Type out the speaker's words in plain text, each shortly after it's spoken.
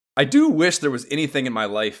I do wish there was anything in my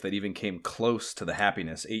life that even came close to the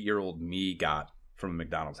happiness 8-year-old me got from a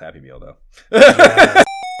McDonald's Happy Meal, though. Yeah.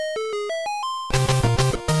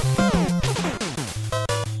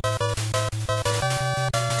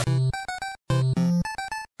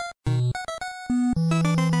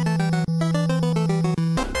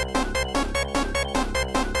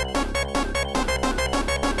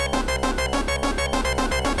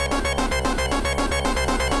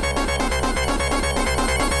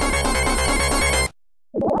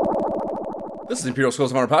 This is Imperial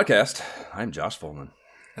Skulls of Honor Podcast. I'm Josh Folman.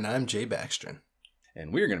 And I'm Jay Baxtron.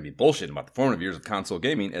 And we're going to be bullshitting about the formative years of console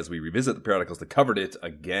gaming as we revisit the periodicals that covered it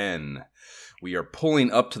again. We are pulling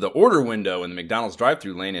up to the order window in the McDonald's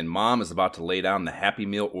drive-thru lane, and Mom is about to lay down the Happy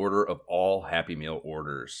Meal order of all Happy Meal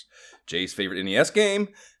orders. Jay's favorite NES game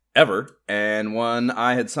ever, and one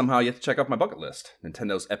I had somehow yet to check off my bucket list.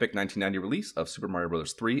 Nintendo's epic 1990 release of Super Mario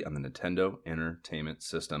Bros. 3 on the Nintendo Entertainment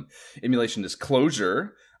System. Emulation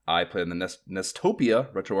disclosure: I played on the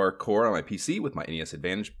Nestopia RetroArch Core on my PC with my NES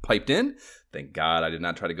Advantage piped in. Thank God I did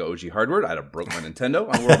not try to go OG hardware. I'd have broke my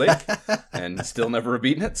Nintendo on World 8 and still never have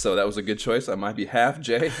beaten it, so that was a good choice on my behalf.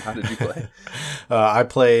 Jay, how did you play? I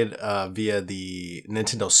played via the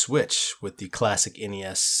Nintendo Switch with the classic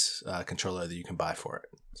NES controller that you can buy for it.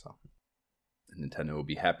 So, Nintendo will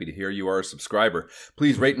be happy to hear you are a subscriber.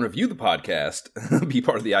 Please rate and review the podcast. Be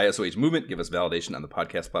part of the ISOH movement. Give us validation on the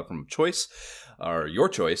podcast platform of choice, or your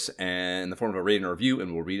choice, and in the form of a rating or review,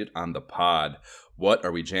 and we'll read it on the pod. What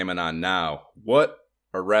are we jamming on now? What,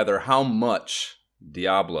 or rather, how much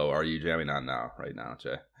Diablo are you jamming on now, right now,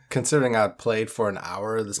 Jay? considering I played for an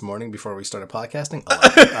hour this morning before we started podcasting,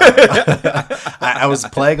 I was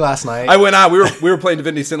playing last night. I went out. We were playing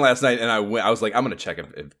Divinity Sin last night, and I was like, I'm gonna check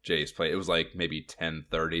if Jay's playing. It was like maybe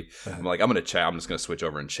 10:30. I'm like, I'm gonna check. I'm just gonna switch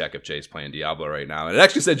over and check if Jay's playing Diablo right now. And it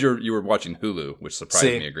actually said you were watching Hulu, which surprised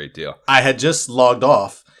me a great deal. I had just logged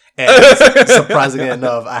off. And surprisingly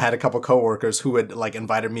enough, I had a couple coworkers who had like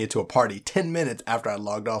invited me to a party 10 minutes after I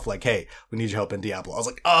logged off. Like, hey, we need your help in Diablo. I was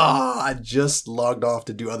like, I just logged off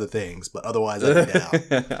to do other things, but otherwise I'm down.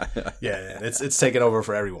 Yeah, it's taken over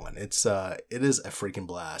for everyone. It is a freaking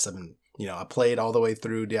blast. I played all the way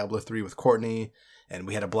through Diablo 3 with Courtney, and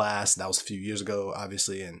we had a blast. That was a few years ago,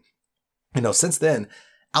 obviously, and since then,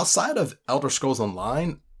 outside of Elder Scrolls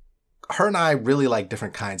Online, her and I really like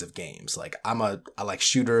different kinds of games. Like I like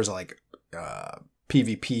shooters. I like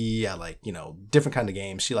PvP. I like different kind of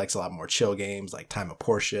games. She likes a lot more chill games, like Time of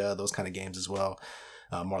Portia, those kind of games as well.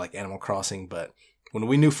 More like Animal Crossing. But when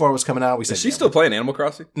we knew 4 was coming out, we said, is she still playing Animal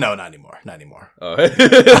Crossing? No, not anymore. Oh.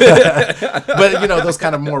 But those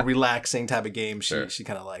kind of more relaxing type of games, she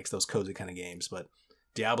kind of likes those cozy kind of games. But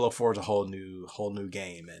Diablo 4 is a whole new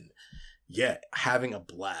game, and yeah, having a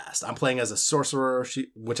blast. I'm playing as a sorcerer,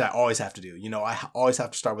 which I always have to do. I always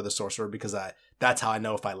have to start with a sorcerer because that's how I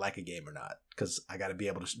know if I like a game or not. Because I got to be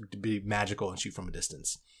able to be magical and shoot from a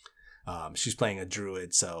distance. She's playing a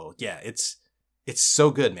druid, so yeah, it's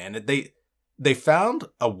so good, man. They found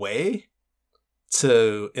a way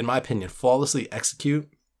to, in my opinion, flawlessly execute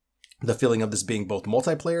the feeling of this being both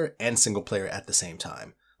multiplayer and single player at the same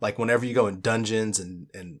time. Like whenever you go in dungeons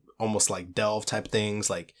and almost like delve type things,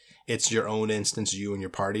 like it's your own instance, you and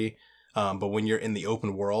your party. But when you're in the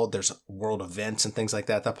open world, there's world events and things like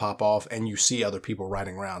that pop off, and you see other people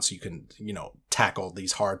riding around, so you can, tackle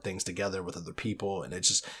these hard things together with other people. And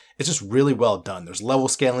it's just really well done. There's level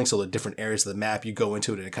scaling, so the different areas of the map you go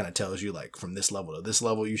into it, and it kind of tells you like from this level to this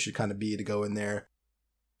level you should kind of be to go in there.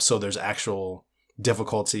 So there's actual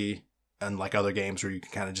difficulty, unlike other games where you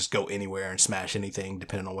can kind of just go anywhere and smash anything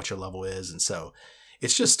depending on what your level is. And so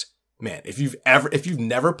it's just, man, if you've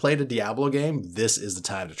never played a Diablo game, this is the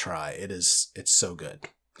time to try. It's so good.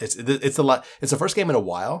 It's the first game in a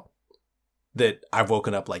while that I've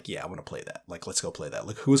woken up like, yeah, I want to play that. Like, let's go play that.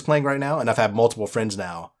 Like, who's playing right now? And I've had multiple friends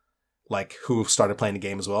now, like, who started playing the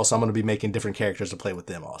game as well. So I'm going to be making different characters to play with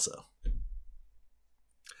them also.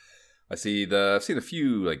 I've seen a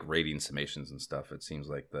few like rating summations and stuff. It seems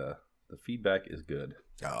like the feedback is good.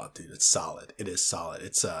 Oh, dude, it's solid. It is solid.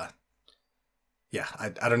 It's yeah,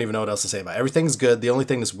 I don't even know what else to say about it. Everything's good. The only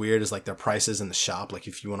thing that's weird is like their prices in the shop. Like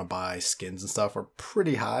if you want to buy skins and stuff are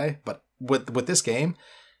pretty high, but with this game,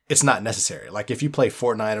 it's not necessary. Like if you play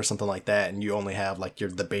Fortnite or something like that and you only have like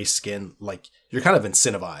the base skin, like you're kind of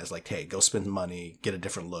incentivized. Like, hey, go spend money, get a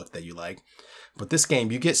different look that you like. But this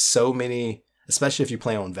game, you get so many, especially if you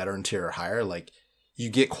play on veteran tier or higher, like you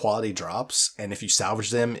get quality drops, and if you salvage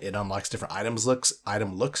them, it unlocks different item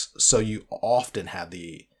looks. So you often have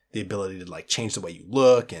the ability to like change the way you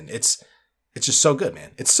look, and it's just so good,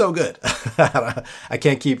 man. It's so good. I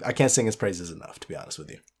can't sing its praises enough, to be honest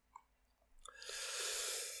with you.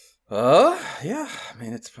 Yeah. I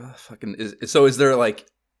mean, it's fucking. So is there like,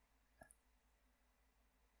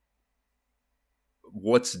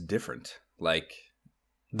 what's different? Like,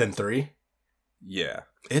 Than 3? Yeah.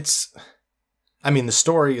 I mean, the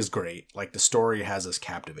story is great. Like, the story has us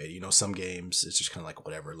captivated. You know, some games, it's just kind of like,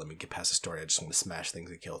 whatever, let me get past the story. I just want to smash things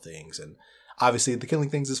and kill things. And obviously, the killing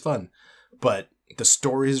things is fun. But the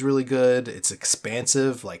story is really good. It's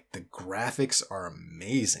expansive. Like, the graphics are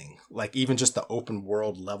amazing. Like, even just the open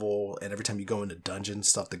world level, and every time you go into dungeon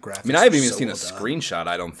stuff, the graphics. I mean, I haven't even seen a screenshot,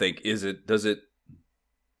 I don't think.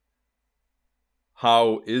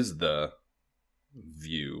 How is the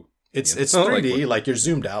view? It's 3D, like you're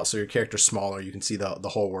zoomed out, so your character's smaller. You can see the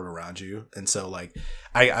whole world around you, and so like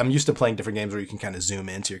I'm used to playing different games where you can kind of zoom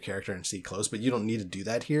into your character and see close, but you don't need to do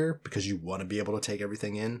that here because you want to be able to take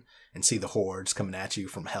everything in and see the hordes coming at you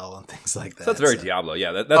from hell and things like that. So that's very Diablo,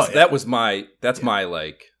 yeah. That was my my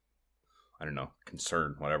like, I don't know,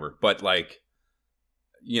 concern, whatever, but like,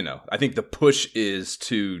 you know, I think the push is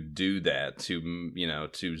to do that,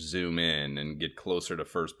 to zoom in and get closer to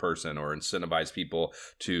first person, or incentivize people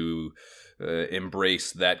to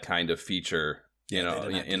embrace that kind of feature, in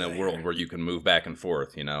a world where you can move back and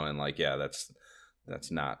forth, and like, yeah, that's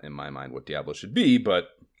not in my mind what Diablo should be, but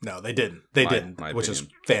no, they didn't. They didn't, which is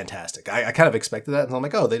fantastic. I kind of expected that, and I'm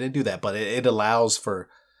like, oh, they didn't do that, but it allows for,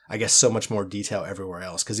 I guess, so much more detail everywhere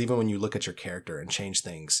else. Because even when you look at your character and change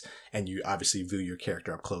things, and you obviously view your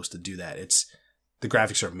character up close to do that, the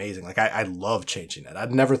graphics are amazing. Like, I love changing it.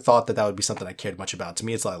 I'd never thought that would be something I cared much about. To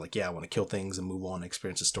me, it's like, yeah, I want to kill things and move on and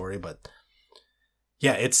experience the story. But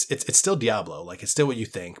yeah, it's still Diablo. Like, it's still what you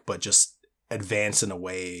think, but just advanced in a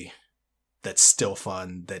way that's still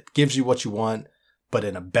fun, that gives you what you want, but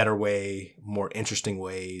in a better way, more interesting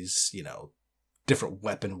ways, different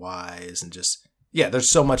weapon wise, and just, yeah, there's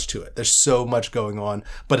so much to it. There's so much going on,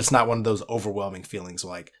 but it's not one of those overwhelming feelings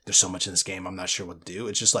like there's so much in this game, I'm not sure what to do.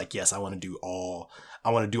 It's just like, yes, I want to do all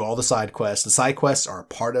the side quests. The side quests are a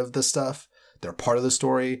part of the stuff. They're a part of the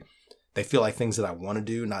story. They feel like things that I want to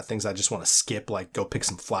do, not things I just want to skip, like go pick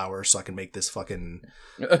some flowers so I can make this special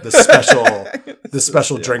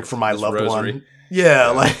drink for my loved one. Yeah,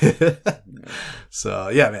 like so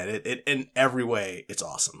yeah, man, it in every way it's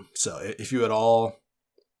awesome. So if you don't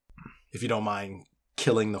mind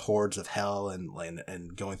killing the hordes of hell and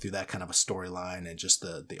going through that kind of a storyline and just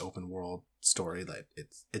the open world story, that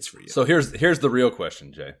it's for you. So here's the real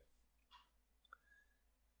question, Jay.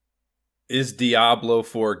 Is Diablo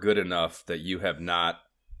 4 good enough that you have not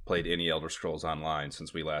played any Elder Scrolls Online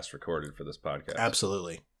since we last recorded for this podcast?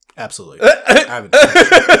 Absolutely. I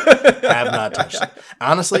have not touched it.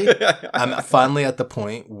 Honestly, I'm finally at the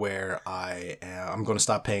point where I'm going to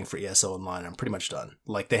stop paying for ESO Online. I'm pretty much done.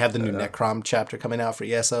 Like, they have the new Necrom chapter coming out for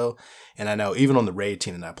ESO, and I know even on the raid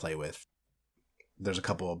team that I play with, there's a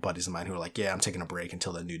couple of buddies of mine who are like, yeah, I'm taking a break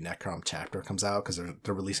until the new Necrom chapter comes out because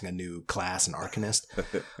they're releasing a new class, an Arcanist.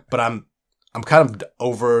 But I'm kind of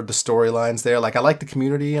over the storylines there. Like, I like the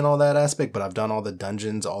community and all that aspect, but I've done all the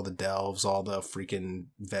dungeons, all the delves, all the freaking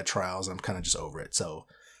vet trials. I'm kind of just over it. So,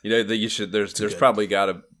 that you should. There's probably got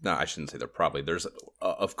to. No, I shouldn't say there. Probably there's,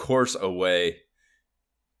 of course, a way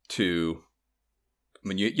to. I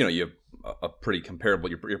mean, you have a pretty comparable.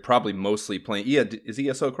 You're probably mostly playing. Yeah, is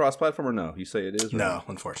ESO cross-platform or no? You say it is. Right? No,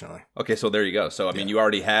 unfortunately. Okay, so there you go. So I mean, you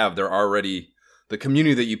already have. The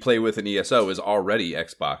community that you play with in ESO is already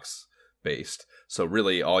Xbox based, so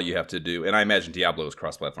really all you have to do, and I imagine Diablo is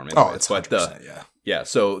cross-platform anyway. Oh, it's 100%, yeah.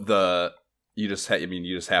 So you just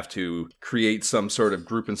have to create some sort of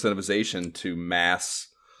group incentivization to mass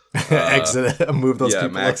move those people.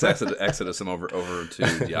 mass exodus them over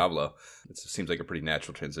to Diablo. It seems like a pretty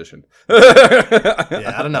natural transition.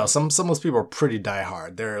 Yeah, I don't know. Some of those people are pretty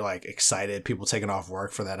diehard. They're like excited. People taking off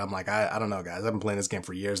work for that. I'm like, I don't know, guys. I've been playing this game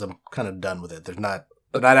for years. I'm kind of done with it. They're not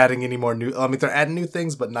adding any more new. I mean, they're adding new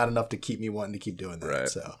things, but not enough to keep me wanting to keep doing that. Right.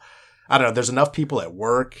 So, I don't know. There's enough people at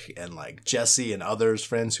work and like Jesse and others,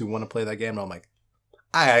 friends who want to play that game. And I'm like,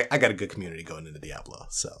 I got a good community going into Diablo,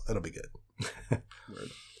 so it'll be good.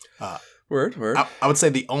 Word. I would say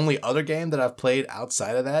the only other game that I've played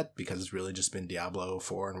outside of that, because it's really just been Diablo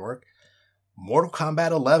 4 and work, Mortal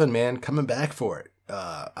Kombat 11, man, coming back for it.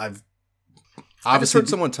 I just heard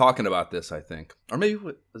someone talking about this, I think. Or maybe,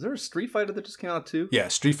 is there a Street Fighter that just came out too? Yeah,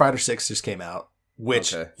 Street Fighter 6 just came out,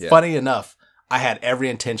 which, funny enough, I had every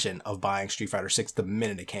intention of buying Street Fighter 6 the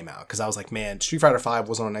minute it came out. Because I was like, man, Street Fighter 5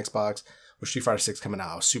 was on Xbox. With Street Fighter 6 coming out,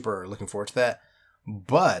 I was super looking forward to that.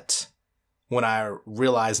 But when I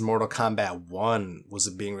realized Mortal Kombat 1 was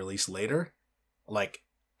being released later, like,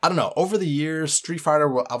 I don't know, over the years, Street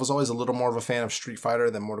Fighter, I was always a little more of a fan of Street Fighter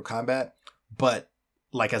than Mortal Kombat. But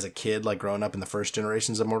like as a kid, like growing up in the first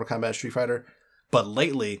generations of Mortal Kombat Street Fighter. But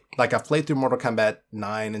lately, like I've played through Mortal Kombat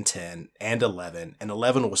 9 and 10 and 11, and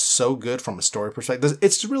 11 was so good from a story perspective.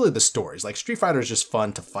 It's really the stories. Like Street Fighter is just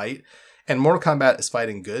fun to fight, and Mortal Kombat is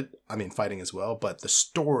fighting good. I mean, fighting as well, but the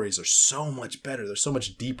stories are so much better. They're so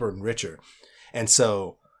much deeper and richer. And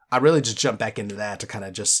so I really just jumped back into that to kind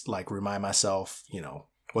of just like remind myself, you know,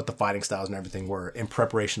 what the fighting styles and everything were in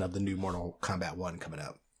preparation of the new Mortal Kombat 1 coming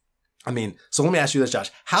out. I mean, so let me ask you this,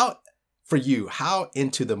 Josh. For you, how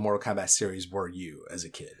into the Mortal Kombat series were you as a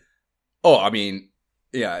kid? Oh, I mean,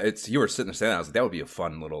 yeah, you were sitting there saying that. I was like, that would be a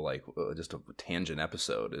fun little, like, just a tangent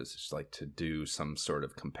episode, is just like to do some sort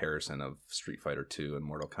of comparison of Street Fighter 2 and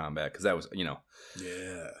Mortal Kombat, because that was, you know,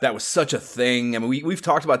 that was such a thing. I mean, we've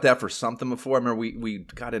talked about that for something before. I remember we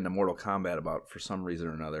got into Mortal Kombat for some reason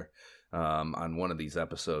or another. On one of these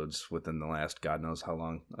episodes within the last God knows how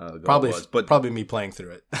long ago it was. But probably me playing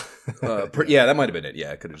through it. Yeah, that might have been it.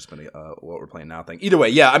 Yeah, it could have just been what we're playing now thing. Either way,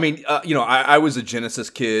 yeah, I mean, you know, I was a Genesis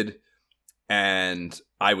kid, and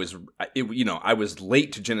I was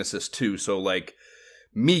late to Genesis too, so like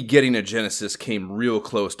me getting a Genesis came real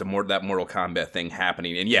close to that Mortal Kombat thing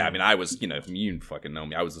happening. And yeah, I mean, I was, you know, you fucking know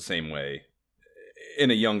me, I was the same way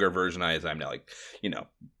in a younger version as I'm now, like, you know,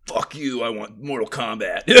 fuck you, I want Mortal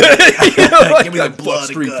Kombat. You know, like, give me the blood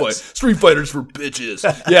Street Fighters for bitches.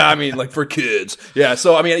 Yeah, I mean, like, for kids. Yeah,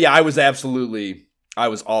 so, I mean, yeah, I was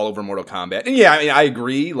all over Mortal Kombat. And yeah, I mean, I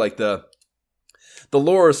agree, like, the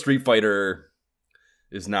lore of Street Fighter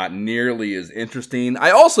is not nearly as interesting.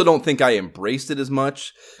 I also don't think I embraced it as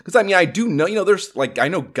much, because, I mean, I do know, you know, there's, like, I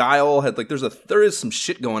know Guile had, like, there is some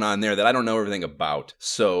shit going on there that I don't know everything about.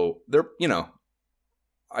 So, there, you know,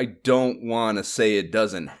 I don't want to say it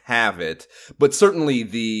doesn't have it, but certainly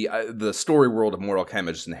the story world of Mortal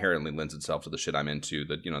Kombat just inherently lends itself to the shit I'm into.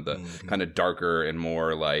 The, you know, the kind of darker and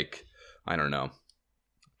more like, I don't know,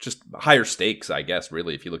 just higher stakes, I guess,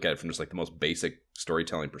 really, if you look at it from just like the most basic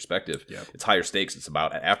storytelling perspective. Yep. It's higher stakes. It's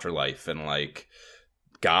about afterlife and like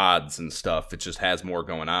gods and stuff. It just has more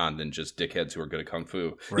going on than just dickheads who are good at kung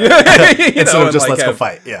fu. Right. Instead of just like, let's go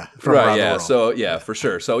fight. Yeah. Right. Yeah. So yeah, for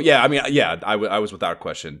sure. So yeah, I mean, yeah, I was without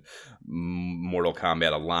question Mortal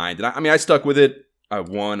Kombat aligned, and I mean, I stuck with it. I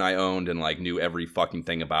owned and like knew every fucking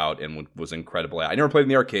thing about, and was incredible. I never played in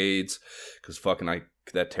the arcades because fucking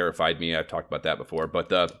that terrified me. I've talked about that before,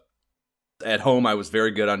 but at home I was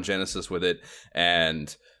very good on Genesis with it,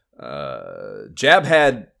 and Jab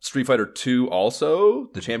had Street Fighter 2 also,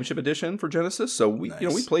 the Championship Edition for Genesis. So we, nice. You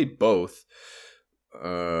know, we played both.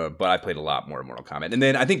 But I played a lot more Mortal Kombat. And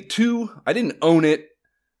then I think 2, I didn't own it.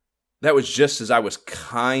 That was just as I was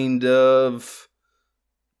kind of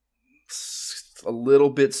a little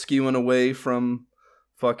bit skewing away from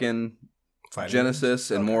fucking Fighting Genesis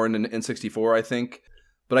games? And more in N64, I think.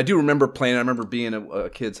 But I do remember playing it. I remember being at a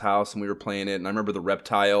kid's house and we were playing it. And I remember the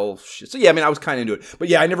reptile shit. So yeah, I mean, I was kind of into it. But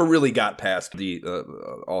yeah, I never really got past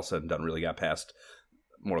all said and done, really got past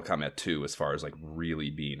Mortal Kombat 2 as far as like really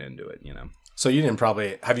being into it, you know. So you didn't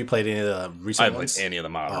have you played any of the recent ones? I haven't played any of the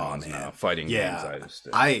modern ones now. Fighting games, I just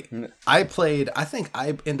did. I played, I think I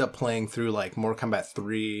ended up playing through like Mortal Kombat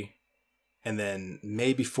 3 and then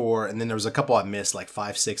maybe 4. And then there was a couple I missed, like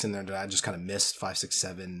 5, 6 in there that I just kind of missed, 5, 6,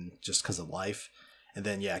 7, just because of life. And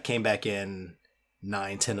then, yeah, I came back in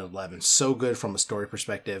 9, 10, 11. So good from a story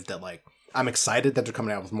perspective that, like, I'm excited that they're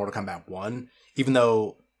coming out with Mortal Kombat 1, even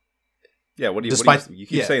though... Yeah, you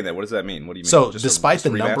keep saying that. What does that mean? What do you mean? So, despite the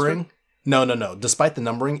numbering... No. Despite the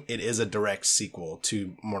numbering, it is a direct sequel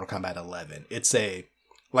to Mortal Kombat 11. It's a...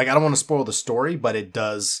 Like, I don't want to spoil the story, but it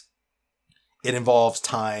does... It involves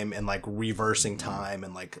time and, like, reversing time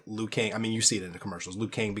and, like, Liu Kang... I mean, you see it in the commercials. Liu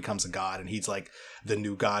Kang becomes a god, and he's, like, the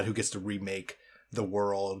new god who gets to remake the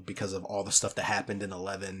world because of all the stuff that happened in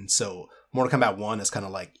 11. So Mortal Kombat 1 is kind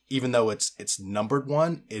of like, even though it's numbered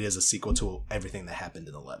 1, it is a sequel to everything that happened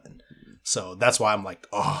in 11. So that's why I'm like,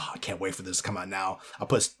 oh, I can't wait for this to come out now. I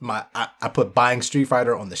put buying Street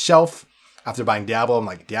Fighter on the shelf. After buying Diablo, I'm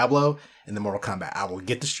like, Diablo and then Mortal Kombat. I will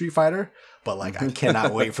get the Street Fighter, but like I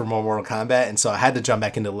cannot wait for more Mortal Kombat. And so I had to jump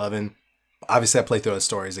back into 11. Obviously I played through the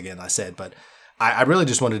stories again, I said, but I really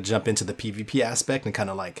just wanted to jump into the PvP aspect and kind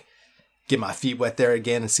of like get my feet wet there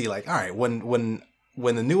again and see like, all right, when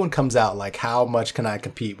the new one comes out, like how much can I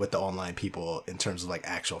compete with the online people in terms of like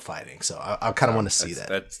actual fighting? So I kind of want to see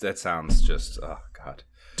that. That sounds just, oh God.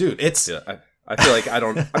 Dude, it's... Yeah, I feel like I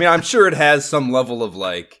mean, I'm sure it has some level of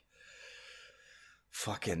like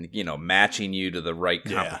fucking, you know, matching you to the right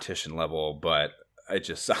competition level, but it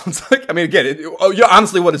just sounds like, I mean, again,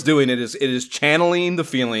 honestly what it's doing, it is channeling the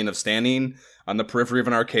feeling of standing on the periphery of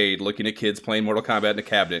an arcade, looking at kids playing Mortal Kombat in a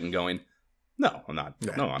cabinet and going, No, I'm not.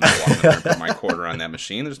 Yeah. No, I'm not walking up there and put my quarter on that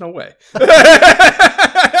machine. There's no way.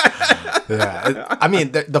 Yeah, I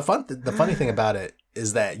mean, the funny thing about it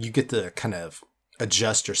is that you get to kind of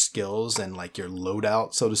adjust your skills and like your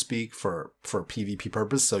loadout, so to speak, for PvP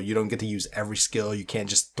purpose. So you don't get to use every skill. You can't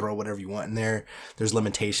just throw whatever you want in there. There's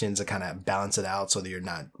limitations to kind of balance it out so that you're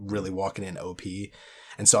not really walking in OP.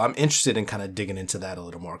 And so I'm interested in kind of digging into that a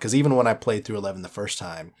little more, because even when I played through 11 the first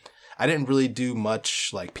time, I didn't really do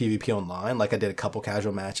much like PvP online. Like I did a couple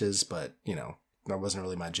casual matches, but you know, that wasn't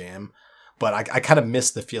really my jam. But I kind of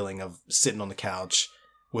missed the feeling of sitting on the couch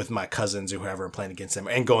with my cousins or whoever and playing against them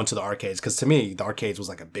and going to the arcades. Because to me, the arcades was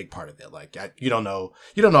like a big part of it. Like you don't know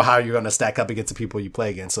how you're going to stack up against the people you play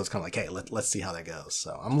against. So it's kind of like, hey, let's see how that goes.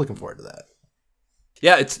 So I'm looking forward to that.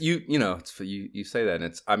 Yeah, it's you know, it's you say that, and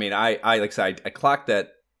it's, I mean, I like I said, I clocked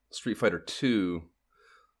that Street Fighter 2,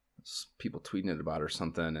 people tweeting it about or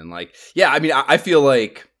something, and like, yeah, I mean, I feel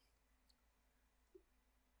like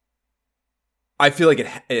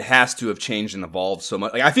it has to have changed and evolved so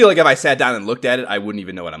much. Like, I feel like if I sat down and looked at it, I wouldn't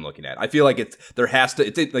even know what I'm looking at. I feel like it's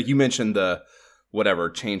like you mentioned the whatever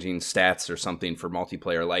changing stats or something for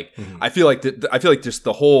multiplayer. Like, I feel like just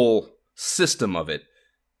the whole system of it.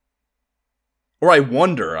 Or I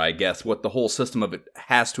wonder, I guess, what the whole system of it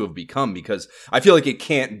has to have become, because I feel like it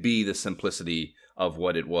can't be the simplicity of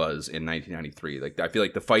what it was in 1993. Like, I feel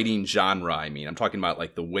like the fighting genre, I mean, I'm talking about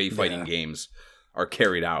like the way fighting games are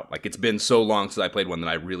carried out. Like, it's been so long since I played one that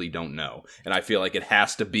I really don't know. And I feel like it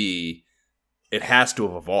has to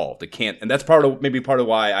have evolved. It can't, and that's part of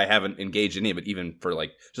why I haven't engaged in any of it, even for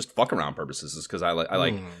like just fuck around purposes, is because I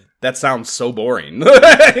like that sounds so boring.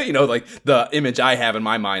 You know, like the image I have in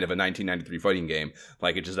my mind of a 1993 fighting game,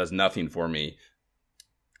 like it just does nothing for me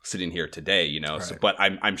sitting here today, you know. Right. So, but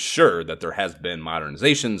I'm sure that there has been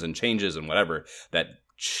modernizations and changes and whatever that,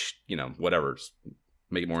 you know, whatever's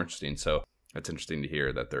make it more interesting. So that's interesting to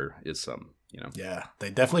hear that there is some, you know. Yeah,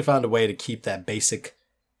 they definitely found a way to keep that basic,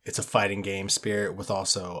 it's a fighting game spirit with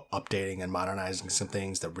also updating and modernizing some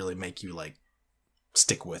things that really make you like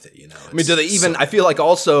stick with it, you know. I mean, do they even, I feel like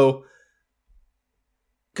also,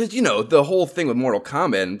 because, you know, the whole thing with Mortal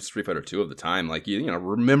Kombat and Street Fighter 2 of the time, like, you know,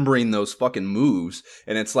 remembering those fucking moves,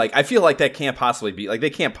 and it's like, I feel like that can't possibly be, like, they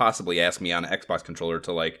can't possibly ask me on an Xbox controller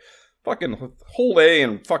to, like, fucking hold A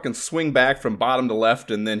and fucking swing back from bottom to left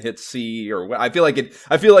and then hit C, or I feel like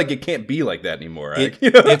it can't be like that anymore.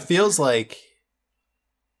 It feels like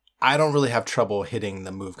I don't really have trouble hitting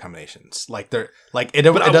the move combinations. Like they're like it.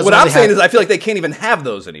 But it doesn't what really I'm saying is, I feel like they can't even have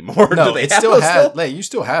those anymore. No, it still has. Like, you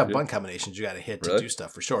still have button combinations you got to hit to do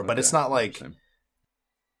stuff for sure. But it's not like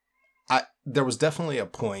there was definitely a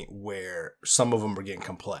point where some of them were getting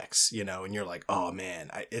complex, you know, and you're like, oh man,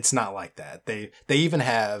 it's not like that. They even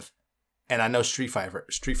have, and I know Street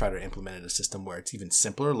Fighter implemented a system where it's even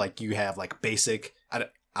simpler. Like you have like basic.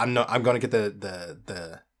 I'm going to get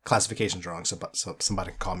the classifications wrong, so somebody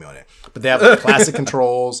can call me on it. But they have like classic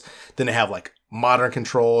controls, then they have like modern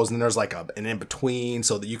controls, and then there's like an in between,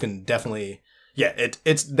 so that you can definitely,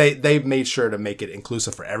 they've made sure to make it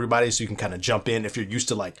inclusive for everybody, so you can kind of jump in if you're used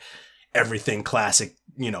to like everything classic,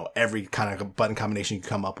 you know, every kind of button combination you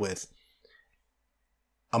come up with.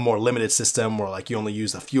 A more limited system where like you only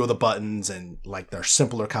use a few of the buttons and like they're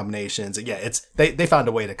simpler combinations. And it's they found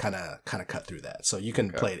a way to kind of cut through that, so you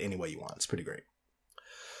can play it any way you want. It's pretty great.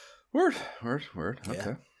 Word. Okay.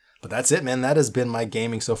 Yeah. But that's it, man. That has been my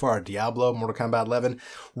gaming so far. Diablo, Mortal Kombat 11.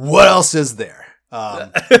 What else is there?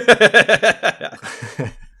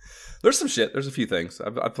 There's some shit. There's a few things.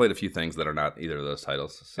 I've played a few things that are not either of those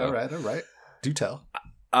titles. So. All right. Do tell.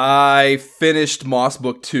 I finished Moss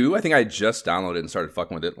Book 2. I think I just downloaded and started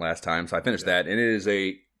fucking with it last time. So I finished that. And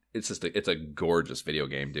it's a gorgeous video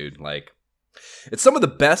game, dude. Like, it's some of the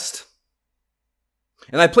best.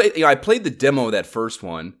 And I played the demo of that first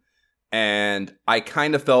one. And I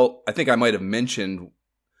kind of felt, I think I might have mentioned,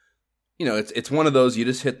 you know, it's one of those, you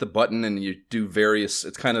just hit the button and you do various,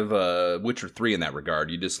 it's kind of Witcher 3 in that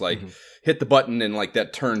regard. You just like hit the button and like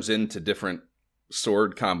that turns into different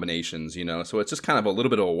sword combinations, you know. So it's just kind of a little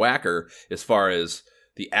bit of a whacker as far as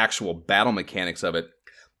the actual battle mechanics of it.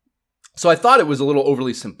 So I thought it was a little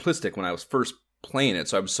overly simplistic when I was first playing it.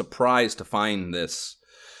 So I was surprised to find this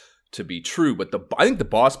to be true. But I think the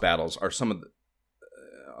boss battles are some of the,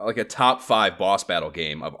 like a top 5 boss battle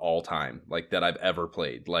game of all time, like that I've ever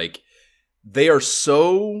played. Like, they are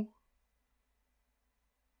so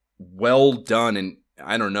well done and,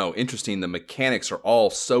 I don't know, interesting. The mechanics are all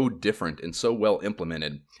so different and so well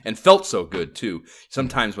implemented and felt so good too.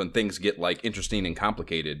 Sometimes when things get like interesting and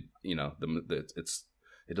complicated, you know,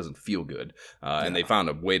 it It doesn't feel good. And they found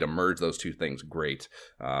a way to merge those two things great.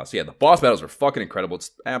 So yeah, the boss battles are fucking incredible. It's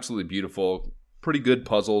absolutely beautiful. Pretty good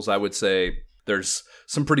puzzles, I would say. There's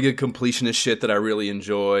some pretty good completionist shit that I really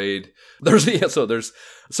enjoyed.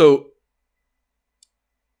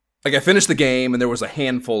 Like I finished the game and there was a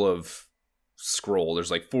handful of scroll.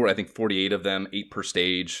 There's like 48 of them, 8 per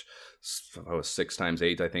stage. 6 times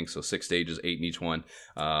 8, I think. So 6 stages, 8 in each one. Is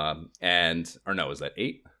that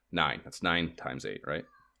 8? 9. That's 9 times 8, right?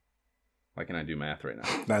 Why can't I do math right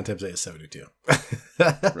now? 9 times 8 is 72.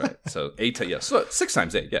 Right. So 8 so 6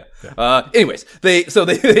 times 8, yeah. Yeah.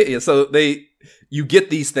 You get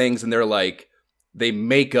these things and they're like, they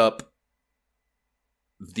make up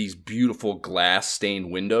these beautiful glass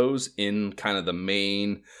stained windows in kind of the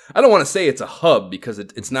main, I don't want to say it's a hub because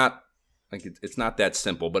it's not like it's not that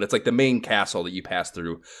simple, but it's like the main castle that you pass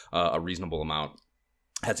through a reasonable amount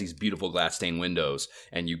has these beautiful glass stained windows,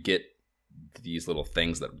 and you get these little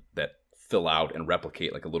things that fill out and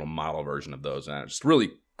replicate like a little model version of those, and it's just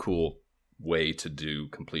really cool way to do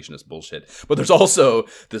completionist bullshit. But there's also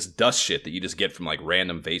this dust shit that you just get from like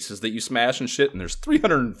random vases that you smash and shit, and there's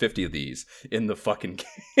 350 of these in the fucking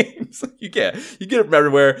game. So you get it from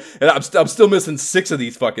everywhere, and I'm still missing 6 of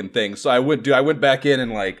these fucking things. So I went back in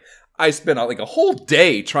and like I spent like a whole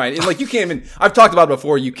day trying, and like you can't even, I've talked about it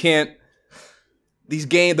before, you can't, these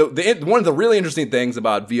games, one of the really interesting things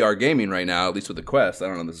about VR gaming right now, at least with the Quest, I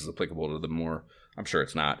don't know if this is applicable to the more, I'm sure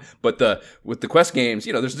it's not, but with the Quest games,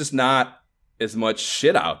 there's just not as much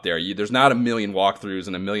shit out there. There's not a million walkthroughs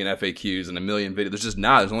and a million FAQs and a million videos.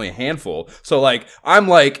 There's only a handful. So like, I'm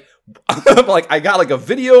like, I got like a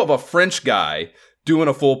video of a French guy doing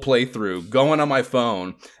a full playthrough, going on my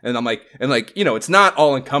phone, and I'm like, it's not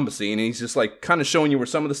all encompassing, and he's just like kind of showing you where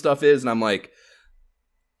some of the stuff is, and I'm like,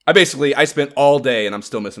 I spent all day and I'm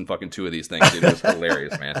still missing fucking 2 of these things, dude. It was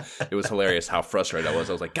hilarious, man. It was hilarious how frustrated I was.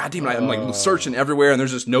 I was like, God damn it, I'm like searching everywhere and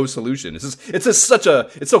there's just no solution. It's so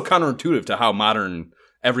counterintuitive to how modern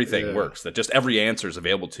everything works, that just every answer is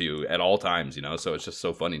available to you at all times, so it's just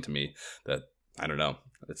so funny to me that, I don't know,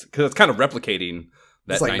 it's because it's kind of replicating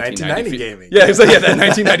that it's like 1990 gaming. Yeah, it's like that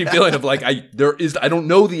 1990 feeling of like, I don't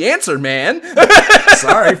know the answer, man.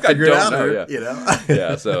 Sorry, figure it out.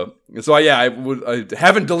 Yeah, so I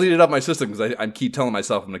haven't deleted up my system because I keep telling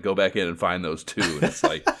myself I'm going to go back in and find those 2, and it's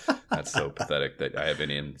like that's so pathetic that I have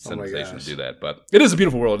any incentivization to do that. But it is a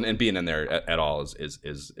beautiful world, and being in there at all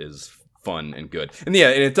is fun and good. And yeah,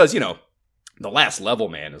 and it does. The last level,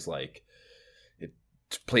 man, is like,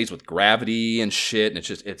 plays with gravity and shit, and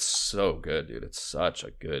it's so good, dude. It's such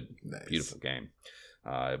a good, beautiful game.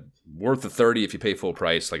 Worth the 30 if you pay full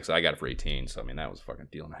price. Like I said, I got it for 18, so I mean that was a fucking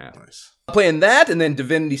deal and a half. Nice. Playing that, and then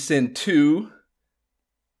Divinity Sin 2.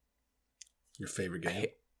 Your favorite game?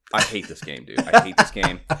 I hate this game, dude. I hate this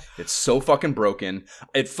game. It's so fucking broken.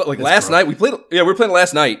 Last night we played. Yeah, we were playing it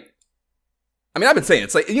last night. I mean, I've been saying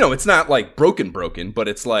it's like, it's not like broken, but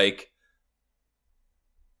it's like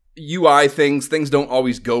UI things don't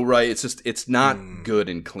always go right. It's not good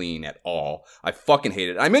and clean at all. I fucking hate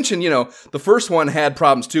it. I mentioned, the first one had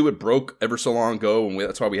problems too. It broke ever so long ago, and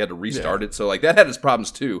that's why we had to restart it. So like that had its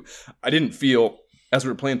problems too. I didn't feel, as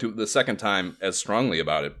we were playing through the second time, as strongly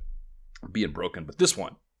about it being broken. But this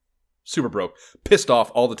one, super broke, pissed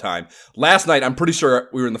off all the time. Last night, I'm pretty sure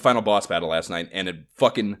we were in the final boss battle last night, and it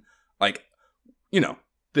fucking, like,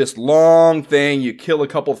 this long thing, you kill a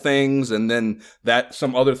couple things, and then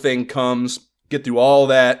some other thing comes, get through all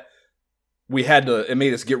that. It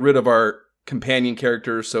made us get rid of our companion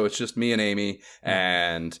characters, so it's just me and Amy,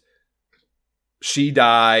 and she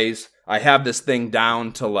dies. I have this thing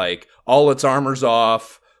down to like, all its armor's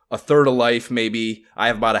off, a third of life maybe. I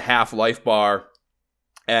have about a half life bar.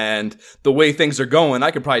 And the way things are going,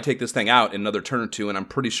 I could probably take this thing out in another turn or 2, and I'm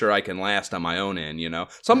pretty sure I can last on my own end,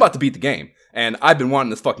 So I'm about to beat the game. And I've been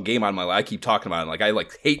wanting this fucking game out of my life. I keep talking about it. Like, I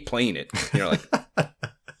hate playing it.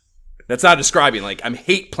 That's not describing. Like, I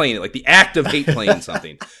hate playing it. Like, the act of hate playing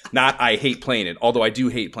something. Not I hate playing it, although I do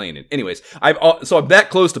hate playing it. Anyways, so I'm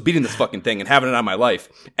that close to beating this fucking thing and having it on my life.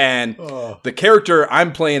 And the character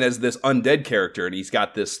I'm playing as this undead character, and he's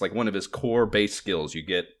got this, like, one of his core base skills you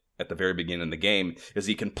get at the very beginning of the game is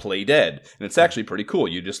he can play dead, and it's actually pretty cool.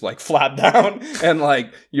 You just like flop down and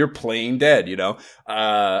like you're playing dead,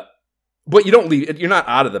 but you don't leave. You're not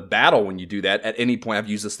out of the battle when you do that at any point. I've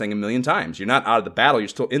used this thing a million times. You're not out of the battle. You're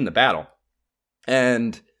still in the battle.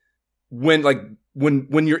 And when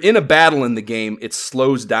you're in a battle in the game, it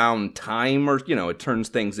slows down time, or it turns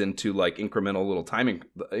things into like incremental little time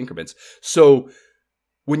increments. So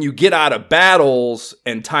when you get out of battles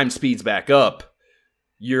and time speeds back up,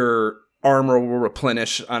 your armor will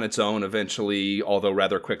replenish on its own eventually, although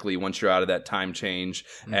rather quickly once you're out of that time change.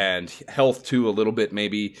 And health too, a little bit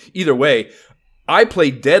maybe. Either way, I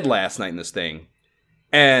played dead last night in this thing.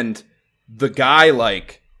 And the guy,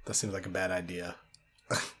 like... That seems like a bad idea.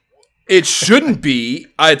 It shouldn't be.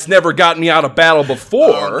 It's never gotten me out of battle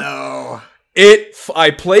before. Oh, no.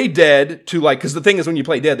 I play dead to, like, because the thing is when you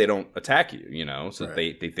play dead, they don't attack you, you know, so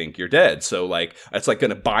right. they think you're dead. So, like, it's like going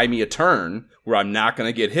to buy me a turn where I'm not going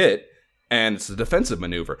to get hit, and it's a defensive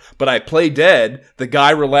maneuver. But I play dead, the guy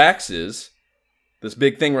relaxes, this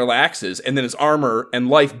big thing relaxes, and then his armor and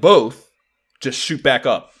life both just shoot back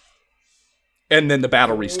up. And then the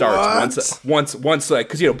battle restarts. Once, like,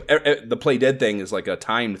 because, you know, the play dead thing is like a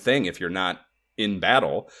timed thing if you're not in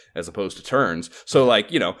battle as opposed to turns. So,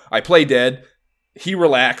 like, you know, I play dead, he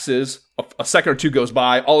relaxes, a second or two goes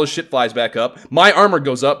by, all his shit flies back up, my armor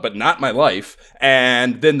goes up, but not my life,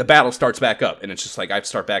 and then the battle starts back up, and it's just like I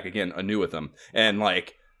start back again anew with him. And,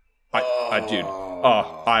 like,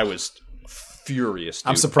 I was furious, dude.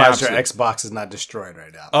 I'm surprised your Xbox is not destroyed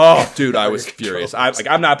right now. Oh, dude, I was furious.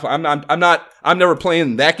 I'm never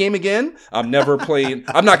playing that game again. I'm not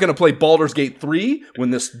going to play Baldur's Gate 3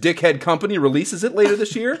 when this dickhead company releases it later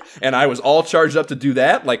this year. And I was all charged up to do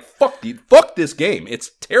that. Like, fuck this game.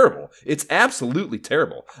 It's terrible. It's absolutely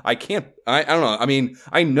terrible. I don't know. I mean,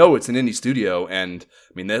 I know it's an indie studio, and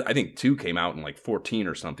I mean, I think 2 came out in like 14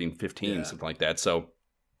 or something, 15, something like that. So,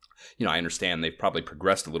 you know, I understand they've probably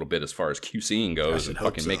progressed a little bit as far as QCing goes and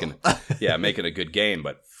fucking making a good game,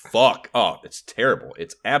 but fuck, it's terrible.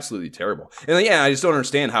 It's absolutely terrible. And I just don't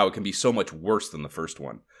understand how it can be so much worse than the first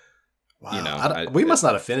one. Wow. You know, we must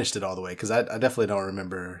not have finished it all the way, because I definitely don't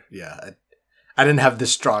remember. Yeah, I didn't have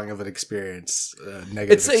this strong of an experience,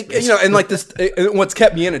 negative experience. You know, and like this, what's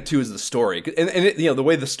kept me in it too is the story. And it, you know, the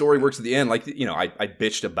way the story works at the end, like, you know, I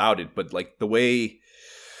bitched about it, but like the way...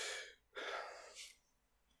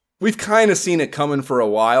 We've kind of seen it coming for a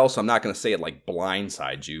while, so I'm not going to say it like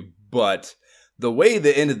blindsides you, but the way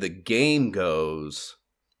the end of the game goes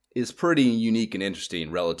is pretty unique and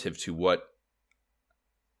interesting relative to what...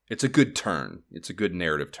 It's a good turn. It's a good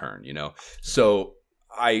narrative turn, you know? So,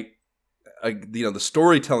 you know, the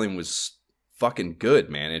storytelling was fucking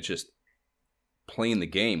good, man. It's just... Playing the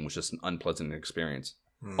game was just an unpleasant experience.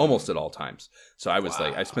 Almost at all times. So I was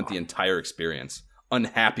like, I spent the entire experience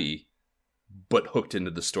unhappy, but hooked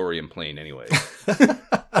into the story and playing anyway.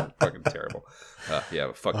 Fucking terrible.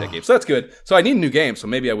 Fuck that game. So that's good. So I need a new game, so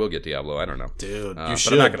maybe I will get Diablo. I don't know. Dude, you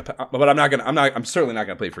should. I'm certainly not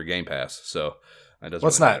gonna play for Game Pass, so it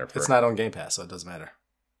doesn't matter. It's not on Game Pass, so it doesn't matter.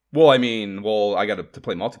 Well, I mean, I got to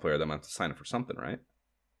play multiplayer, then I have to sign up for something, right?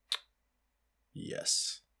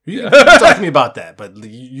 Yes. You can talk to me about that, but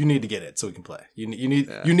you need to get it so we can play. You need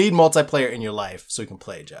multiplayer in your life so you can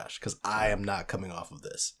play, Josh, because I am not coming off of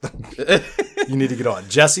this. You need to get on.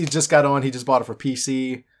 Jesse just got on. He just bought it for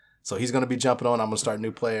PC, so he's going to be jumping on. I'm going to start a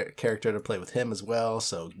new character to play with him as well,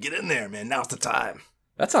 so get in there, man. Now's the time.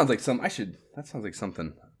 That sounds like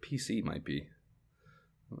something PC might be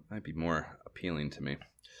more appealing to me.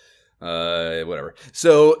 Whatever.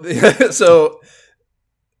 So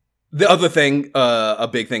the other thing, a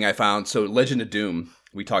big thing I found, so Legend of Doom,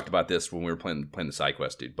 we talked about this when we were playing the side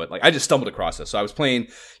quest, dude, but like I just stumbled across this. So I was playing,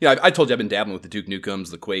 you know, I told you I've been dabbling with the Duke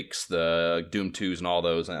Nukems, the Quakes, the Doom 2s and all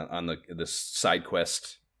those on this side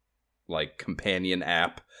quest, like companion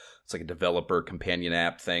app. It's like a developer companion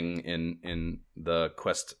app thing in the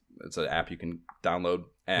Quest. It's an app you can download,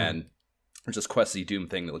 and there's this Questy Doom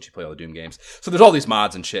thing that lets you play all the Doom games. So there's all these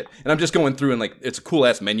mods and shit. And I'm just going through and like, it's a cool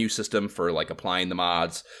ass menu system for like applying the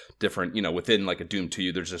mods different, you know, within like a Doom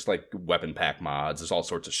 2, there's just like weapon pack mods. There's all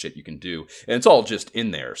sorts of shit you can do. And it's all just in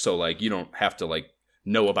there. So like, you don't have to like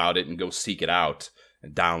know about it and go seek it out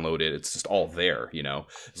and download it. It's just all there, you know,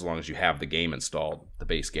 as long as you have the game installed, the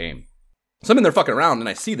base game. So I'm in there fucking around and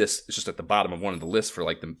I see this. It's just at the bottom of one of the lists for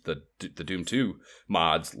like the Doom 2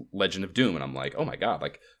 mods, Legend of Doom. And I'm like, oh my God,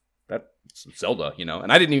 like, that's Zelda, you know?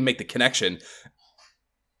 And I didn't even make the connection.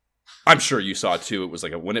 I'm sure you saw it too. It was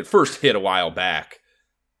like when it first hit a while back,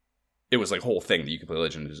 it was like a whole thing that you could play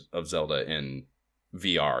Legend of Zelda in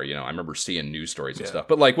VR, you know? I remember seeing news stories and stuff.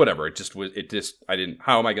 But like, whatever. I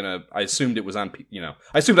assumed it was on, you know,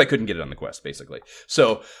 I assumed I couldn't get it on the Quest, basically.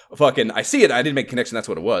 So, I see it, I didn't make a connection, that's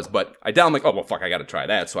what it was. But I like, oh, well, fuck, I gotta try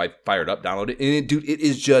that. So I fired up, downloaded it, and it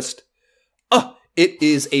is just, it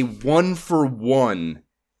is a 1-for-1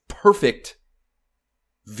 perfect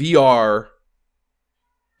VR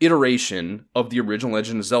iteration of the original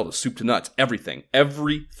Legend of Zelda, soup to nuts, everything,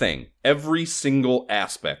 every single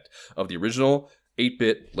aspect of the original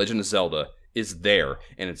 8-bit Legend of Zelda is there,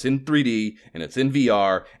 and it's in 3D, and it's in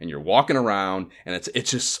VR, and you're walking around, and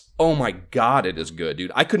it's just, oh my God, it is good,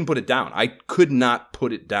 dude. I couldn't put it down. I could not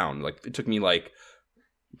put it down. Like, it took me like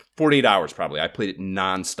 48 hours probably. I played it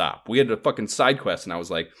nonstop. We had a fucking side quest, and I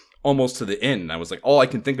was like almost to the end, and I was like, all I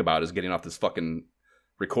can think about is getting off this fucking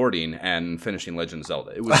recording and finishing Legend of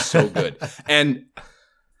Zelda. It was so good. And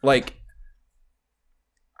like,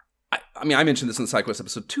 I mean, I mentioned this in the side quest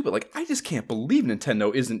episode too, but like, I just can't believe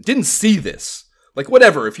Nintendo didn't see this. Like,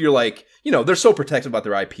 whatever, if you're like, you know, they're so protective about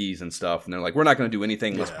their IPs and stuff, and they're like, we're not going to do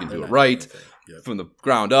anything unless we can do it right from the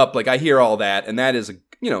ground up. Like, I hear all that, and that is,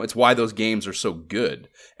 you know, it's why those games are so good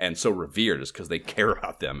and so revered, is because they care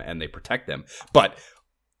about them and they protect them. But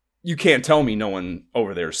you can't tell me no one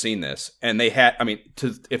over there has seen this. And they had, I mean,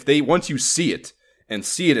 once you see it and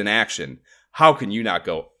see it in action, how can you not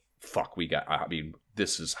go, fuck, how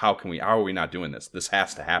are we not doing this? This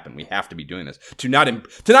has to happen. We have to be doing this. To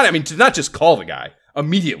not just call the guy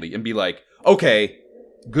immediately and be like, okay,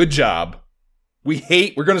 good job.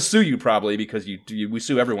 We're going to sue you probably because we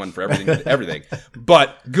sue everyone for everything.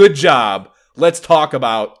 But good job. Let's talk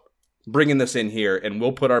about bringing this in here, and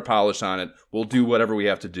we'll put our polish on it. We'll do whatever we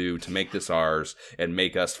have to do to make this ours and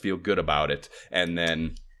make us feel good about it. And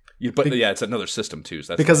then, it's another system too.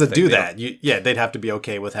 So that's because to do that, they'd have to be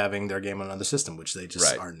okay with having their game on another system, which they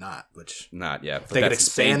just are not. If they could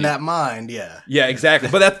expand that mind, yeah, exactly.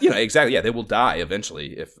 But that, exactly, yeah, they will die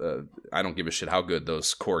eventually. If I don't give a shit how good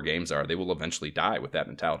those core games are, they will eventually die with that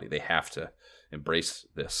mentality. They have to embrace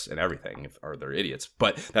this and everything, or they're idiots.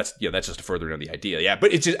 But that's just a furthering of the idea. Yeah,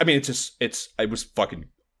 but it was fucking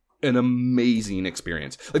an amazing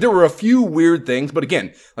experience. Like, there were a few weird things, but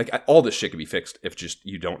again, like, all this shit could be fixed if just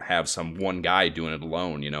you don't have some one guy doing it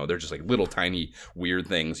alone. You know, they're just like little tiny weird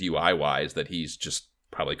things UI wise that he's just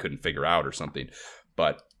probably couldn't figure out or something.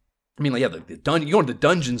 But I mean, like, yeah, you go into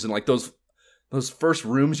dungeons and like those first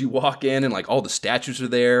rooms you walk in and like all the statues are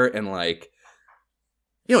there and like,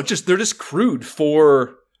 you know, they're just crude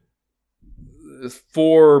four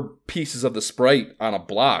pieces of the sprite on a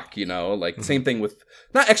block, you know, like same thing with,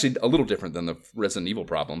 not actually a little different than the Resident Evil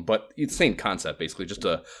problem, but it's the same concept, basically, just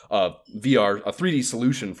a 3D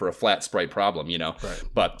solution for a flat sprite problem, you know. Right.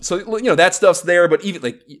 But so, you know, that stuff's there, but even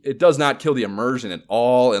like, it does not kill the immersion at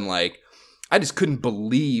all. And like, I just couldn't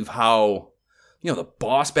believe how, you know, the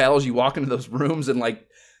boss battles, you walk into those rooms and like,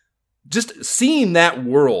 just seeing that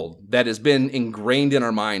world that has been ingrained in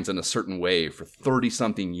our minds in a certain way for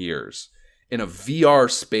 30-something years in a VR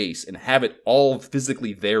space and have it all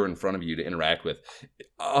physically there in front of you to interact with.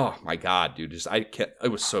 Oh my God, dude.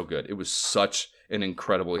 It was so good. It was such an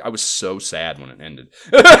incredible, I was so sad when it ended.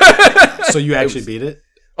 So you actually beat it?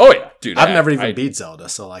 Oh yeah, dude. I've never even beat Zelda,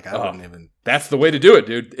 so like I wouldn't even. That's the way to do it,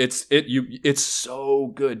 dude. It's so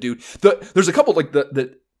good, dude. There's a couple like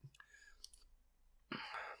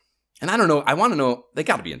and I don't know. I want to know. They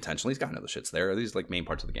got to be intentional. He's got to know the shit's there. These like main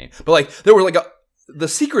parts of the game. But like there were like the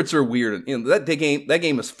secrets are weird. You know, that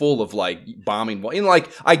game is full of like bombing. And like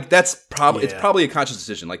it's probably a conscious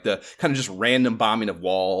decision. Like the kind of just random bombing of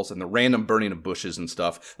walls and the random burning of bushes and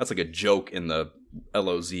stuff. That's like a joke in the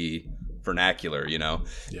LOZ vernacular, you know.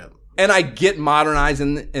 Yeah. And I get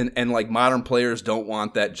modernizing and like modern players don't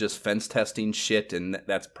want that just fence testing shit, and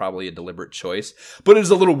that's probably a deliberate choice. But it is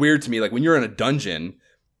a little weird to me, like when you're in a dungeon.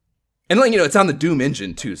 And like, you know, it's on the Doom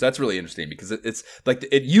engine too, so that's really interesting because it's like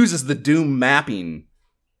it uses the Doom mapping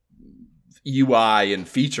UI and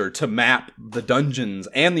feature to map the dungeons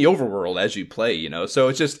and the overworld as you play, you know. So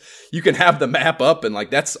it's just, you can have the map up, and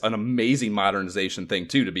like that's an amazing modernization thing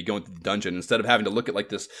too, to be going through the dungeon instead of having to look at like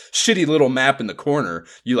this shitty little map in the corner.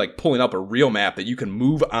 You like pulling up a real map that you can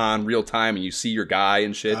move on real time and you see your guy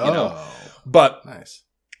and shit, you know. But nice.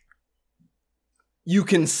 You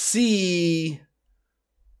can see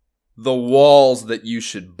the walls that you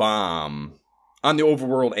should bomb on the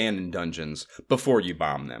overworld and in dungeons before you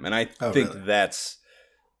bomb them. And I think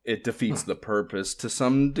it defeats the purpose to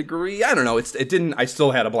some degree. I don't know. It didn't, I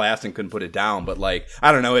still had a blast and couldn't put it down, but like,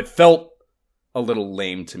 I don't know. It felt a little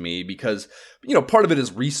lame to me because, you know, part of it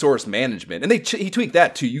is resource management, and he tweaked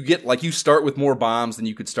that too. You get like, you start with more bombs than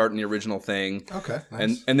you could start in the original thing. Okay.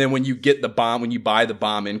 Nice. And then when you get the bomb, when you buy the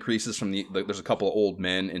bomb increases from there's a couple of old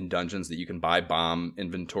men in dungeons that you can buy bomb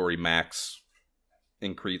inventory max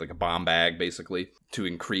increase, like a bomb bag basically, to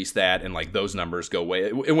increase that, and like those numbers go away.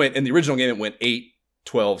 It went in the original game, it went 8,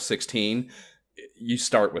 12, 16. You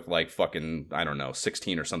start with like fucking, I don't know,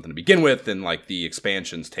 16 or something to begin with, and like the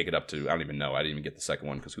expansions take it up to, I don't even know. I didn't even get the second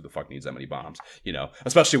one because who the fuck needs that many bombs, you know?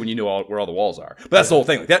 Especially when you know where all the walls are. But that's the whole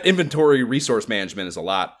thing. Like, that inventory resource management is a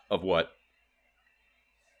lot of what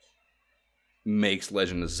makes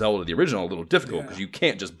Legend of Zelda, the original, a little difficult because you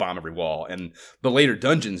can't just bomb every wall. And the later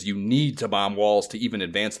dungeons, you need to bomb walls to even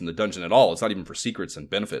advance in the dungeon at all. It's not even for secrets and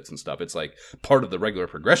benefits and stuff. It's like part of the regular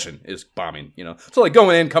progression is bombing, you know? So like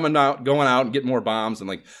going in, going out and getting more bombs. And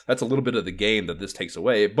like, that's a little bit of the game that this takes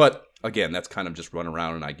away. But again, that's kind of just run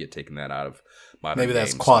around and I get taken that out of modern Maybe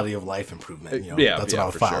that's games. quality of life improvement. You know? Yeah. That's what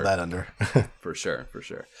I'll file that under. For sure.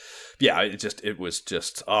 Yeah. It was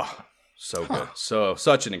just, so good. So,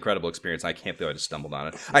 such an incredible experience. I can't believe I just stumbled on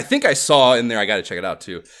it. I think I saw in there, I got to check it out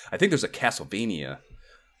too. I think there's a Castlevania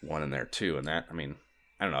one in there too. And that, I mean,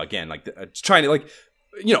 I don't know. Again, like, trying to, like,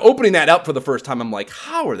 you know, opening that up for the first time, I'm like,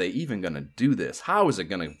 how are they even going to do this? How is it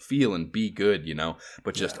going to feel and be good, you know?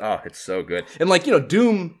 But just, it's so good. And like, you know,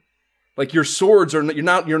 Doom, like your swords are,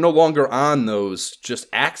 you're no longer on those just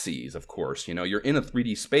axes, of course, you know, you're in a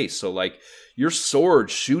 3D space. So like your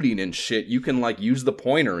sword shooting and shit, you can like use the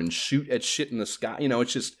pointer and shoot at shit in the sky. You know,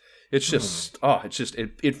 it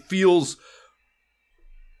feels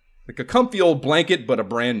like a comfy old blanket, but a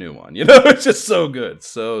brand new one, you know, it's just so good.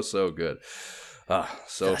 So good.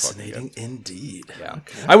 So fascinating indeed. Yeah.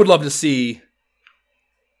 Okay. I would love to see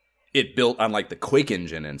it built on like the Quake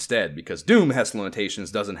engine instead, because Doom has limitations,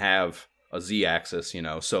 doesn't have a Z-axis, you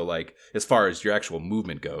know, so like as far as your actual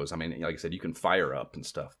movement goes, I mean, like I said, you can fire up and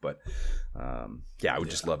stuff, but I would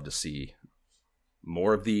just love to see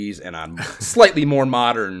more of these and on slightly more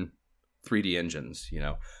modern 3D engines, you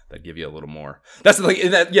know, that give you a little more. That's like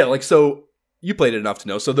that, yeah, like so you played it enough to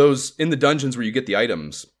know. So those in the dungeons where you get the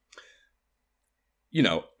items, you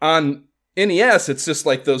know, on NES, it's just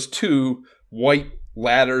like those two white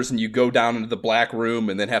ladders and you go down into the black room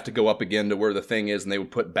and then have to go up again to where the thing is, and they would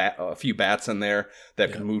put a few bats in there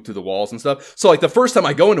that can move through the walls and stuff. So like the first time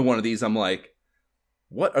I go into one of these, I'm like,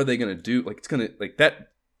 what are they going to do? Like it's going to like that.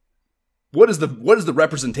 What is the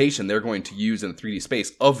representation they're going to use in a 3D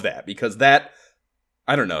space of that? Because that,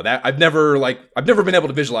 I don't know, that I've never been able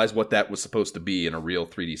to visualize what that was supposed to be in a real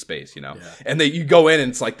 3D space, you know? Yeah. And you go in and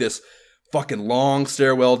it's like this fucking long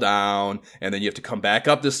stairwell down, and then you have to come back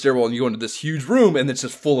up this stairwell and you go into this huge room and it's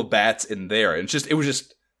just full of bats in there. And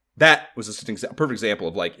that was just a perfect example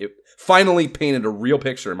of like, it finally painted a real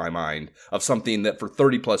picture in my mind of something that for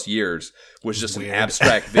 30 plus years was just weird. An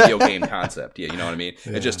abstract video game concept. Yeah. You know what I mean?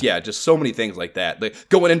 Yeah. And just so many things like that. Like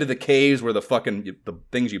going into the caves where the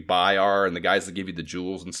things you buy are and the guys that give you the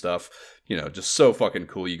jewels and stuff, you know, just so fucking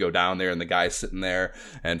cool. You go down there and the guy's sitting there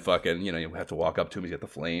and fucking, you know, you have to walk up to him. He's got the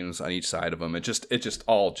flames on each side of him. It just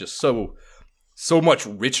all just so much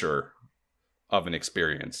richer of an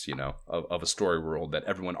experience, you know, of a story world that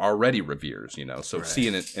everyone already reveres, you know. So right.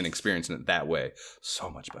 Seeing it and experiencing it that way, so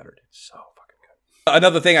much better. It's so fucking good.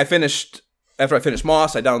 Another thing after I finished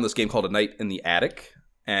Moss, I downloaded this game called A Night in the Attic.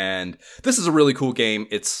 And this is a really cool game.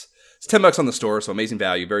 It's $10 on the store, so amazing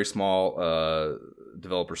value. Very small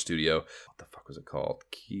developer studio. What the fuck was it called?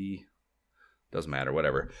 Key? Doesn't matter,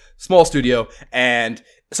 whatever. Small studio. And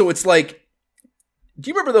so it's like, do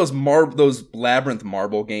you remember those Labyrinth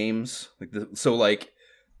marble games?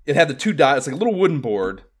 It had the two dials. It's like a little wooden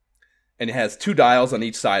board, and it has two dials on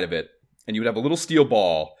each side of it, and you would have a little steel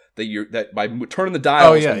ball that by turning the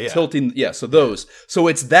dials and tilting. Yeah, so those. So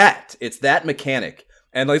it's that mechanic,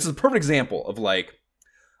 and like this is a perfect example of like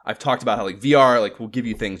I've talked about how like VR like will give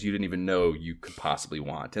you things you didn't even know you could possibly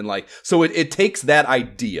want, and like so it takes that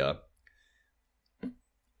idea,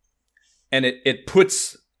 and it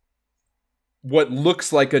puts what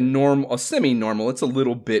looks like a semi-normal, it's a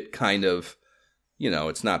little bit kind of, you know,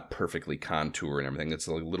 it's not perfectly contoured and everything. It's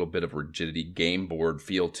a little bit of rigidity game board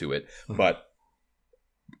feel to it. Mm-hmm. But,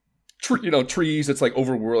 trees, it's like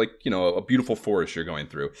overworld, like, you know, a beautiful forest you're going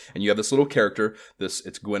through. And you have this little character,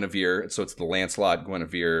 it's Guinevere. So it's the Lancelot,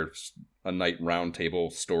 Guinevere, a knight round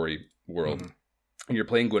table story world. Mm-hmm. And you're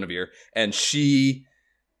playing Guinevere. And she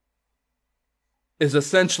is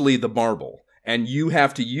essentially the marble. And you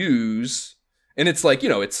have to use... And it's like, you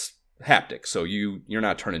know, it's haptic. So you're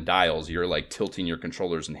not turning dials. You're like tilting your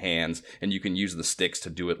controllers and hands. And you can use the sticks to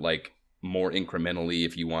do it like more incrementally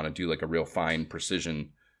if you want to do like a real fine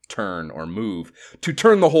precision turn or move. To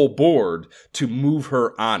turn the whole board to move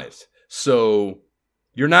her on it. So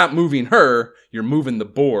you're not moving her. You're moving the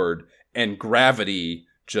board. And gravity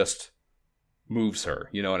just moves her.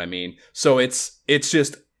 You know what I mean? So it's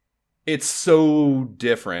so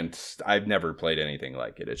different. I've never played anything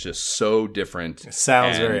like it. It's just so different. It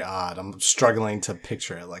sounds very odd. I'm struggling to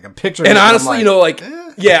picture it. Like I'm picturing and honestly, you know, like,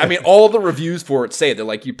 yeah, I mean, all the reviews for it say they're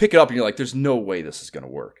like, you pick it up and you're like, there's no way this is going to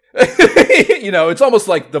work. You know, it's almost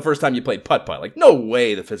like the first time you played putt-putt. Like, no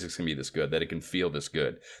way the physics can be this good, that it can feel this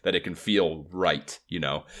good, that it can feel right, you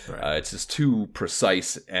know. Right. It's just too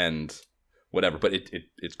precise and whatever. But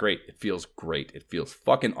it's great. It feels great. It feels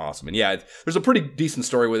fucking awesome. And yeah, there's a pretty decent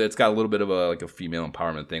story with it. It's got a little bit of a female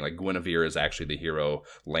empowerment thing. Like Guinevere is actually the hero.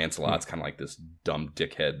 Lancelot's kind of like this dumb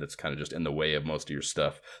dickhead that's kind of just in the way of most of your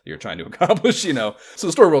stuff that you're trying to accomplish, you know. So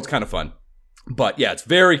the story world's kind of fun. But yeah, it's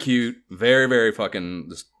very cute. Very, very fucking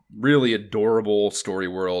just really adorable story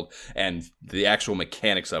world, and the actual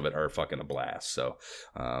mechanics of it are fucking a blast. So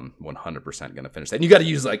 100% gonna finish that. And you got to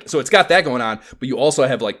use so it's got that going on, but you also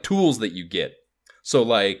have like tools that you get. So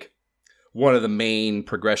like one of the main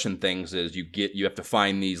progression things is you have to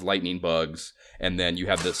find these lightning bugs, and then you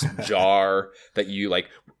have this jar that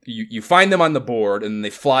you find them on the board, and they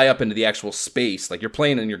fly up into the actual space. Like you're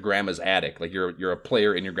playing in your grandma's attic. Like you're a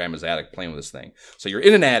player in your grandma's attic playing with this thing. So you're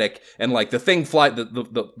in an attic, and like the thing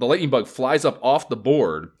the lightning bug flies up off the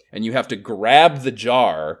board, and you have to grab the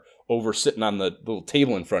jar over sitting on the little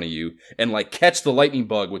table in front of you, and like catch the lightning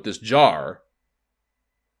bug with this jar.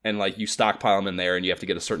 And like you stockpile them in there, and you have to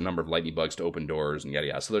get a certain number of lightning bugs to open doors, and yada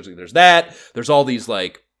yada. So there's that. There's all these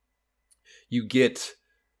like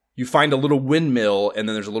you find a little windmill, and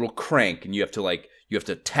then there's a little crank, and you have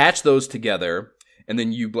to attach those together, and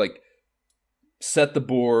then you like set the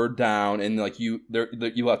board down, and like you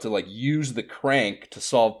have to like use the crank to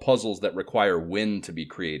solve puzzles that require wind to be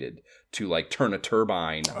created to like turn a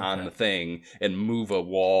turbine on the thing and move a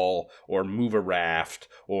wall or move a raft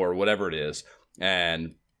or whatever it is.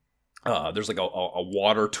 And there's like a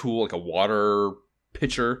water tool, like a water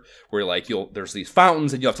pitcher, where like there's these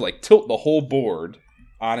fountains, and you have to like tilt the whole board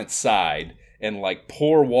on its side and like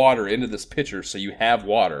pour water into this pitcher so you have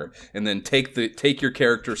water, and then take your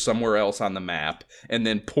character somewhere else on the map, and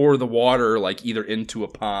then pour the water like either into a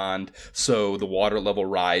pond so the water level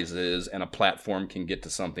rises and a platform can get to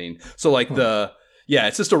something. So like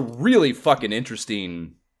it's just a really fucking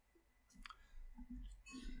interesting,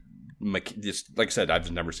 just like I said,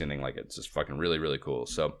 I've never seen anything like it. It's just fucking really, really cool.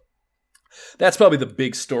 So that's probably the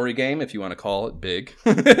big story game, if you want to call it big.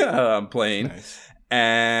 I'm playing. Nice.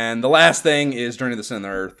 And the last thing is Journey to the Center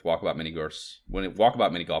of the Earth Walkabout Mini Course. When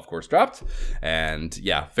Walkabout Mini Golf Course dropped. And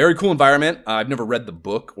yeah, very cool environment. I've never read the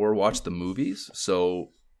book or watched the movies.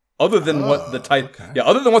 So other than what the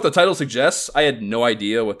title suggests, I had no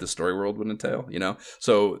idea what the story world would entail, you know?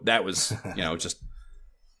 So that was, just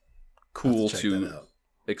cool to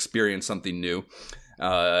experience something new.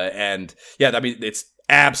 And yeah, I mean, it's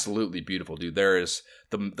absolutely beautiful, dude. There is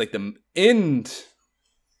the end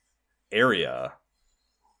area.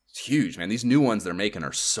 It's huge, man. These new ones they're making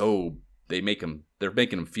are they're making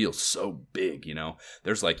them feel so big, you know.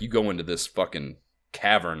 There's like you go into this fucking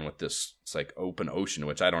cavern with this, it's like open ocean,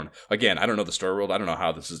 which I don't know the story world. I don't know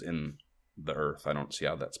how this is in the Earth. I don't see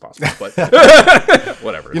how that's possible, but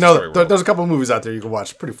whatever. There's a couple of movies out there you can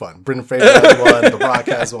watch. Pretty fun. Brendan Fraser has one. The Rock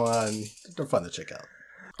has one. They're fun to check out.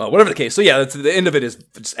 Whatever the case. So yeah, the end of it is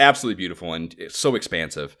just absolutely beautiful, and it's so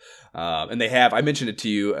expansive. And I mentioned it to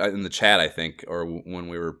you in the chat, I think, or when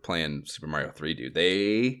we were playing Super Mario 3,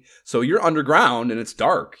 dude. So you're underground and it's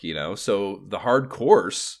dark, you know. So the hard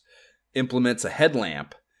course implements a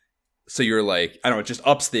headlamp. So you're like, I don't know, it just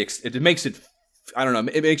ups it makes it, I don't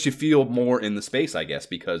know, it makes you feel more in the space, I guess,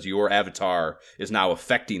 because your avatar is now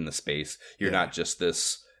affecting the space. You're not just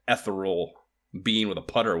this ethereal being with a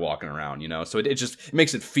putter walking around, you know. So it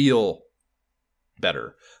makes it feel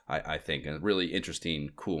better, I think. And a really interesting,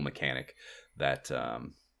 cool mechanic that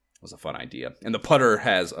was a fun idea. And the putter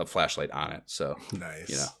has a flashlight on it, so nice,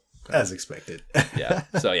 you know, as expected. Yeah.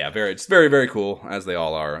 So yeah, it's very, very cool, as they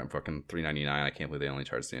all are. I'm fucking $3.99. I can't believe they only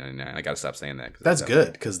charge $3.99. I gotta stop saying that. That's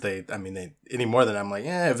good, because they any more than I'm like,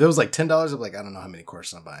 if it was like $10, I'm like, I don't know how many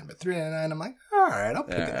courses I'm buying, but $3.99, I'm like, all right, I'll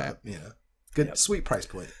pick it up. You know, good, sweet price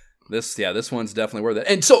point. This one's definitely worth it.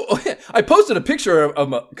 And so I posted a picture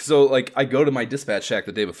of I go to my dispatch shack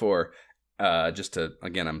the day before, just to,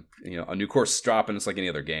 again, I'm, a new course dropping. It's like any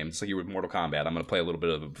other game. It's like you with Mortal Kombat. I'm going to play a little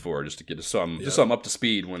bit of it before just to get so I'm up to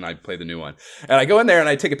speed when I play the new one. And I go in there and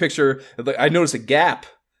I take a picture. I notice a gap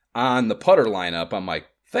on the putter lineup on my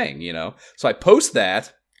thing, So I post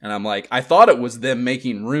that, and I'm like, I thought it was them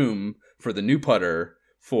making room for the new putter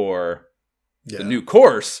for the new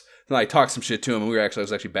course. And I talked some shit to him, and I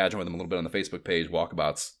was actually badgering with him a little bit on the Facebook page,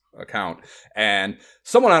 Walkabout's account. And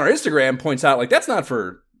someone on our Instagram points out, like, that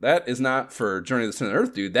is not for Journey to the Center of the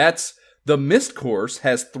Earth, dude. That's the Mist course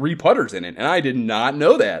has 3 putters in it, and I did not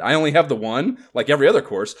know that. I only have the one, like every other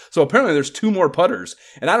course. So apparently there's 2 more putters.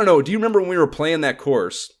 And I don't know, do you remember when we were playing that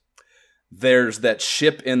course? There's that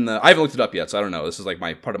ship in the... I haven't looked it up yet, so I don't know. This is like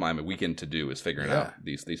part of my weekend to do is figuring out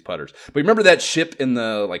these putters. But remember that ship in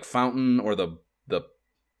the like fountain or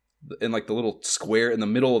in like the little square in the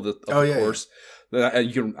middle of the course?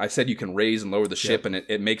 I said you can raise and lower the ship, and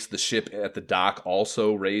it makes the ship at the dock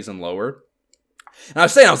also raise and lower. And I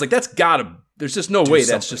was like, that's gotta. There's just no way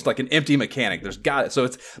that's just like an empty mechanic. There's got it. So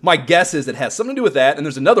it's my guess is it has something to do with that. And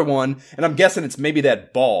there's another one, and I'm guessing it's maybe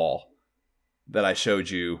that ball that I showed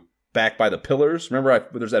you back by the pillars. Remember,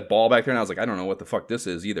 there's that ball back there, and I was like, I don't know what the fuck this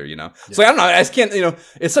is either. You know, so I don't know. I just can't. You know,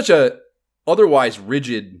 it's such a otherwise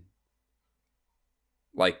rigid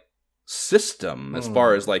like system as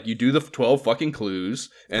far as like you do the 12 fucking clues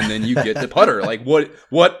and then you get the putter. Like what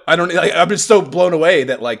I don't like, I'm just so blown away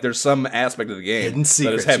that like there's some aspect of the game hidden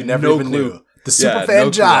secrets that I have you never no even clue. Knew. The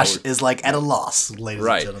superfan Josh is like at a loss, ladies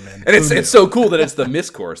and gentlemen. And it's so cool that it's the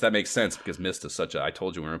Myst course. That makes sense because Myst is such a, I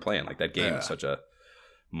told you when we were playing, like that game is such a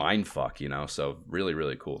mind fuck, you know. So really,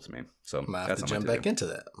 really cool to me. So might have to jump back into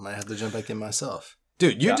that. Might have to jump back in myself.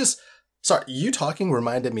 Dude, you talking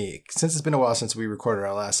reminded me, since it's been a while since we recorded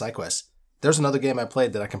our last side quest, there's another game I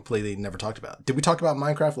played that I completely never talked about. Did we talk about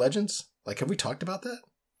Minecraft Legends? Like, have we talked about that?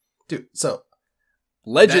 Dude, so.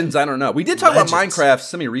 Legends, I don't know. We did talk about Minecraft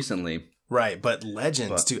semi-recently. Right, but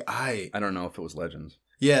Legends, dude, I don't know if it was Legends.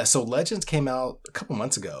 Yeah, so Legends came out a couple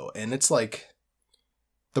months ago, and it's like,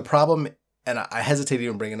 the problem, and I hesitate to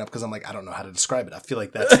even bring it up because I'm like, I don't know how to describe it. I feel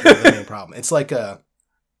like that's the main problem. It's like a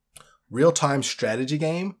real-time strategy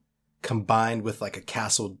game combined with like a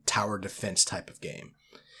castle tower defense type of game.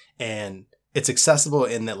 And it's accessible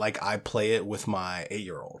in that like I play it with my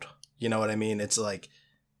 8-year-old. You know what I mean? It's like,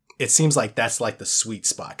 it seems like that's like the sweet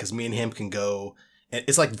spot because me and him can go, and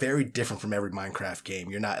it's like very different from every Minecraft game.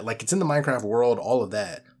 You're not like, it's in the Minecraft world, all of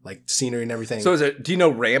that, like scenery and everything. So do you know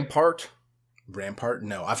Rampart? Rampart?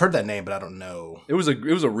 No, I've heard that name, but I don't know. It was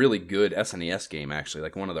a really good SNES game, actually,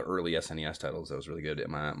 like one of the early SNES titles that was really good.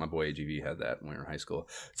 My boy AGV had that when we were in high school.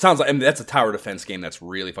 It sounds like, I mean, that's a tower defense game that's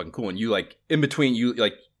really fucking cool. And you like in between,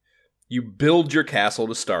 you build your castle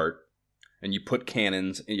to start, and you put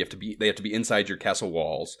cannons, and they have to be inside your castle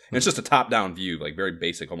walls. And it's just a top-down view, like very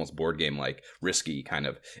basic, almost board game, like risky kind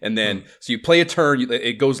of. And then, so you play a turn,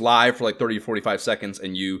 it goes live for like 30 to 45 seconds,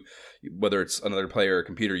 and whether it's another player or a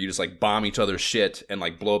computer, you just like bomb each other's shit and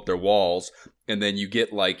like blow up their walls. And then you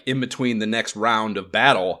get like in between the next round of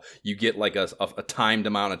battle, you get like a timed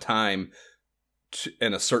amount of time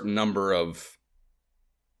and a certain number of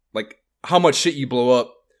like how much shit you blow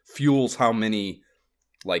up fuels how many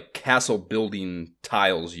like castle building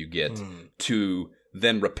tiles you get to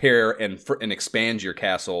then repair and expand your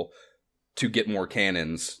castle to get more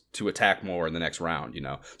cannons to attack more in the next round, you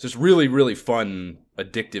know. So it's really, really fun,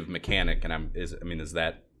 addictive mechanic. And is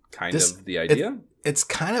that kind of the idea? It's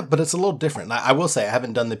kind of, but it's a little different. I will say I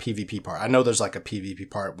haven't done the PvP part. I know there's like a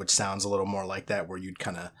PvP part, which sounds a little more like that, where you'd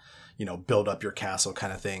kind of, you know, build up your castle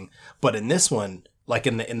kind of thing. But in this one, like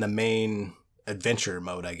in the main adventure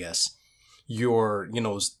mode, I guess,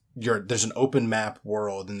 there's an open map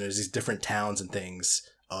world, and there's these different towns and things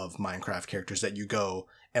of Minecraft characters that you go,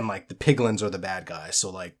 and like the piglins are the bad guys. So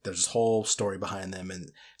like there's this whole story behind them,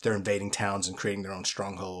 and they're invading towns and creating their own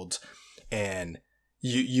strongholds, and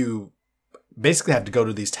you basically have to go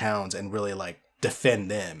to these towns and really like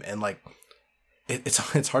defend them. And like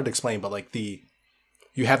it's hard to explain, but like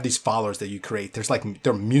you have these followers that you create. There's like,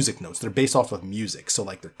 they're music notes. They're based off of music. So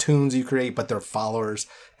like they're tunes you create, but they're followers.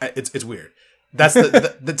 It's weird. That's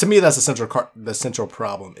to me, that's the central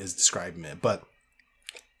problem is describing it. But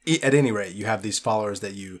at any rate, you have these followers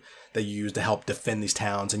that you use to help defend these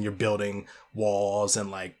towns, and you're building walls and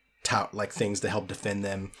like things to help defend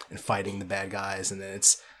them and fighting the bad guys. And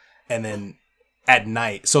then at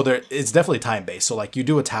night, so it's definitely time based. So like you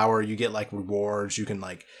do a tower, you get like rewards. You can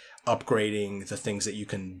like upgrading the things that you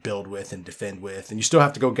can build with and defend with, and you still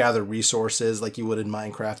have to go gather resources like you would in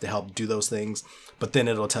Minecraft to help do those things. But then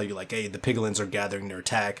it'll tell you like, hey, the piglins are gathering their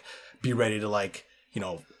attack, be ready to like,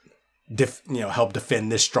 help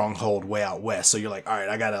defend this stronghold way out west. So you're like, all right,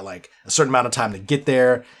 I gotta like a certain amount of time to get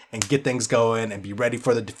there and get things going and be ready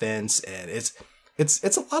for the defense. And it's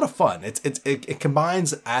a lot of fun. It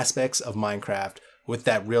combines aspects of Minecraft with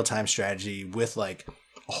that real-time strategy with like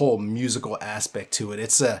a whole musical aspect to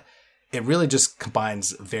it. It really just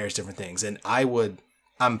combines various different things. And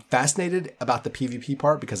I'm fascinated about the PvP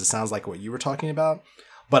part because it sounds like what you were talking about.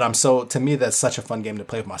 But to me, that's such a fun game to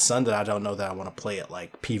play with my son that I don't know that I want to play it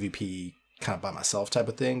like PvP kind of by myself type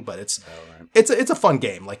of thing. But it's a fun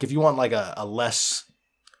game. Like if you want like a less,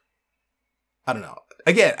 I don't know.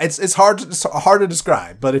 Again, it's hard to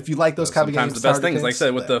describe. But if you like those kind of games, sometimes the best thing is like I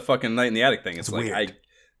said with the fucking Night in the Attic thing. It's like weird.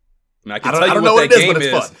 I can tell you what that game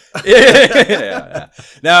is. Yeah.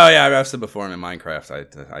 No, yeah, I've said before in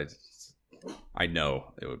Minecraft, I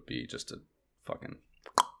know it would be just a fucking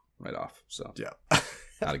right off. So yeah,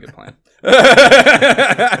 not a good plan.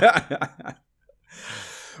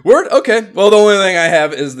 Word? Okay. Well, the only thing I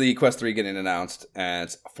have is the Quest 3 getting announced, and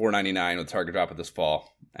it's $4.99 with target drop of this fall,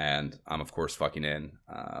 and I'm, of course, fucking in.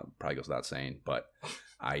 Probably goes without saying, but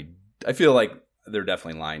I feel like they're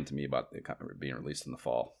definitely lying to me about it being released in the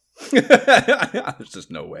fall. There's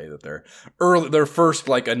just no way that their first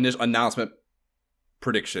like initial announcement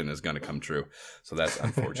prediction is going to come true. So that's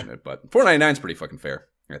unfortunate, but $4.99 is pretty fucking fair,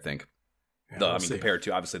 I think. Yeah, compared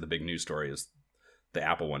to obviously the big news story is the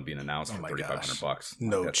Apple one being announced for $3,500.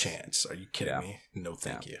 No chance. Are you kidding me? No,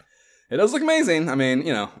 thank you. It does look amazing. I mean,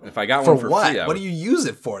 if I got one for what? free, what do you use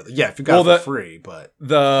it for? Yeah, if you got it for free, but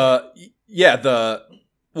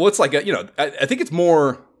it's like I think it's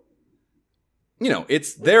more.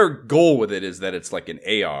 It's their goal with it is that it's like an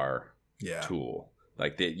AR tool,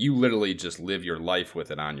 like that you literally just live your life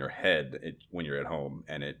with it on your head when you're at home,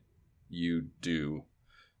 and you do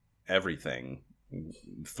everything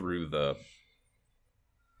through the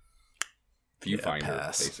viewfinder,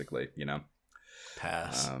 basically.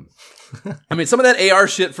 Pass. I mean, some of that AR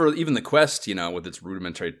shit for even the Quest, with its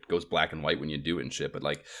rudimentary goes black and white when you do it and shit. But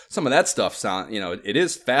like some of that stuff it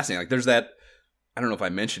is fascinating. Like there's that. I don't know if I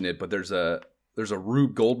mentioned it, but there's a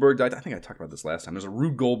Rube Goldberg. I think I talked about this last time. There's a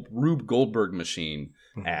Rube Goldberg machine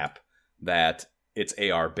app that it's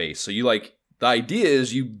AR based. So the idea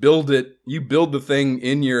is you build the thing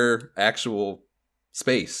in your actual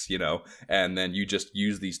space, and then you just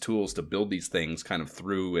use these tools to build these things kind of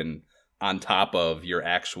through and on top of your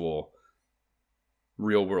actual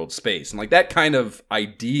real world space. And like that kind of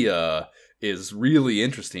idea is really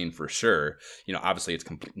interesting for sure. Obviously it's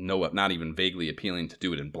not even vaguely appealing to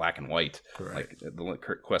do it in black and white, like the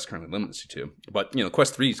Quest currently limits you to. But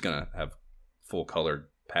Quest 3 is gonna have full color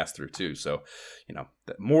pass through too. So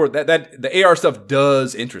the AR stuff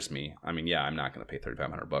does interest me. I mean, I'm not gonna pay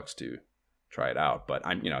 $3,500 to try it out, but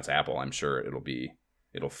it's Apple. I'm sure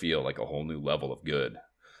it'll feel like a whole new level of good.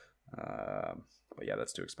 But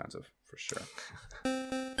that's too expensive for sure.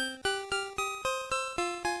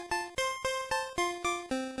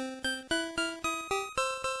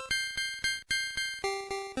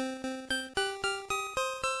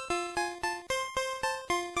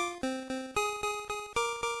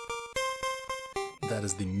 That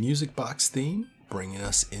is the Music Box theme, bringing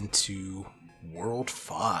us into World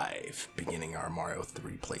 5, beginning our Mario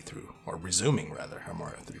 3 playthrough, or resuming, rather, our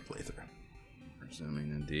Mario 3 playthrough.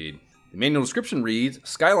 Resuming, indeed. The manual description reads,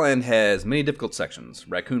 Skyland has many difficult sections.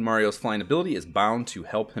 Raccoon Mario's flying ability is bound to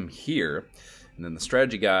help him here, and then the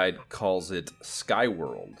strategy guide calls it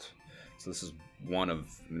Skyworld. So this is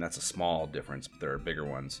that's a small difference, but there are bigger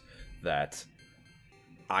ones that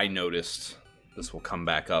I noticed. This will come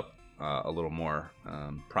back up a little more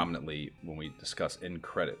prominently when we discuss end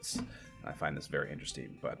credits. I find this very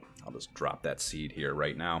interesting, but I'll just drop that seed here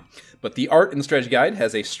right now. But the art in the strategy guide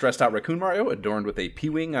has a stressed-out Raccoon Mario adorned with a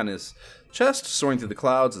P-Wing on his chest, soaring through the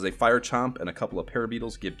clouds as a Fire Chomp and a couple of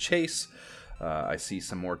Parabeetles give chase. I see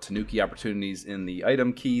some more Tanuki opportunities in the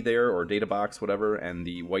item key there, or data box, whatever, and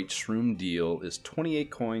the White Shroom deal is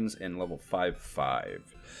 28 coins and level 5-5.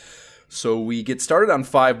 So we get started on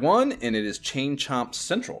 5-1, and it is Chain Chomp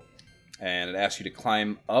Central. And it asks you to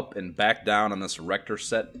climb up and back down on this Rector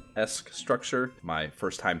set-esque structure. My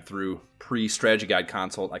first time through pre-strategy guide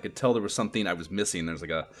console, I could tell there was something I was missing. There's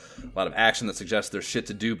like a lot of action that suggests there's shit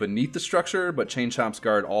to do beneath the structure, but Chain Chomps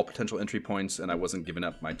guard all potential entry points, and I wasn't giving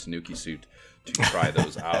up my Tanuki suit to try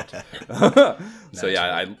those out. So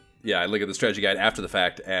I look at the strategy guide after the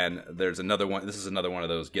fact, and there's another one. This is another one of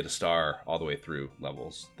those get a star all the way through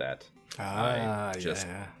levels that I just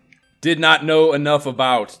did not know enough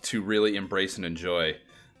about to really embrace and enjoy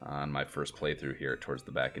on my first playthrough here towards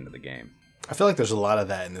the back end of the game. I feel like there's a lot of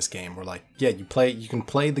that in this game where you can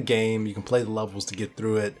play the game, you can play the levels to get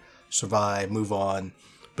through it, survive, move on.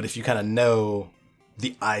 But if you kind of know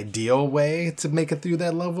the ideal way to make it through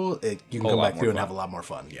that level, you can come back through and have a lot more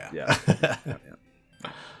fun. Yeah.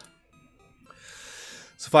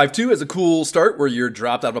 So 5-2 is a cool start where you're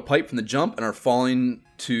dropped out of a pipe from the jump and are falling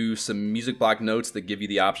to some music block notes that give you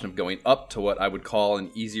the option of going up to what I would call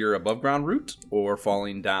an easier above ground route, or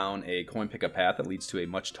falling down a coin pickup path that leads to a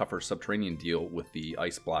much tougher subterranean deal with the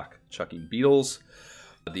ice block chucking beetles.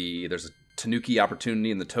 There's a Tanuki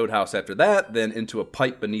opportunity in the Toad House after that, then into a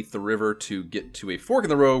pipe beneath the river to get to a fork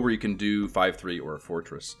in the road where you can do 5-3 or a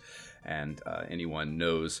fortress. And anyone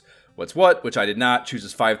knows what's what, which I did not,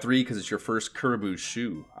 chooses 5-3 because it's your first Kuribu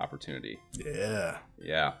Shoe opportunity.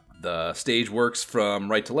 Yeah. The stage works from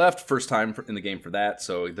right to left, first time in the game for that.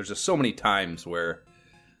 So there's just so many times where,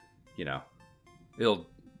 it'll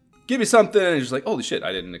give you something and you're just like, holy shit,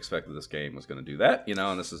 I didn't expect that this game was going to do that,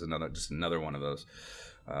 and this is another one of those.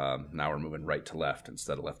 Now we're moving right to left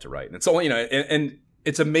instead of left to right. And it's all, and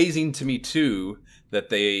it's amazing to me too that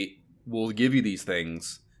they will give you these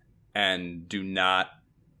things and do not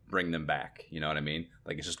bring them back. You know what I mean?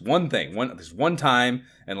 Like, it's just one thing, there's one time,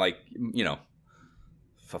 and like,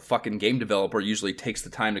 if a fucking game developer usually takes the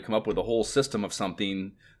time to come up with a whole system of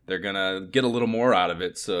something, they're gonna get a little more out of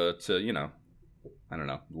it. So to I don't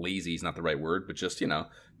know, lazy is not the right word, but just,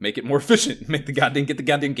 make it more efficient, get the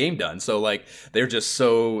goddamn game done. So like, they're just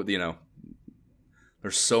so,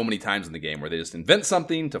 there's so many times in the game where they just invent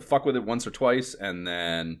something to fuck with it once or twice, and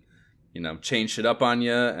then, change shit up on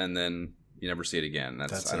you, and then you never see it again.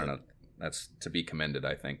 That's I don't know. That's to be commended,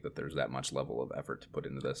 I think, that there's that much level of effort to put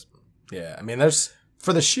into this. Yeah, I mean,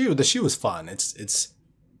 for the shoe is fun. It's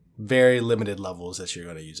very limited levels that you're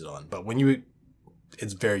going to use it on, but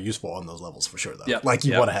it's very useful on those levels for sure, though. Yep. Like,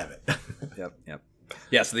 you want to have it. Yep.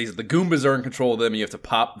 Yeah, so the Goombas are in control of them. You have to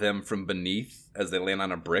pop them from beneath as they land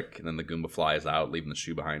on a brick, and then the Goomba flies out, leaving the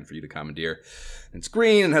shoe behind for you to commandeer. And it's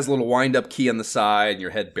green and has a little wind-up key on the side, and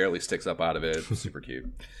your head barely sticks up out of it. Super cute.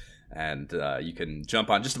 And you can jump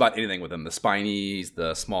on just about anything with them. The Spinies,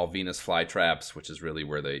 the small Venus flytraps, which is really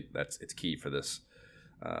where it's key for this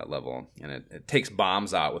level. And it takes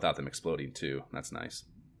bombs out without them exploding, too. That's nice.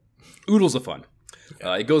 Oodles of fun.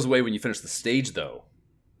 It goes away when you finish the stage, though.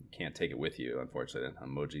 You can't take it with you, unfortunately.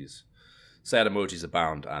 Sad emojis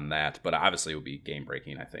abound on that. But obviously it would be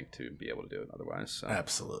game-breaking, I think, to be able to do it otherwise. So.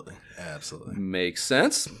 Absolutely. Makes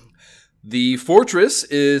sense. The fortress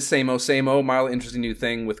is same-o, mildly interesting new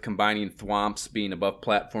thing with combining thwomps being above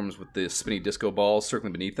platforms with the spinny disco balls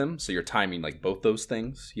circling beneath them. So you're timing like both those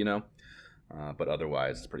things, But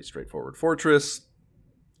otherwise, it's a pretty straightforward fortress.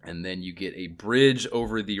 And then you get a bridge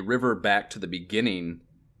over the river back to the beginning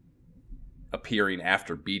appearing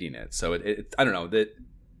after beating it. So I don't know, that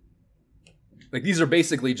like these are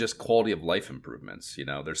basically just quality of life improvements,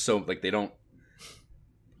 There's so like they don't.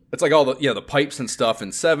 It's like all the the pipes and stuff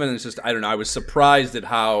in 7. It's just, I don't know. I was surprised at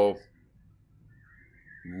how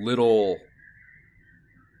little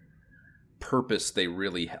purpose they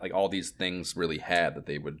really like all these things really had that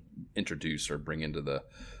they would introduce or bring into the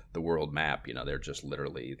world map. They're just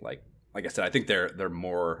literally like I said, I think they're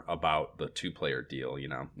more about the 2-player deal,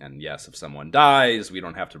 And yes, if someone dies, we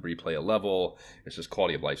don't have to replay a level. It's just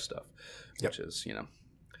quality of life stuff, which is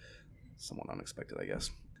somewhat unexpected, I guess.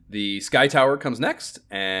 The Sky Tower comes next,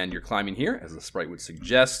 and you're climbing here, as the sprite would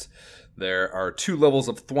suggest. There are 2 levels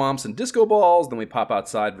of thwomps and disco balls. Then we pop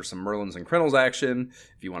outside for some Merlins and Krenels action,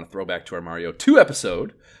 if you want to throw back to our Mario 2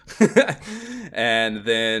 episode. And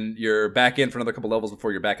then you're back in for another couple levels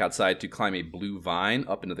before you're back outside to climb a blue vine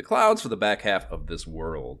up into the clouds for the back half of this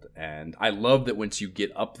world. And I love that once you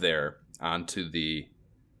get up there onto the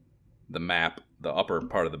map, the upper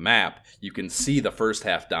part of the map, you can see the first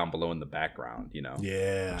half down below in the background,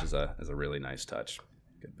 Yeah. Which is a really nice touch.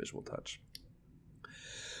 Good visual touch.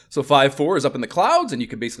 So 5-4 is up in the clouds, and you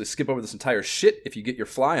can basically skip over this entire shit if you get your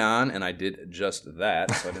fly on, and I did just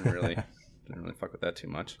that, so I didn't really fuck with that too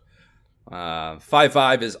much.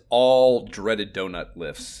 5-5 is all dreaded donut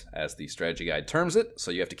lifts, as the strategy guide terms it,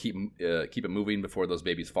 so you have to keep it moving before those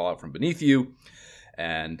babies fall out from beneath you.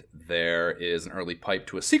 And there is an early pipe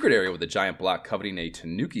to a secret area with a giant block coveting a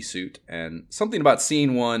Tanuki suit. And something about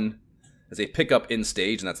seeing one as a pickup in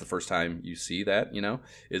stage, and that's the first time you see that,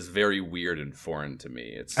 is very weird and foreign to me.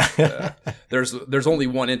 It's there's only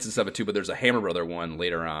one instance of it too, but there's a Hammer Brother one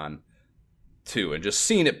later on too. And just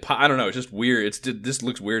seeing it, I don't know, it's just weird. This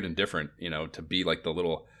looks weird and different, to be like the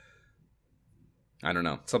little. I don't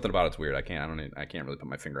know, something about it's weird. I can't really put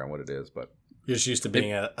my finger on what it is, but. You're just used to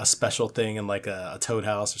being a special thing in like a Toad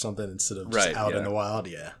House or something instead of just out in the wild.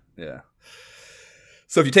 Yeah.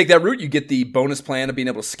 So if you take that route, you get the bonus plan of being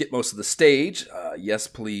able to skip most of the stage. Yes,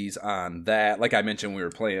 please on that. Like I mentioned, we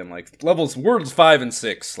were playing like worlds 5 and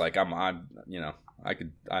 6. Like I'm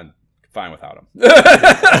fine without them.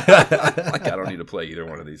 Like I don't need to play either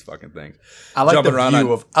one of these fucking things. I like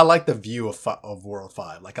the view of World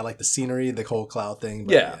 5. Like I like the scenery, the whole cloud thing.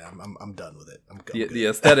 But I'm done with it. The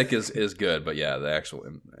aesthetic is good, but yeah, the actual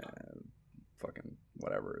fucking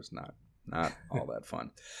whatever is not all that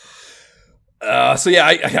fun. So yeah,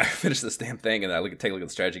 I finished this damn thing, and I take a look at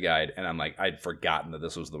the strategy guide, and I'm like, I'd forgotten that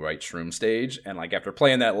this was the right shroom stage, and like after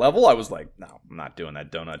playing that level, I was like, no, I'm not doing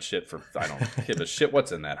that donut shit I don't give a shit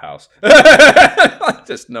what's in that house.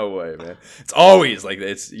 Just no way, man. It's always like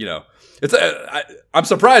it's I'm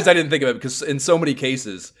surprised I didn't think of it because in so many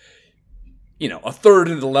cases, a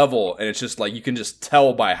third of the level, and it's just like you can just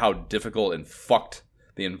tell by how difficult and fucked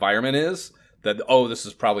the environment is. That, this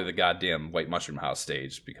is probably the goddamn White Mushroom House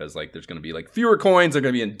stage because, like, there's going to be, like, fewer coins. They're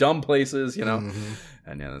going to be in dumb places, Mm-hmm.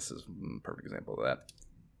 And, yeah, this is a perfect example of that.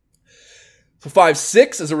 So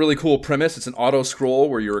 5-6 is a really cool premise. It's an auto scroll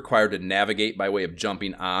where you're required to navigate by way of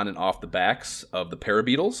jumping on and off the backs of the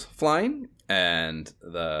parabeetles flying, and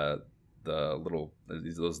those are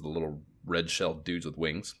the little red-shelled dudes with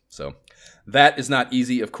wings. So that is not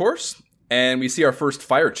easy, of course. And we see our first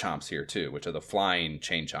fire chomps here too, which are the flying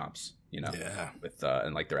chain chomps. With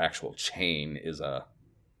and like their actual chain is a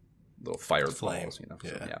little fire flames.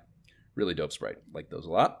 So, really dope sprite. Like those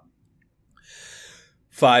a lot.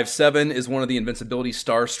 5-7 is one of the Invincibility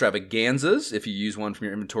Star Stravaganzas. If you use one from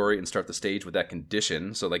your inventory and start the stage with that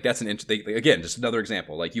condition, so like that's again, just another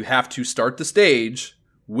example. Like you have to start the stage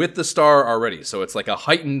with the star already, so it's like a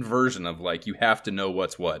heightened version of like you have to know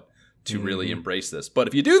what's what to really embrace this. But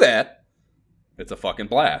if you do that, it's a fucking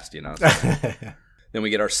blast, Then we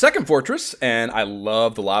get our second fortress, and I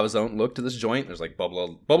love the lava zone look to this joint. There's like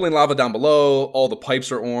bubbling lava down below. All the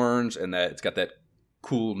pipes are orange, and that it's got that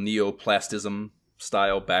cool neoplastism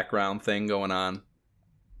style background thing going on.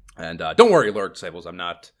 And don't worry, Lord Disciples, I'm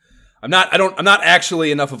not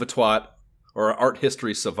actually enough of a twat or an art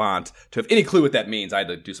history savant to have any clue what that means. I had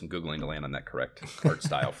to do some Googling to land on that correct art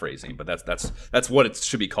style phrasing, but that's what it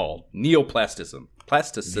should be called. Neoplastism.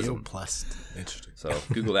 Plasticism. Interesting. So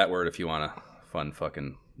Google that word if you want a fun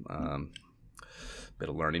fucking bit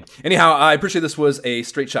of learning. Anyhow, I appreciate this was a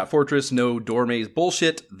straight shot fortress, no door maze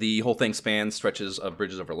bullshit. The whole thing spans stretches of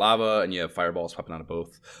bridges over lava, and you have fireballs popping out of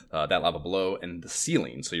both that lava below and the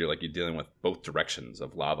ceiling. So you're dealing with both directions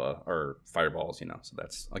of lava or fireballs, So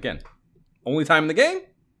that's, again, only time in the game,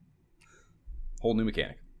 whole new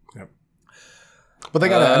mechanic. Yep. But they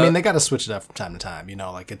gotta, they gotta switch it up from time to time.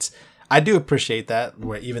 I do appreciate that,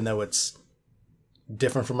 where even though it's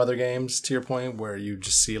different from other games, to your point, where you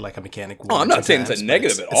just see like a mechanic. I'm not saying it's a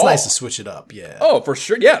negative at all. It's nice to switch it up, yeah. Oh, for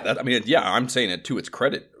sure, yeah. I'm saying it to its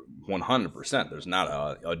credit, 100%. There's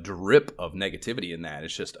not a drip of negativity in that.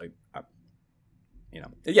 It's just,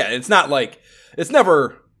 it's not like it's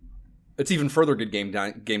never. It's even further good game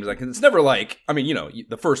design. It's never like,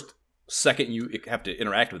 the first second you have to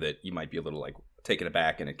interact with it, you might be a little like taken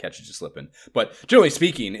aback and it catches you slipping. But generally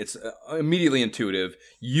speaking, it's immediately intuitive.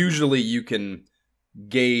 Usually you can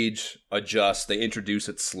gauge, adjust, they introduce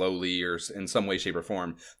it slowly or in some way, shape, or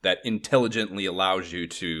form that intelligently allows you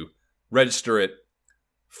to register it,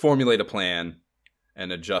 formulate a plan,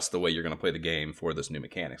 and adjust the way you're going to play the game for this new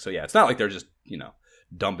mechanic. So yeah, it's not like they're just,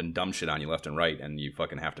 dumping dumb shit on you left and right and you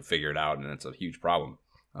fucking have to figure it out and it's a huge problem.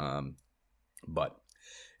 But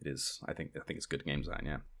it is, I think it's good game design,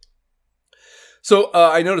 yeah. So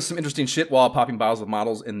I noticed some interesting shit while popping bottles with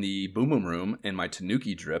models in the Boom Boom Room in my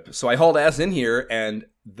Tanuki drip. So I hauled ass in here and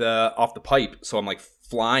off the pipe, so I'm like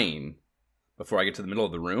flying before I get to the middle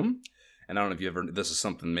of the room. And I don't know if this is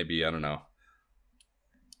something maybe, I don't know.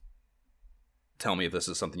 Tell me if this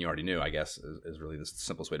is something you already knew, I guess, is really the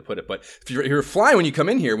simplest way to put it. But if you're flying when you come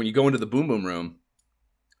in here, when you go into the Boom Boom Room,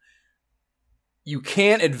 you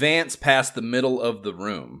can't advance past the middle of the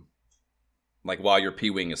room. Like while your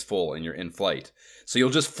P-wing is full and you're in flight. So you'll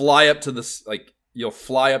just fly up to the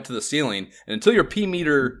ceiling, and until your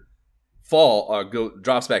P-meter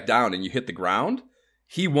drops back down and you hit the ground,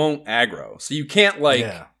 he won't aggro. So you can't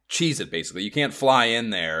cheese it, basically. You can't fly in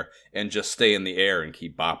there and just stay in the air and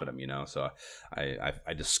keep bopping him, So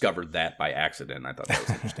I discovered that by accident. I thought that was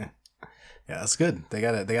interesting. Yeah, that's good. They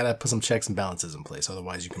gotta put some checks and balances in place.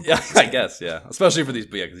 Otherwise, you can. Yeah, I guess. Yeah, especially for these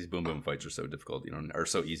boom boom fights are so difficult. Or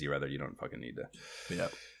so easy rather. You don't fucking need to. Yeah.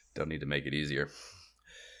 Don't need to make it easier.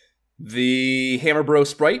 The Hammer Bro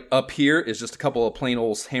sprite up here is just a couple of plain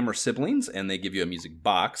old Hammer siblings, and they give you a music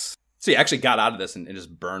box. So you actually got out of this and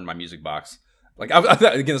just burned my music box. Like I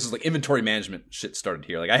thought, again, this is like inventory management shit started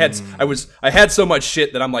here. Like I had so much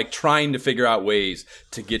shit that I'm like trying to figure out ways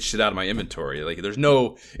to get shit out of my inventory. Like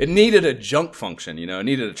it needed a junk function, it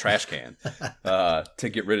needed a trash can to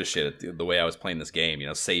get rid of shit the way I was playing this game,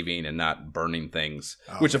 saving and not burning things.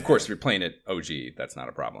 Which of course, if you're playing it OG, that's not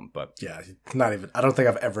a problem. But yeah, not even. I don't think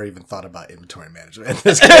I've ever even thought about inventory management in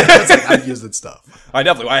this game. It's like I'm using stuff. I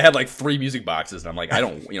had like 3 music boxes, and I'm like, I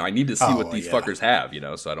don't, I need to see what these fuckers have,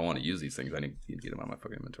 so I don't want to use these things. I need to get them out of my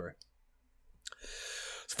fucking inventory.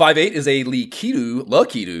 So 5-8 is a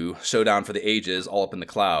Lakitu showdown for the ages, all up in the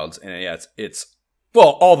clouds, and yeah, it's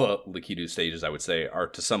all the Lakitu stages I would say are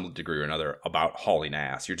to some degree or another about hauling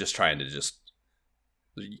ass. You're just trying to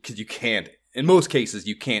because you can't. In most cases,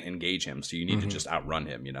 you can't engage him, so you need to just outrun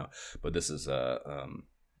him, But this is an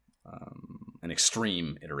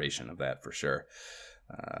extreme iteration of that for sure.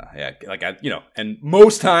 And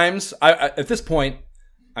most times, I at this point,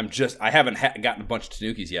 I haven't gotten a bunch of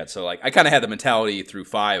Tanukis yet, so like I kind of had the mentality through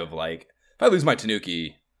 5 of like, if I lose my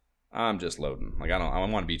Tanuki, I'm just loading. Like, I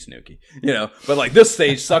want to be Tanuki, you know. But like this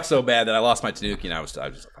stage sucks so bad that I lost my Tanuki, and I was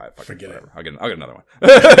just like, forget whatever. It. I'll get another one.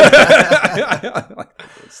 Like,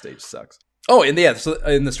 this stage sucks. Oh, and yeah, so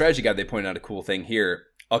in the strategy guide, they pointed out a cool thing here.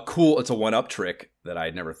 It's a one-up trick that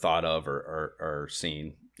I'd never thought of or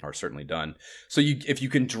seen or certainly done. So if you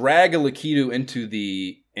can drag a Lakitu into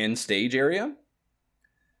the end stage area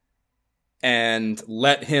and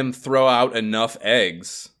let him throw out enough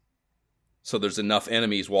eggs. So there's enough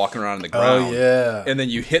enemies walking around on the ground. Oh yeah. And then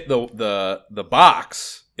you hit the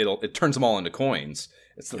box, it turns them all into coins.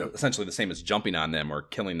 It's essentially the same as jumping on them or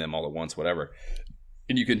killing them all at once, whatever.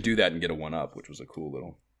 And you can do that and get a 1-up, which was a cool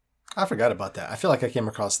little. I forgot about that. I feel like I came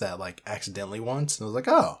across that like accidentally once, and I was like,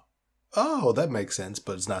 oh, that makes sense,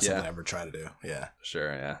 but it's not something I ever try to do. Yeah.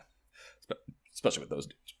 Sure, yeah. Especially with those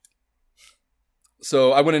dudes.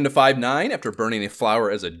 So I went into 5-9 after burning a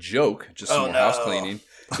flower as a joke, just some more house cleaning.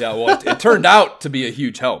 Yeah, well, it turned out to be a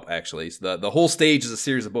huge help, actually. So the whole stage is a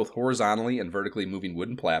series of both horizontally and vertically moving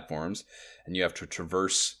wooden platforms, and you have to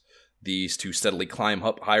traverse these to steadily climb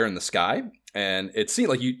up higher in the sky. And it seemed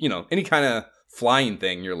like you know, any kind of flying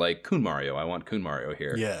thing, you're like, Kun Mario, I want Kun Mario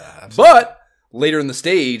here. Yeah, absolutely. But later in the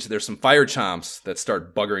stage, there's some fire chomps that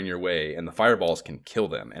start buggering your way, and the fireballs can kill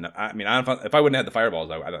them. And I mean, if I wouldn't have had the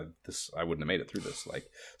fireballs, I wouldn't have made it through this. Like,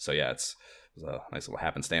 so yeah, it was a nice little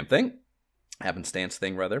happenstance thing. After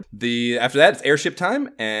that, it's airship time,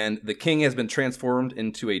 and the king has been transformed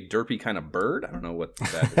into a derpy kind of bird. I don't know what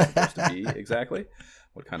that is supposed to be exactly,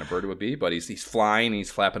 what kind of bird it would be, but he's flying, and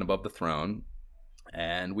he's flapping above the throne.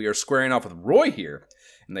 And we are squaring off with Roy here,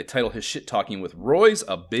 and they title his shit talking with Roy's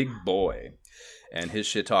a big boy. And his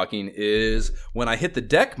shit talking is, when I hit the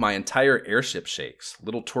deck, my entire airship shakes.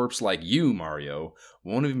 Little twerps like you, Mario,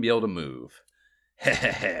 won't even be able to move.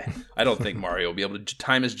 I don't think Mario will be able to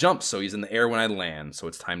time his jumps, so he's in the air when I land, so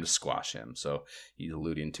it's time to squash him. So he's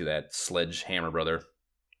alluding to that Sledgehammer brother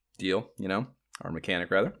deal, you know, or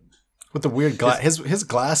mechanic rather. With the weird glass, his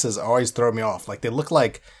glasses always throw me off. Like, they look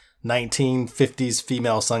like 1950s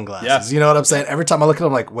female sunglasses. Yeah. You know what I'm saying? Every time I look at them,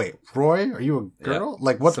 I'm like, wait, Roy, are you a girl?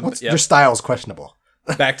 Like, what's your style is questionable.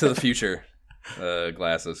 Back to the Future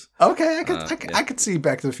glasses. Okay, I could see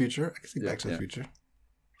Back to the Future. I could see Back to the Future.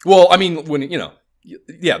 Well, I mean, when, you know,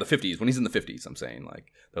 yeah, the 50s. When he's in the 50s, I'm saying, like,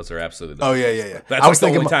 those are absolutely. Yeah. That's like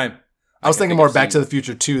the only time. I was thinking more Back to the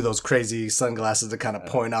Future 2, those crazy sunglasses that kind of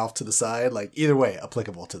point off to the side. Like, either way,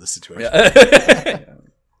 applicable to the situation. Yeah.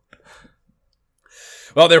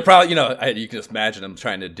 Well, they're probably, you know, you can just imagine them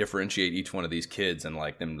trying to differentiate each one of these kids, and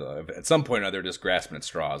like them at some point or other, they're just grasping at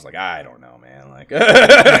straws. Like, I don't know, man. Like,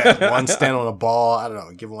 one stand on a ball. I don't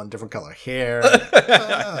know. Give one different color hair.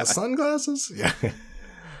 Sunglasses. Yeah.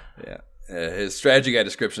 Yeah. His strategy guide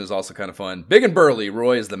description is also kind of fun. Big and burly,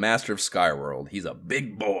 Roy is the master of Skyworld. He's a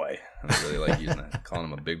big boy. I really like using that, calling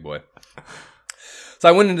him a big boy. So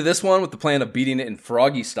I went into this one with the plan of beating it in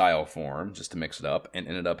Froggy style form, just to mix it up, and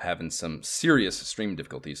ended up having some serious stream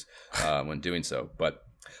difficulties when doing so.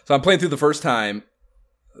 So I'm playing through the first time,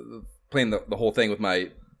 playing the whole thing with my.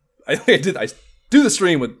 I do the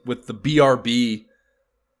stream with the BRB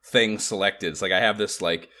thing selected. It's like I have this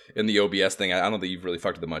like in the OBS thing. I don't think you've really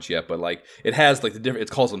fucked with it much yet, but like it has like the different.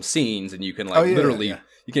 It calls them scenes, and you can like literally. Yeah.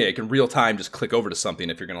 You can real time just click over to something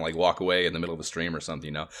if you're gonna like walk away in the middle of a stream or something,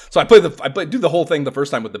 you know. So I do the whole thing the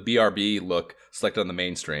first time with the BRB look selected on the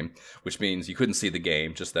main stream, which means you couldn't see the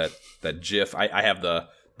game, just that GIF. I have the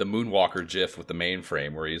Moonwalker GIF with the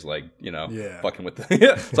mainframe where he's like, you know, fucking with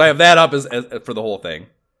the. So I have that up as for the whole thing.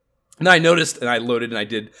 And I noticed, and I loaded, and I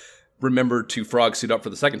did remember to frog suit up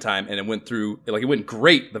for the second time, and it went through, like, it went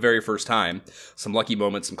great the very first time. Some lucky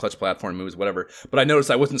moments, some clutch platform moves, whatever. But I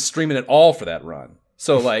noticed I wasn't streaming at all for that run.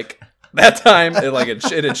 So, like, that time,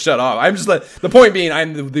 it had shut off. I'm just like, the point being,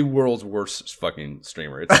 I'm the world's worst fucking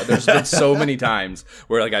streamer. There's been so many times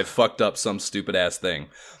where, like, I've fucked up some stupid ass thing.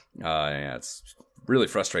 Yeah, it's really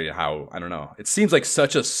frustrating how, I don't know. It seems like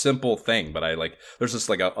such a simple thing, but there's just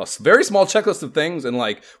like a very small checklist of things, and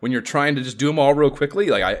like, when you're trying to just do them all real quickly,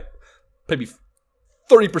 like, I maybe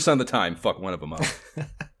 30% of the time fuck one of them up.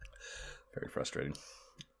 Very frustrating.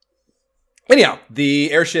 Anyhow,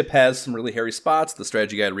 the airship has some really hairy spots. The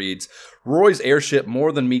strategy guide reads, Roy's airship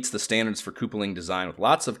more than meets the standards for Koopaling design with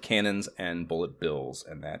lots of cannons and bullet bills,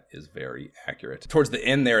 and that is very accurate. Towards the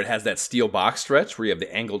end there, it has that steel box stretch where you have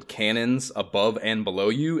the angled cannons above and below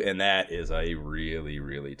you, and that is a really,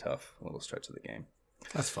 really tough little stretch of the game.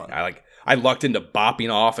 That's fun. I lucked into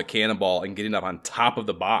bopping off a cannonball and getting up on top of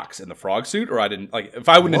the box in the frog suit, or I didn't, like, if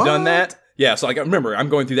I wouldn't have done that. Yeah, so like, remember, I'm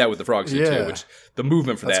going through that with the frog suit too, which the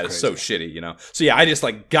movement for that is so shitty, you know? So yeah, I just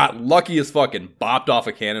like got lucky as fuck and bopped off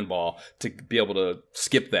a cannonball to be able to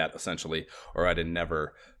skip that essentially, or I'd have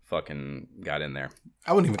never fucking got in there.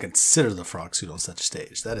 I wouldn't even consider the frog suit on such a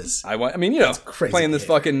stage. That is, playing this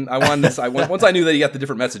fucking. I wanted this. Once I knew that he got the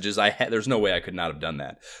different messages, there's no way I could not have done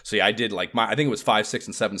that. So yeah, I did I think it was 5, 6,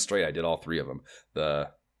 and 7 straight. I did all 3 of them.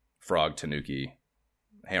 The Frog, Tanuki,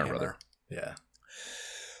 Hammer Brother. Yeah.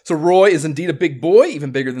 So Roy is indeed a big boy, even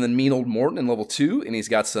bigger than the mean old Morton in level 2, and he's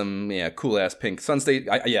got some cool ass pink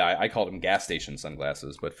I called him gas station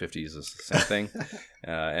sunglasses, but 50s is the same thing.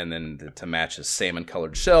 And then to match his salmon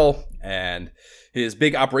colored shell, and his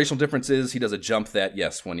big operational difference is he does a jump that,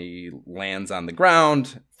 yes, when he lands on the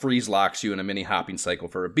ground, freeze locks you in a mini hopping cycle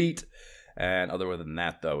for a beat. And other than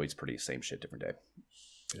that, though, he's pretty same shit, different day.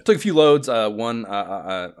 Yeah. Took a few loads. One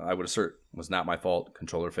I would assert was not my fault,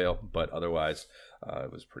 controller fail, but otherwise.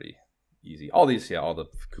 It was pretty easy. All the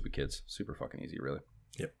Koopa kids, super fucking easy, really.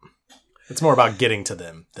 Yep. It's more about getting to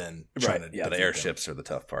them than trying to. Yeah, the airships are the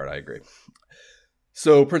tough part. I agree.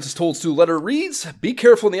 So Princess Toadstool letter reads, "Be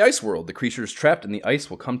careful in the ice world. The creatures trapped in the ice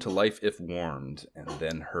will come to life if warmed." And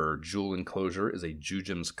then her jewel enclosure is a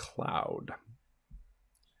Jujum's cloud.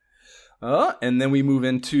 And then we move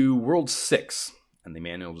into World 6. And the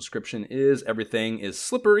manual description is, everything is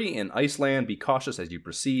slippery in Iceland. Be cautious as you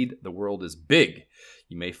proceed. The world is big.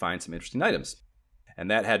 You may find some interesting items.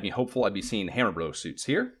 And that had me hopeful I'd be seeing Hammer Bro suits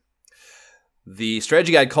here. The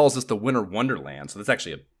strategy guide calls this the Winter Wonderland, so that's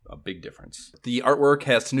actually a big difference. The artwork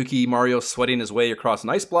has Tanuki Mario sweating his way across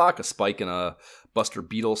an ice block, a Spike and a Buster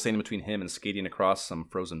Beetle standing between him and skating across some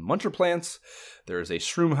frozen muncher plants. There's a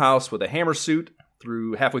Shroom House with a hammer suit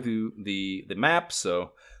halfway through the map,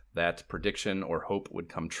 so that prediction or hope would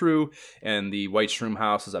come true. And the White Shroom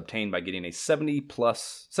House is obtained by getting a 78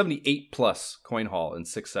 plus coin haul in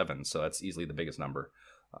 6-7. So that's easily the biggest number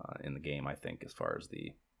in the game, I think, as far as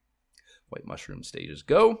the White Mushroom stages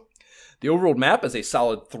go. The overworld map is a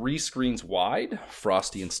solid 3 screens wide,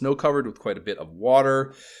 frosty and snow-covered with quite a bit of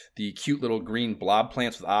water. The cute little green blob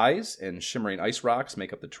plants with eyes and shimmering ice rocks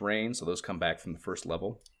make up the terrain, so those come back from the first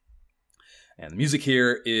level. And the music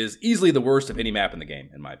here is easily the worst of any map in the game,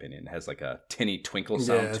 in my opinion. It has like a tinny twinkle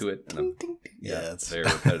sound to it. And it's very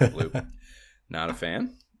repetitive loop. Not a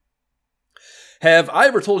fan. Have I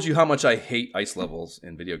ever told you how much I hate ice levels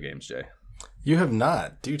in video games, Jay? You have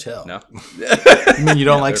not. Do tell. No. I mean, you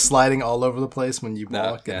don't like sliding all over the place when you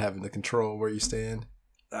walk and having the control where you stand?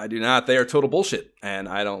 I do not. They are total bullshit, and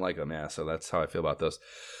I don't like them. Yeah, so that's how I feel about those.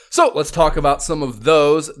 So let's talk about some of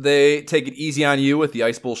those. They take it easy on you with the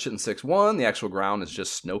ice bullshit in 6-1. The actual ground is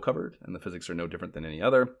just snow-covered, and the physics are no different than any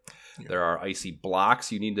other. Yeah. There are icy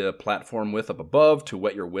blocks you need to platform with up above to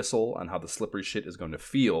wet your whistle on how the slippery shit is going to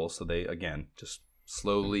feel. So they, again, just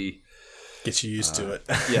slowly get you used to it.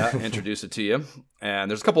 Introduce it to you. And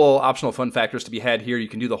there's a couple optional fun factors to be had here. You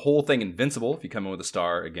can do the whole thing invincible if you come in with a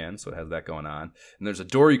star again, so it has that going on. And there's a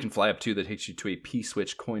door you can fly up to that takes you to a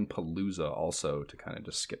P-Switch Coin Palooza also to kind of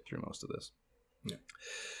just skip through most of this. Yeah.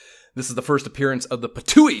 This is the first appearance of the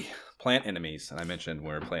Patui plant enemies. And I mentioned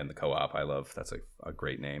we're playing the co-op. That's a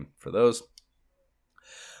great name for those.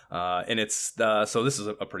 And it's, so this is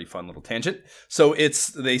a pretty fun little tangent. So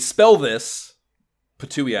they spell this,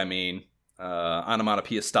 Patui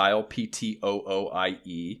onomatopoeia style,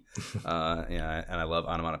 P-T-O-O-I-E. And I love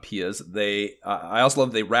onomatopoeias. I also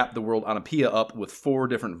love they wrap the word onomatopoeia up with 4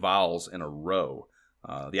 different vowels in a row.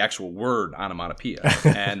 The actual word onomatopoeia.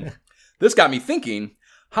 And this got me thinking,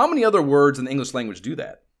 how many other words in the English language do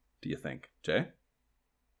that, do you think, Jay?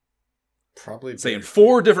 Probably. Saying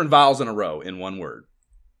 4 different vowels in a row in one word.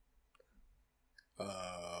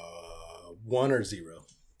 1 or 0.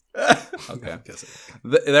 Okay.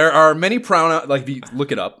 There are many pronouns, like if you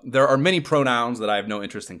look it up, there are many pronouns that I have no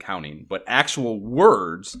interest in counting, but actual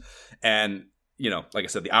words, and, like I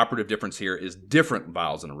said, the operative difference here is different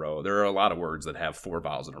vowels in a row. There are a lot of words that have 4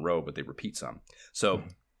 vowels in a row, but they repeat some. So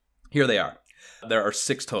here they are. There are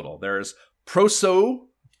 6 total. There's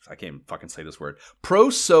I can't even fucking say this word,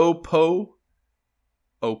 prosopopia.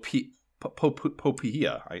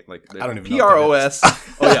 Popia. I don't even P-R-O-S.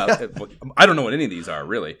 Oh yeah. I don't know what any of these are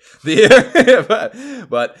really.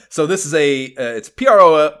 But so this is it's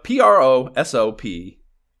P-R-O-S-O-P-O-P-O-E-I-A.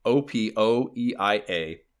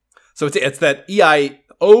 So it's that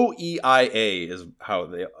E-I-O-E-I-A is how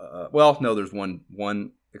they. No, there's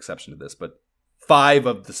one exception to this, but 5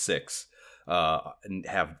 of the 6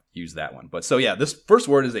 have used that one. But so yeah, this first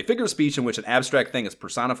word is a figure of speech in which an abstract thing is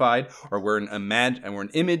personified, or where an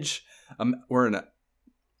image. Where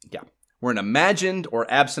an imagined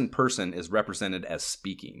or absent person is represented as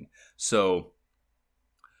speaking. So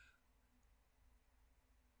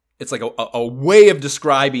it's like a way of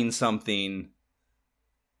describing something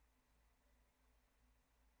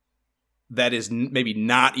that is maybe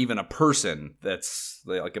not even a person. That's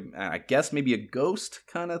like I guess maybe a ghost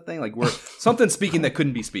kind of thing, like where something speaking that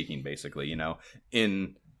couldn't be speaking, basically,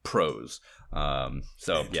 in prose.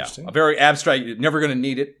 So yeah, a very abstract. You're never going to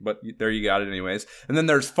need it, but there you got it anyways. And then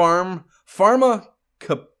there's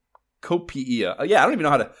pharmacopoeia. Yeah, I don't even know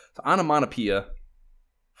how to onomatopoeia.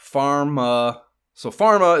 So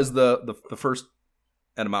pharma is the first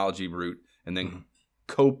etymology root, and then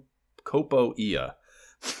copoeia.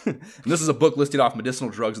 And this is a book listing off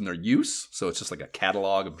medicinal drugs and their use. So it's just like a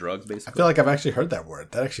catalog of drugs, basically. I feel like I've actually heard that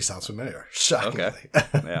word. That actually sounds familiar. Shockingly. Okay.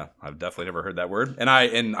 Yeah, I've definitely never heard that word. And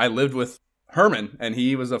I lived with Herman, and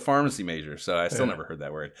he was a pharmacy major, so I still never heard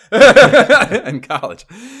that word in college.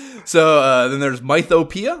 So then there's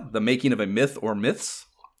mythopoeia, the making of a myth or myths.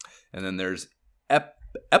 And then there's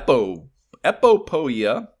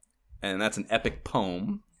epopoeia, and that's an epic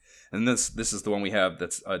poem. And this is the one we have.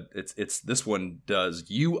 That's it's this one does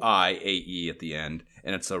UIAE at the end,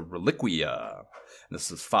 and it's a reliquia. And this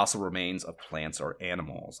is fossil remains of plants or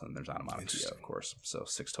animals, and there's onomatopoeia, of course. So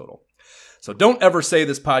 6 total. So don't ever say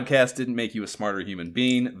this podcast didn't make you a smarter human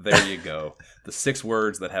being. There you go. The 6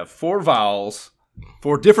 words that have 4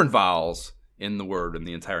 different vowels in the word in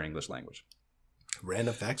the entire English language.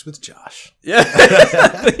 Random facts with Josh. Yeah.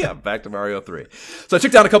 Yeah, back to Mario 3. So I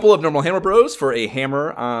took down a couple of normal hammer bros for a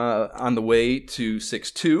hammer on the way to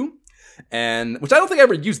 6-2. And which I don't think I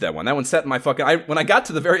ever used that one. That one sat in my fucking when I got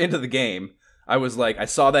to the very end of the game, I was like, I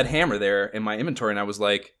saw that hammer there in my inventory, and I was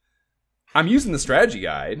like, I'm using the strategy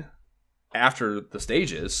guide after the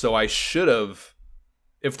stages, so I should have,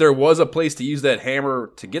 if there was a place to use that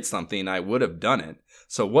hammer to get something, I would have done it.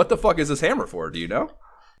 So what the fuck is this hammer for? Do you know?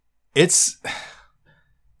 It's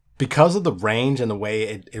because of the range and the way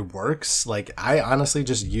it works. Like, I honestly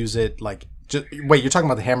just use it like. Wait, you're talking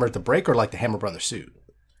about the hammer to break or like the Hammer Brother suit?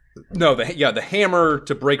 No, the hammer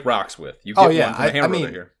to break rocks with. You get one from the Hammer Brother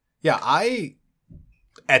here. Yeah,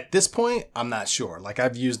 at this point, I'm not sure. Like,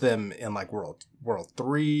 I've used them in like World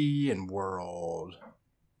 3 and World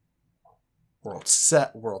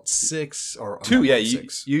 6 or 2. Yeah, you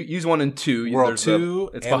use 1 and 2. World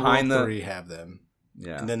 2 it's and behind World 3 have them.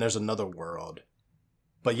 Yeah, and then there's another world.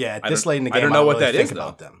 But yeah, at this late in the game, I don't know what really that think is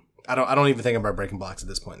about them. I don't even think about breaking blocks at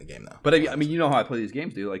this point in the game, though. But I mean, you know how I play these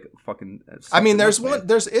games, dude. Like fucking. I mean, there's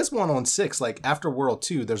one on 6. Like after World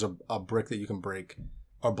 2, there's a brick that you can break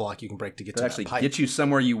or block you can break to get to actually that pipe. Get you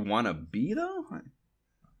somewhere you want to be, though.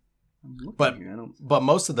 But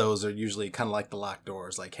most of those are usually kind of like the locked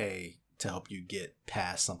doors, like, hey, to help you get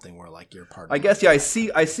past something where like your partner. I guess I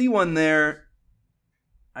see one there.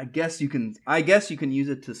 I guess you can use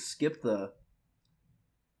it to skip the.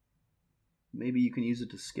 Maybe you can use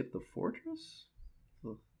it to skip the fortress?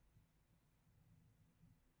 Or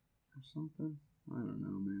something? I don't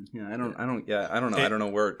know, man. Yeah, I don't know. I don't know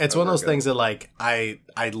where it's one of those things that like I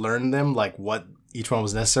learned them like what each one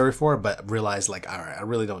was necessary for, but realized like, all right, I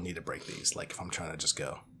really don't need to break these. Like if I'm trying to just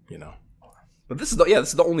go, But this is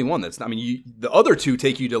the only one that's. I mean, the other 2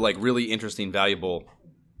 take you to like really interesting, valuable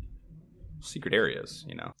secret areas.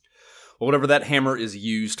 Well, whatever that hammer is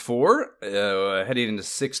used for, heading into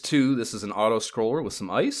 6-2, this is an auto-scroller with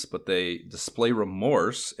some ice, but they display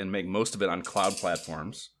remorse and make most of it on cloud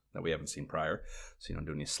platforms that we haven't seen prior, so you don't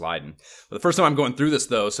do any sliding. But the first time I'm going through this,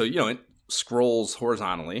 though, so, it scrolls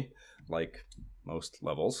horizontally, like most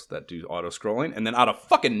levels that do auto-scrolling, and then out of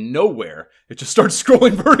fucking nowhere, it just starts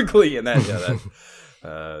scrolling vertically, and that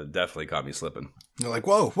definitely caught me slipping. You're like,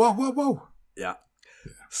 whoa. Yeah.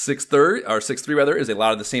 6-3 rather is a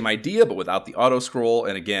lot of the same idea, but without the auto scroll.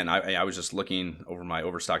 And again, I was just looking over my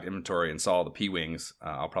overstocked inventory and saw the P-Wings.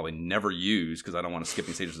 I'll probably never use because I don't want to skip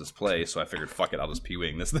any stages of this play. So I figured, fuck it, I'll just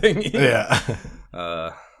P-Wing this thing. Yeah.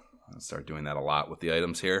 I'll start doing that a lot with the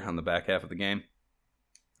items here on the back half of the game.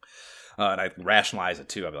 And I rationalize it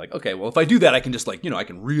too. I'll be like, okay, well, if I do that, I can just I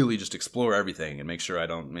can really just explore everything and make sure I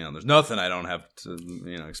don't, there's nothing I don't have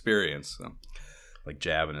to, experience. So, like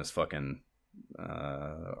jabbing his fucking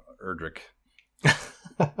Erdrick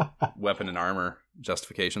weapon and armor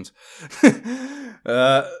justifications.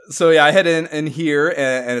 So yeah, I head in here,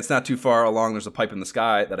 and it's not too far along. There's a pipe in the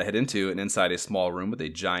sky that I head into, and inside a small room with a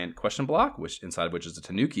giant question block, inside of which is a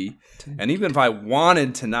Tanuki. And even if I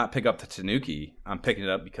wanted to not pick up the Tanuki, I'm picking it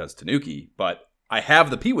up because Tanuki. But I have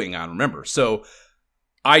the P-Wing on, remember? So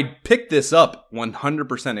I picked this up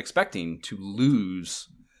 100% expecting to lose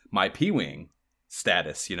my P-Wing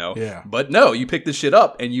status, Yeah. But no, you pick this shit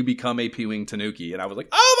up and you become a P-Wing Tanuki, and I was like,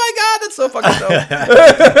 oh my god, that's so fucking dope.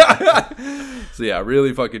 So yeah,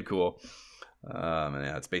 really fucking cool. And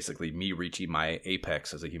yeah, it's basically me reaching my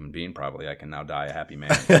apex as a human being. Probably I can now die a happy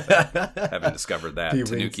man, having discovered that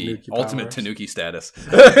Tanuki ultimate Tanuki status.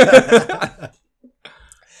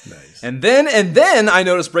 Nice. And then I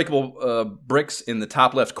noticed breakable bricks in the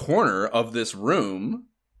top left corner of this room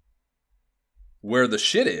where the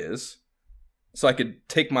shit is, so I could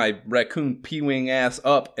take my raccoon P-wing ass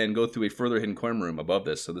up and go through a further hidden coin room above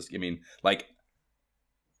this. So this, I mean, like,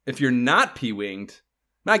 if you're not P-winged,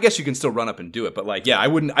 I guess you can still run up and do it, but like, yeah, I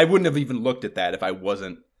wouldn't have even looked at that if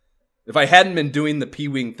I hadn't been doing the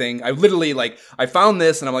P-wing thing. I literally, like, I found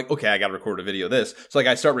this and I'm like, okay, I gotta record a video of this. So like,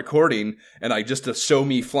 I start recording and just to show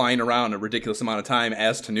me flying around a ridiculous amount of time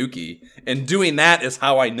as Tanuki, and doing that is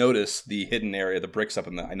how I notice the hidden area, the bricks I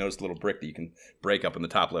noticed a little brick that you can break up in the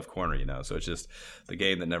top left corner, you know. So it's just the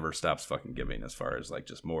game that never stops fucking giving, as far as like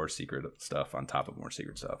just more secret stuff on top of more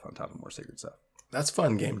secret stuff on top of more secret stuff. That's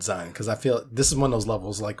fun game design, because I feel this is one of those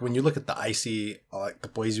levels, like when you look at the icy, like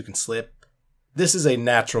the ways you can slip, this is a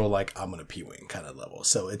natural, like, I'm going to P-wing kind of level.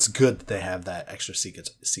 So it's good that they have that extra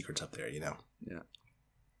secrets up there, you know? Yeah.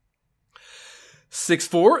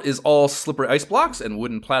 6-4 is all slippery ice blocks and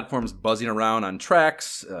wooden platforms buzzing around on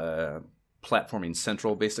tracks. Platforming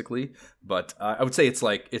central, basically. But I would say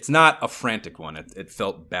it's not a frantic one. It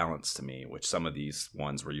felt balanced to me, which some of these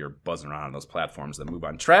ones where you're buzzing around on those platforms that move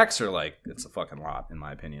on tracks are like, it's a fucking lot, in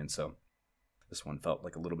my opinion. So this one felt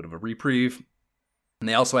like a little bit of a reprieve. And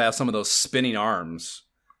they also have some of those spinning arms.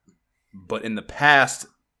 But in the past,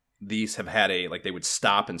 these have had they would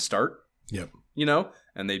stop and start. Yep. You know?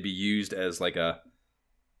 And they'd be used as like a...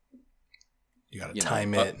 You got to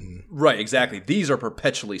time it. Right, exactly. These are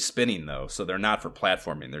perpetually spinning, though, so they're not for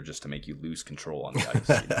platforming. They're just to make you lose control on the ice.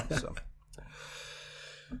 You know? So,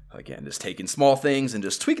 again, just taking small things and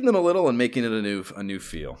just tweaking them a little and making it a new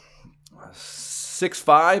feel.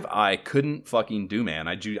 6-5, I couldn't fucking do, man.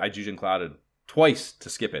 I Jujin Clouded twice to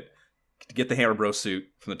skip it. To get the Hammer Bro suit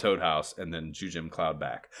from the Toad House and then Jujin Cloud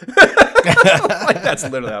back. Like, that's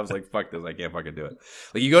literally, I was like, fuck this, I can't fucking do it.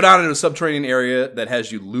 Like, you go down into a subterranean area that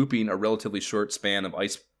has you looping a relatively short span of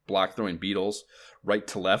ice block throwing beetles right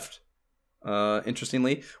to left,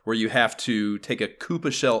 interestingly, where you have to take a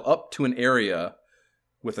Koopa shell up to an area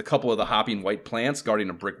with a couple of the hopping white plants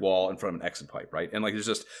guarding a brick wall in front of an exit pipe, right? And like, there's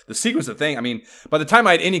just the sequence of thing. I mean, by the time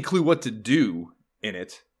I had any clue what to do in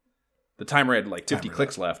it, the timer had like 50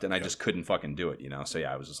 clicks left, and I just couldn't fucking do it, you know? So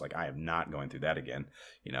yeah, I was just like, I am not going through that again,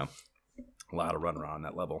 you know? A lot of run around on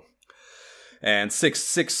that level. And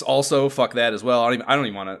 6-6 also, fuck that as well. I don't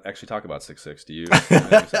even want to actually talk about 6-6. Do you? I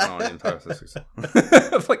don't even talk about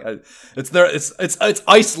 6-6. Like, it's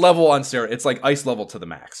ice level on steroids. It's like ice level to the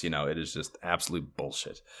max, you know? It is just absolute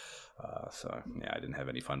bullshit. So, yeah, I didn't have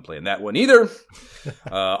any fun playing that one either.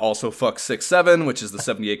 Also, fuck 6-7, which is the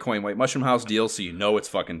 78 coin White Mushroom House deal, so you know it's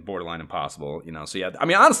fucking borderline impossible, you know? So, yeah, I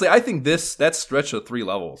mean, honestly, I think that stretch of 3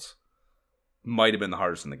 levels might have been the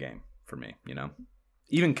hardest in the game for me, you know?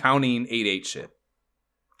 Even counting 8-8 shit.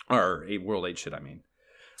 Or World 8 shit, I mean.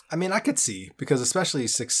 I mean, I could see, because especially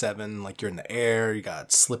 6-7, like, you're in the air, you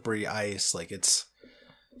got slippery ice, like, it's...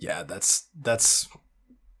 Yeah, that's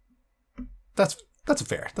a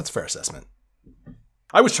fair assessment.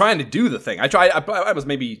 I was trying to do the thing. I was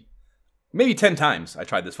maybe 10 times I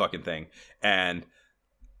tried this fucking thing. And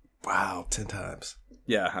wow, 10 times.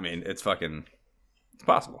 Yeah, I mean, it's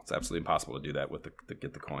possible. It's absolutely impossible to do that with to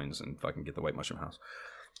get the coins and fucking get the White Mushroom House.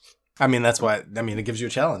 I mean, that's why, I mean, it gives you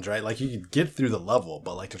a challenge, right? Like, you could get through the level,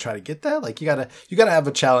 but like to try to get that, like you gotta have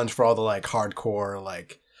a challenge for all the like hardcore,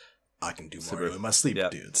 like, I can do more in my sleep,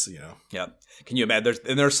 dudes, you know? Yeah. Can you imagine?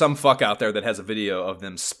 There's some fuck out there that has a video of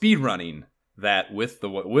them speedrunning that with the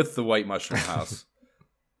White Mushroom House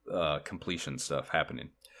completion stuff happening.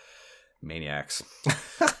 Maniacs.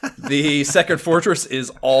 The second fortress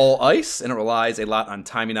is all ice, and it relies a lot on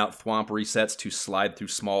timing out thwomp resets to slide through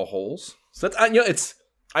small holes. So that's,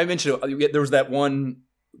 I mentioned there was that one,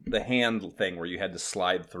 the hand thing where you had to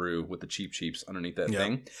slide through with the cheeps underneath that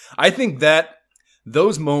thing. I think that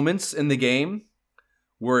those moments in the game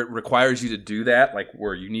where it requires you to do that, like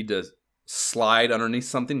where you need to slide underneath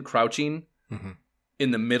something, crouching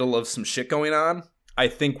in the middle of some shit going on, I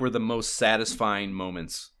think were the most satisfying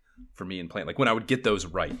moments for me in playing. Like when I would get those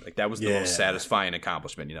right, like that was the most satisfying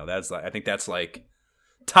accomplishment. You know, I think that's like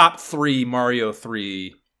top 3 Mario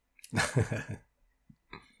 3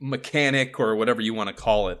 mechanic or whatever you want to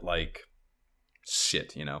call it, like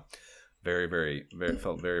shit. You know, very, very, very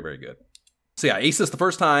felt very, very good. So yeah, I aced this the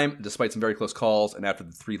first time, despite some very close calls, and after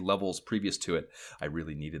the 3 levels previous to it, I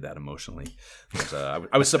really needed that emotionally.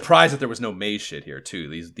 I was surprised that there was no maze shit here too.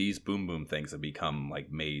 These boom boom things have become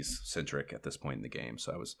like maze centric at this point in the game,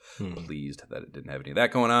 so I was pleased that it didn't have any of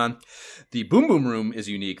that going on. The boom boom room is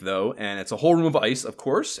unique though, and it's a whole room of ice, of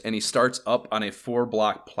course, and he starts up on a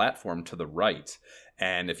 4-block platform to the right.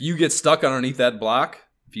 And if you get stuck underneath that block,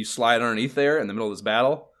 if you slide underneath there in the middle of this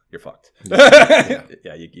battle, you're fucked.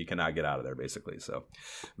 Yeah, you cannot get out of there, basically. So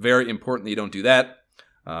very important that you don't do that.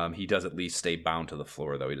 He does at least stay bound to the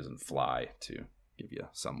floor, though. He doesn't fly, to give you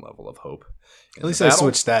some level of hope. At least they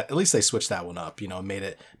switched that. At least they switched that one up. You know, made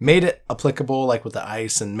it applicable, like with the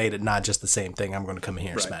ice, and made it not just the same thing. I'm going to come in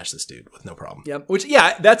here and smash this dude with no problem.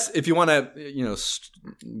 Yeah, that's if you want to,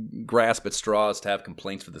 grasp at straws to have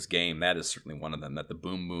complaints for this game. That is certainly one of them. That the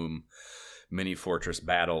boom boom mini fortress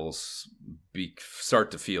battles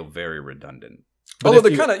start to feel very redundant. But although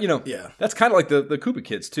they're kind of, that's kind of like the Koopa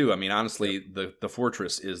Kids too. I mean, honestly, the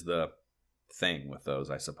fortress is the thing with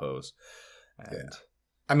those, I suppose. And,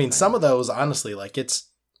 I mean, some of those, honestly, like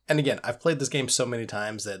and again, I've played this game so many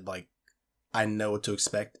times that like I know what to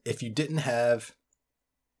expect. If you didn't have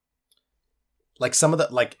like some of the,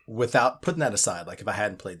 like without putting that aside, like if I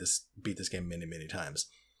hadn't beat this game many, many times,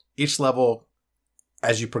 each level,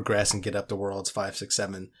 as you progress and get up to worlds 5, 6,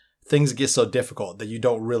 7, things get so difficult that you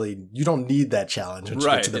don't need that challenge when you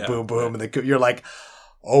get to the boom boom and you're like,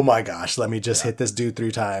 oh my gosh, let me just hit this dude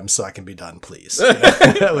 3 times so I can be done, please.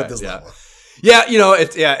 With this level. Yeah,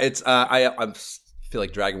 I feel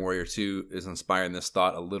like Dragon Warrior 2 is inspiring this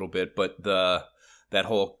thought a little bit, but that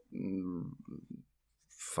whole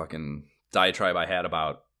fucking diatribe I had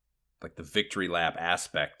about like the victory lap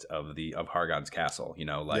aspect of Hargon's castle,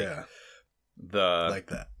 like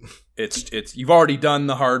that. It's you've already done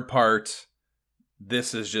the hard part.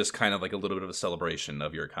 This is just kind of like a little bit of a celebration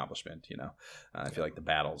of your accomplishment, I feel like the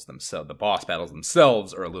boss battles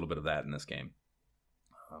themselves are a little bit of that in this game.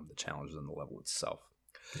 The challenges in the level itself.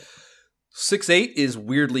 6-8 is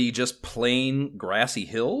weirdly just plain grassy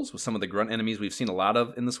hills with some of the grunt enemies we've seen a lot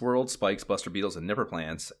of in this world, spikes, buster beetles, and nipper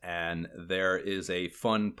plants. And there is a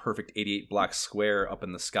fun, perfect 88-block square up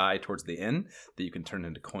in the sky towards the end that you can turn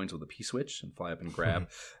into coins with a P-switch and fly up and grab.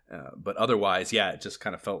 But otherwise, it just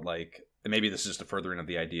kind of felt like, and maybe this is just a furthering of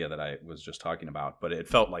the idea that I was just talking about, but it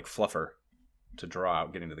felt like fluffer to draw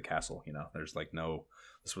out getting to the castle. There's like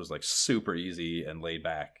this was like super easy and laid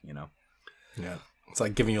back, Yeah. It's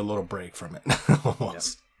like giving you a little break from it.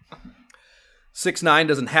 Almost. 6-9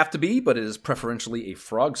 doesn't have to be, but it is preferentially a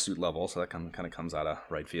frog suit level, so that kind of comes out of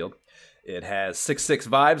right field. It has 6-6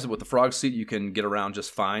 vibes. With the frog suit, you can get around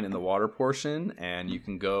just fine in the water portion, and you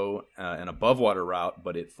can go an above water route,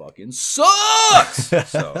 but it fucking sucks!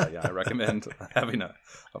 So, I recommend having a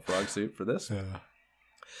frog suit for this. Yeah.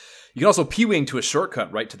 You can also P-wing to a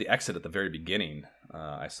shortcut right to the exit at the very beginning.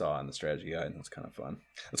 I saw on the strategy guide, and that's kind of fun.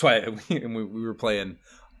 That's why we were playing.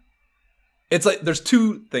 It's like there's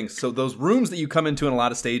 2 things. So those rooms that you come into in a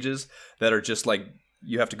lot of stages that are just like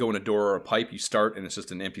you have to go in a door or a pipe. You start and it's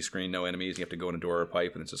just an empty screen, no enemies. You have to go in a door or a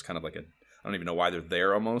pipe, and it's just kind of like I don't even know why they're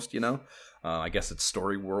there almost. I guess it's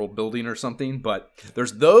story world building or something. But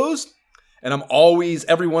there's those, and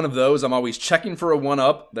every one of those, I'm always checking for a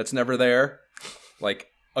 1-up that's never there, like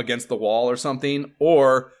against the wall or something,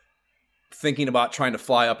 or thinking about trying to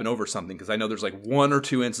fly up and over something, because I know there's like 1 or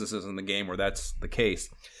 2 instances in the game where that's the case.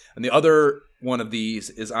 And the other one of these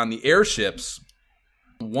is on the airships.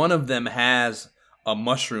 One of them has a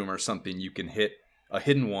mushroom or something you can hit, a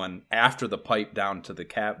hidden one, after the pipe down to the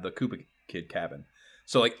Koopa Kid cabin.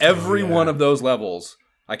 So like every one of those levels,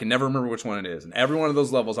 I can never remember which one it is. And every one of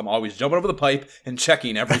those levels, I'm always jumping over the pipe and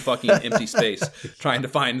checking every fucking empty space, trying to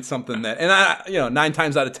find something that, and 9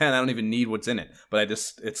 times out of 10, I don't even need what's in it. But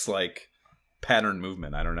it's like pattern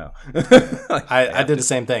movement. I don't know. I did the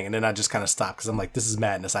same thing, and then I just kind of stopped because I'm like, this is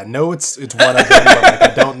madness. I know it's one of them, but like,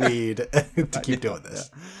 I don't need to keep doing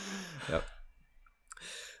this. Yep.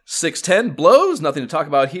 6-10 blows, nothing to talk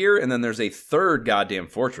about here. And then there's a third goddamn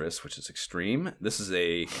fortress, which is extreme. This is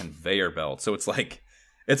a conveyor belt. So it's like,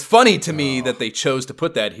 it's funny to me that they chose to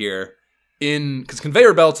put that here because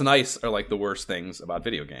conveyor belts and ice are like the worst things about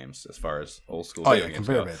video games as far as old school video games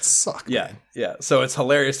conveyor belts suck. Yeah. So it's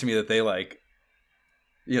hilarious to me that they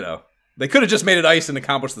they could have just made it ice and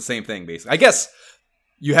accomplished the same thing, basically. I guess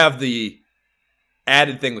you have the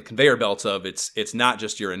added thing with conveyor belts of it's not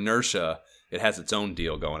just your inertia, it has its own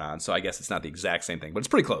deal going on. So I guess it's not the exact same thing, but it's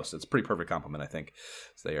pretty close. It's a pretty perfect compliment, I think.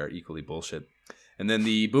 So they are equally bullshit. And then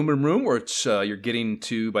the Boom Boom Room, which you're getting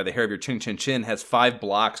to by the hair of your chin chin chin, has 5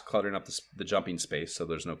 blocks cluttering up the jumping space, so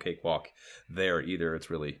there's no cakewalk there either. It's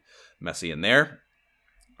really messy in there.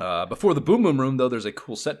 Before the Boom Boom Room, though, there's a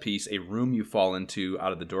cool set piece, a room you fall into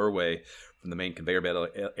out of the doorway from the main conveyor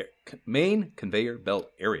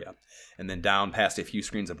belt area, and then down past a few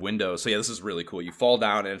screens of windows. So yeah, this is really cool. You fall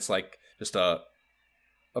down, and it's like just a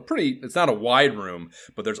pretty, it's not a wide room,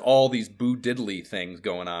 but there's all these boo diddly things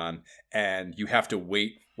going on, and you have to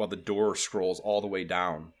wait while the door scrolls all the way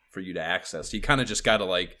down for you to access. So you kind of just got to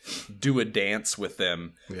like do a dance with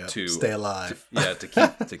them to stay alive.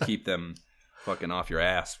 To keep them fucking off your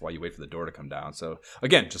ass while you wait for the door to come down. So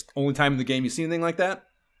again, just only time in the game you see anything like that.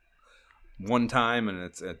 One time, and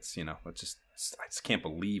it's you know, I just can't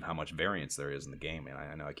believe how much variance there is in the game. And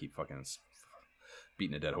I know I keep fucking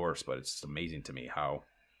beating a dead horse, but it's just amazing to me how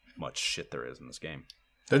much shit there is in this game.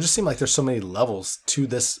 There just seem like there's so many levels to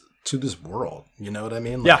this world. You know what I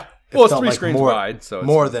mean? Like, yeah. Well, it's 3 screens wide, so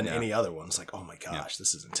more than any other one. It's like, oh my gosh,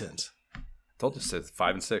 this is intense. Told you,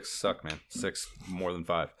 5 and 6 suck, man. 6 more than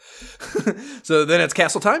 5. So then it's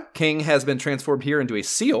castle time. King has been transformed here into a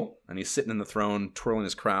seal, and he's sitting in the throne, twirling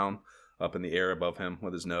his crown up in the air above him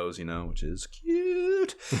with his nose, you know, which is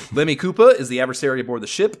cute. Lemmy Koopa is the adversary aboard the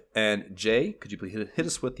ship, and Jay, could you please hit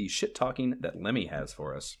us with the shit talking that Lemmy has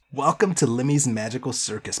for us? Welcome to Lemmy's Magical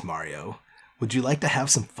Circus, Mario. Would you like to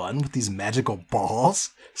have some fun with these magical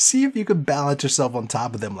balls? See if you can balance yourself on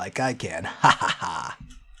top of them like I can. Ha ha ha.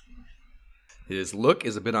 His look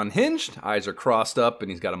is a bit unhinged. Eyes are crossed up,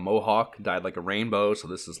 and he's got a mohawk dyed like a rainbow. So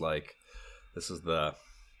this is the,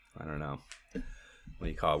 I don't know, what do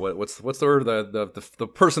you call it? What's the word? The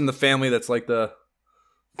person in the family that's like the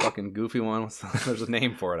fucking goofy one. There's a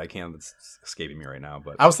name for it. I can't. It's escaping me right now.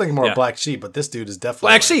 But I was thinking more of Black Sheep, but this dude is definitely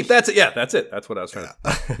Black Sheep. That's it. Yeah, that's it. That's what I was trying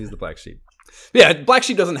to. He's the Black Sheep. Yeah, Black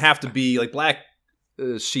Sheep doesn't have to be like Black.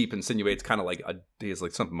 Sheep insinuates kind of like he has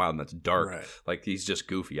like something mild that's dark, right. Like he's just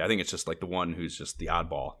goofy. I think it's just like the one who's just the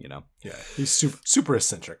oddball, you know. Yeah, he's super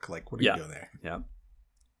eccentric. Like, what are you doing there? Yeah.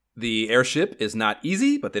 The airship is not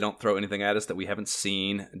easy, but they don't throw anything at us that we haven't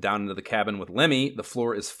seen. Down into the cabin with Lemmy, the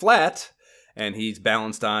floor is flat, and he's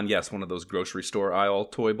balanced on one of those grocery store aisle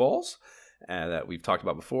toy balls that we've talked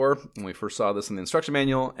about before when we first saw this in the instruction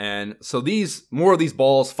manual. And so more of these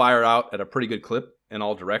balls fire out at a pretty good clip in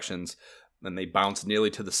all directions. Then they bounce nearly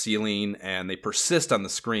to the ceiling, and they persist on the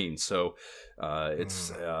screen. So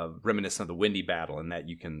it's reminiscent of the Windy battle, in that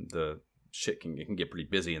the shit can get pretty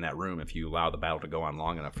busy in that room if you allow the battle to go on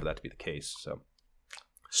long enough for that to be the case. So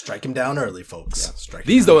strike him down early, folks. Yeah. Strike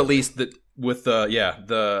these though, early. At least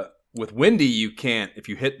with Windy, you can't, if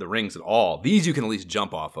you hit the rings at all. These you can at least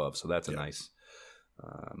jump off of. So that's a nice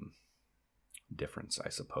difference, I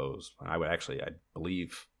suppose. I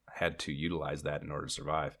believe. Had to utilize that in order to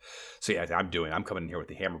survive. So yeah, I'm coming in here with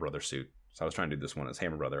the Hammer Brother suit. So I was trying to do this one as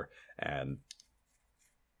Hammer Brother, and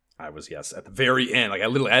I was at the very end. Like I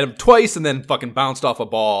literally had him twice, and then fucking bounced off a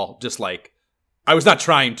ball. Just like I was not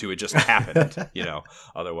trying to; it just happened. You know.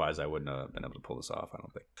 Otherwise, I wouldn't have been able to pull this off. I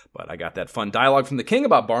don't think. But I got that fun dialogue from the king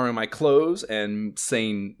about borrowing my clothes and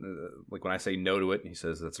saying, like when I say no to it, he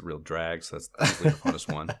says that's a real drag. So that's usually the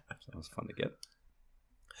funnest one. So that was fun to get.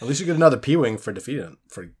 At least you get another P-wing for defeating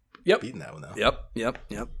beating that one, though. Yep.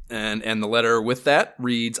 And the letter with that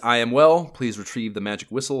reads, I am well. Please retrieve the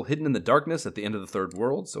magic whistle hidden in the darkness at the end of the third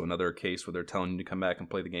world. So another case where they're telling you to come back and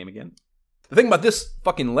play the game again. The thing about this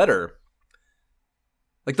fucking letter,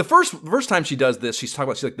 like the first time she does this, she's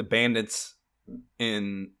like the bandits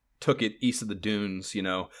took it east of the dunes, you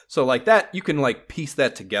know. So like that, you can like piece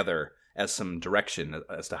that together as some direction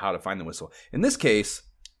as to how to find the whistle. In this case,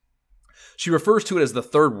 she refers to it as the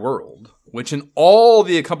third world, which in all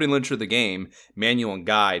the accompanying literature of the game, manual and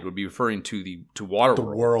guide, would be referring to Waterworld. The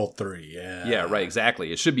World 3, yeah. Yeah, right,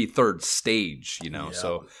 exactly. It should be third stage, you know,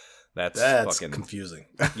 so that's fucking confusing.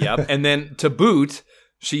 Yep. And then to boot,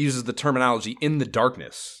 she uses the terminology in the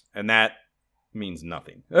darkness, and that means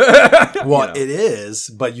nothing. Well, it is,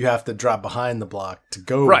 but you have to drop behind the block to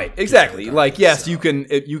go. Right, exactly. Like, yes, you can,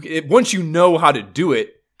 once you know how to do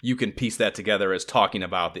it, you can piece that together as talking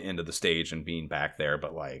about the end of the stage and being back there,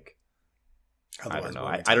 but like, I don't know.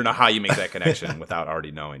 I don't know how you make that connection without already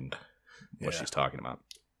knowing what she's talking about.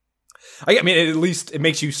 I mean, at least it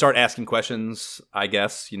makes you start asking questions, I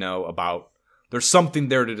guess, you know, about there's something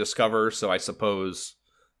there to discover. So I suppose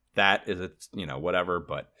that is, whatever,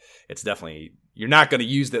 but it's definitely, you're not going to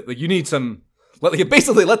use that. Like, you need some,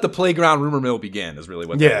 basically let the playground rumor mill begin is really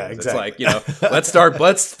what that is. Exactly. It's like,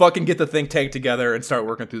 let's fucking get the think tank together and start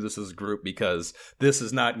working through this as a group, because this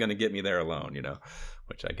is not going to get me there alone, you know,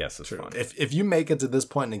 which I guess is fun. If you make it to this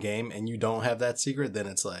point in the game and you don't have that secret, then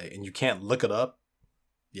it's like, and you can't look it up.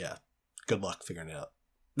 Yeah. Good luck figuring it out.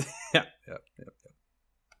 Yeah.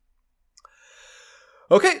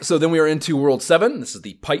 Okay. So then we are into World 7. This is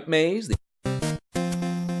the pipe maze.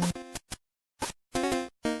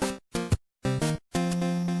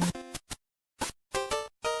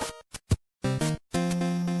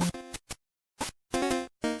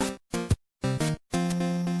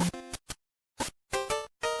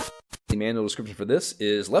 manual description for this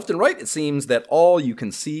is, left and right, it seems that all you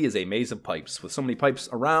can see is a maze of pipes. With so many pipes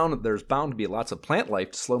around, there's bound to be lots of plant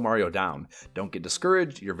life to slow Mario down. Don't get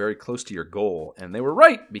discouraged, you're very close to your goal. And they were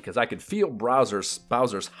right, because I could feel Bowser's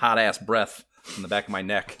hot-ass breath in the back of my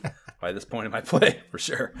neck by this point in my play, for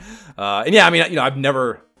sure. And yeah, I mean,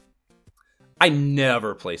 I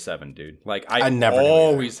never play 7, dude. Like, I never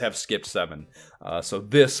always have skipped 7. So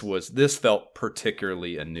this felt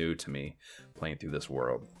particularly anew to me, playing through this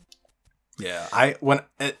world. Yeah,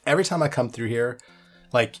 every time I come through here,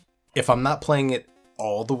 like, if I'm not playing it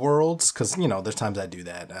all the worlds, because, there's times I do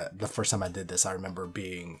that. The first time I did this, I remember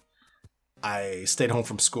I stayed home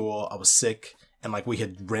from school, I was sick, and, like,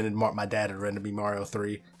 my dad had rented me Mario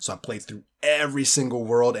 3, so I played through every single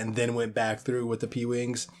world and then went back through with the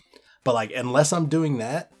P-Wings. But, like, unless I'm doing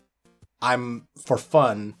that, I'm, for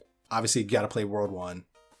fun, obviously you gotta play World 1.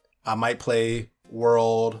 I might play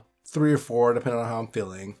World 3 or 4, depending on how I'm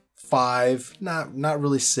feeling. 5, not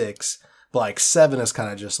really 6. But, like, 7 is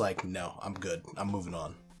kind of just like, no, I'm good. I'm moving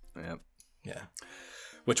on. Yep. Yeah.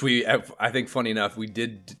 Which I think, funny enough,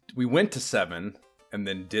 we went to 7 and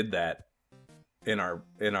then did that in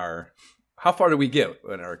our, how far did we get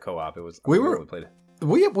in our co-op? It was, we played it.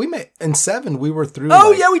 We made in 7. We were through.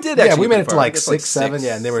 Oh, yeah, we did. Actually, yeah, we made it to like 6, 7.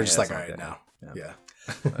 Yeah, and they were just like, all right, now. Yeah.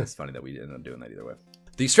 It's funny that we ended up doing that either way.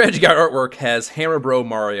 The strategy guide artwork has Hammer Bro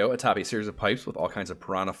Mario atop a series of pipes with all kinds of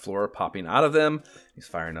piranha flora popping out of them. He's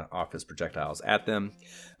firing off his projectiles at them.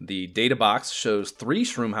 The data box shows 3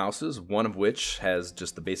 shroom houses, one of which has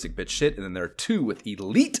just the basic bit shit, and then there are 2 with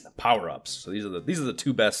elite power-ups. So these are the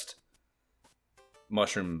 2 best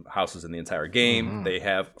mushroom houses in the entire game. Mm-hmm. They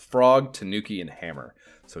have Frog, Tanuki, and Hammer.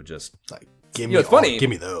 So just like, give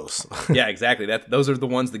me those. Yeah, exactly. Those are the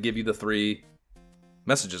ones that give you the 3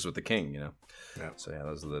 messages with the king. Yeah. So yeah,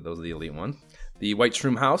 those are the elite ones. The White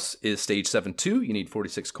Shroom House is stage 7-2. You need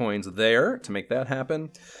 46 coins there to make that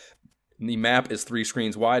happen. The map is 3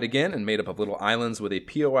 screens wide again and made up of little islands with a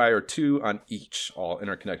POI or 2 on each, all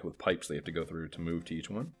interconnected with pipes they have to go through to move to each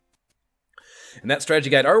one. And that strategy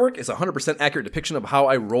guide artwork is a 100% accurate depiction of how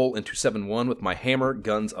I roll into 7-1 with my hammer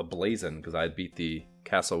guns ablazing, because I beat the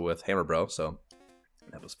castle with Hammer Bro, so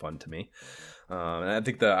that was fun to me. And I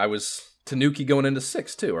think that I was Tanuki going into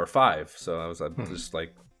 6 too, or 5. So I was just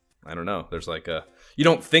like, I don't know. There's like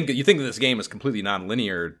you think that this game is completely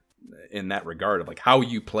non-linear in that regard of like how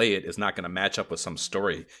you play it is not going to match up with some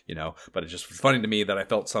story, but it's just funny to me that I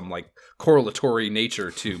felt some like correlatory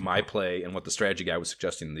nature to my play and what the strategy guy was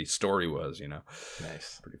suggesting the story was,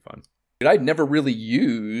 Nice. Pretty fun. I'd never really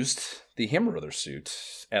used the Hammer Brothers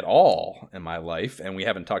suit at all in my life, and we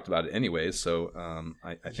haven't talked about it anyways, so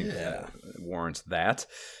I think that warrants that.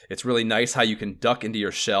 It's really nice how you can duck into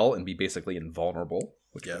your shell and be basically invulnerable,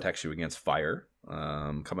 which protects you against fire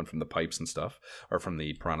coming from the pipes and stuff, or from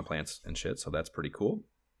the piranha plants and shit, so that's pretty cool.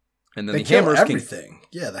 And then they kill everything.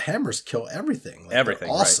 Yeah, the hammers kill everything. Like,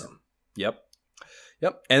 everything. Awesome. Right.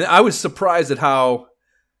 Yep. And I was surprised at how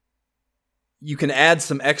you can add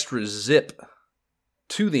some extra zip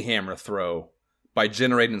to the hammer throw by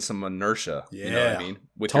generating some inertia. Yeah. You know what I mean?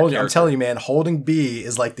 I'm telling you, man, holding B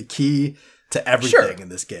is like the key to everything in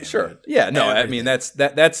this game. Sure. Right? Yeah, no, everything. I mean,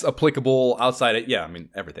 that's applicable outside of,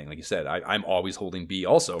 everything. Like you said, I'm always holding B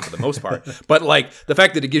also for the most part. But like the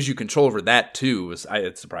fact that it gives you control over that too,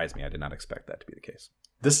 it surprised me. I did not expect that to be the case.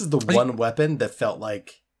 This is the one weapon that felt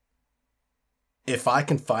like, if I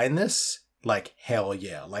can find this, like, hell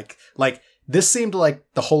yeah. Like this seemed like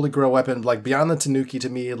the Holy Grail weapon, like beyond the Tanuki to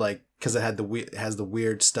me, like, because it has the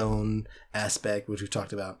weird stone aspect, which we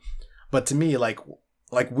talked about. But to me, like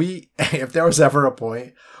if there was ever a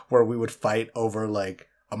point where we would fight over like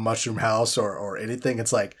a mushroom house or anything,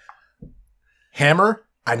 it's like, hammer,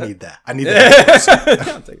 I need that. I need that.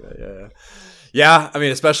 I'll take that. Yeah. Yeah. I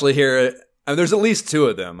mean, especially here, there's at least 2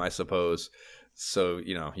 of them, I suppose. So,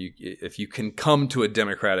 if you can come to a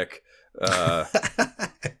democratic,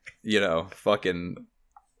 fucking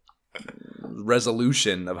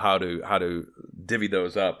resolution of how to divvy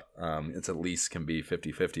those up, it's at least can be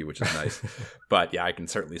 50-50, which is nice. But yeah, I can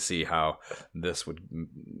certainly see how this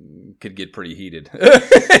could get pretty heated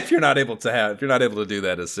if you're not able to do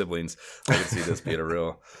that as siblings. I can see this being a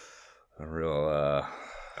real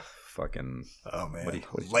fucking, oh man,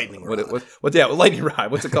 lightning rod. Lightning rod.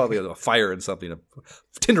 What's it called? A fire and something. A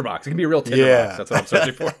tinderbox. It can be a real tinderbox. That's what I'm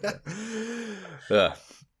searching for.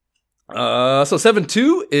 So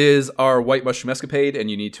 7-2 is our White Mushroom Escapade, and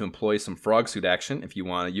you need to employ some frog suit action if you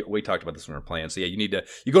want to. We talked about this when we were playing. So yeah,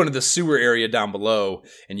 you go into the sewer area down below,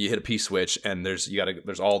 and you hit a P switch, and there's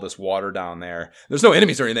all this water down there. There's no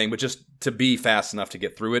enemies or anything, but just to be fast enough to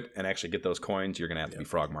get through it and actually get those coins, you're gonna have to be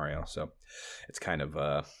Frog Mario. So it's kind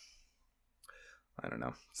of I don't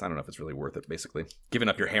know. I don't know if it's really worth it, basically. Giving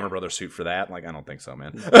up your Hammer Brothers suit for that? Like, I don't think so,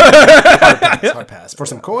 man. Hard pass. For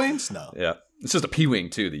some coins? No. Yeah. It's just a P-Wing,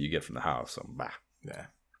 too, that you get from the house. So, bah. Yeah.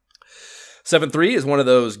 7-3 is one of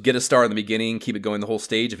those get a star in the beginning, keep it going the whole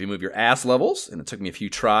stage if you move your ass levels. And it took me a few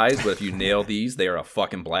tries, but if you nail these, they are a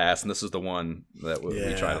fucking blast. And this is the one that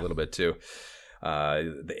we tried a little bit, too.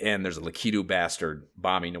 The end, there's a Lakitu bastard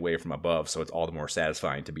bombing away from above, so it's all the more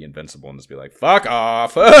satisfying to be invincible and just be like, fuck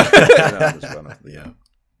off. Yeah.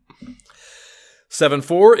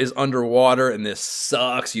 7-4 is underwater, and this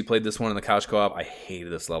sucks. You played this one in the couch co-op. I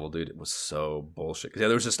hated this level, dude. It was so bullshit. Yeah,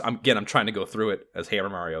 there was just, I'm trying to go through it as Hammer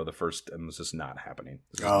Mario the first, and it was just not happening.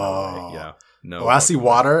 No way. Yeah. No. When I see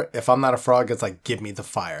water, if I'm not a frog, it's like, give me the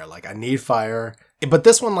fire. Like, I need fire. But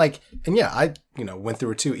this one, like, and yeah, I, went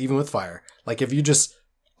through it too, even with fire. Like, if you just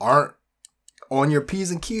aren't on your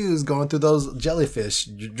P's and Q's going through those jellyfish,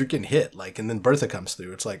 you're getting hit. Like, and then Bertha comes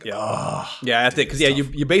through. It's like, yeah, I think, because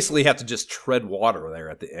you basically have to just tread water there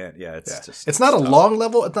at the end. Yeah, it's not a long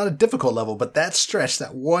level, it's not a difficult level, but that stretch,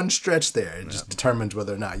 that one stretch there, it just determines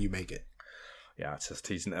whether or not you make it. Yeah, it's just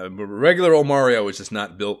regular old Mario is just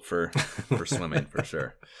not built for swimming for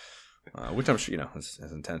sure. Which I'm sure is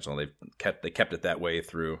intentional. They kept it that way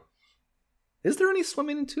through. Is there any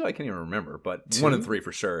swimming in 2? I can't even remember, but 1 and 3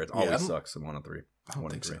 for sure. It always sucks in 1 and 3. I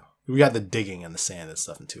don't think so. We got the digging and the sand and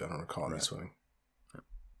stuff in 2. I don't recall any swimming.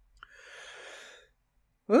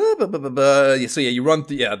 So yeah, you run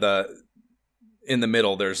through in the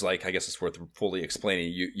middle, there's like, I guess it's worth fully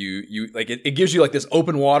explaining. You like it gives you like this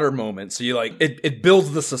open water moment. So you like it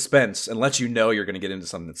builds the suspense and lets you know you're going to get into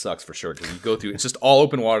something that sucks for sure. Because you go through, it's just all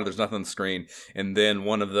open water. There's nothing on the screen, and then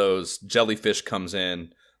one of those jellyfish comes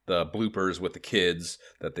in. The bloopers with the kids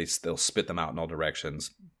that they'll spit them out in all directions.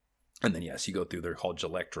 And then yes, you go through. They're called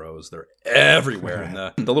Gelectros. They're everywhere,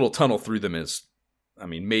 and the little tunnel through them is, I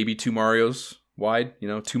mean, maybe 2 Marios wide.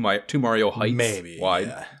 2 Mario heights maybe wide.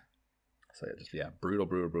 Yeah. So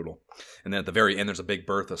brutal. And then at the very end, there's a big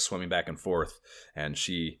Bertha swimming back and forth, and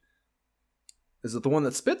is it the one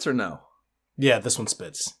that spits or no? Yeah, this one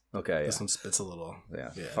spits. Okay, this one spits a little. Yeah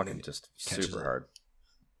fucking just super hard.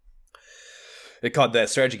 That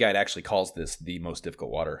strategy guide actually calls this the most difficult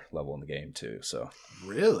water level in the game too. So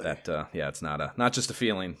really, that it's not just a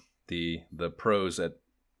feeling. The pros at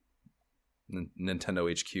Nintendo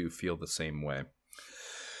HQ feel the same way.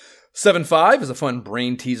 7-5 is a fun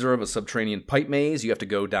brain teaser of a subterranean pipe maze. You have to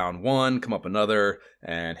go down one, come up another,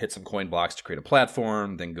 and hit some coin blocks to create a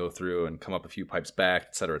platform, then go through and come up a few pipes back,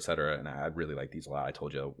 et cetera, et cetera. And I really like these a lot. I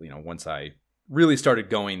told you, once I really started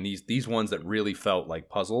going, these ones that really felt like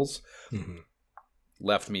puzzles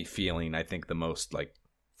left me feeling, I think, the most like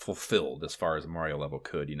fulfilled as far as a Mario level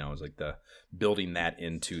could. It was like the building that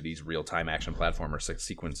into these real-time action platformer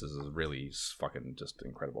sequences is really fucking just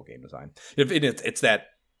incredible game design. It's that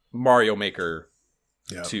Mario Maker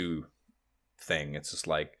 2 thing. It's just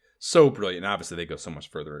like so brilliant. And obviously they go so much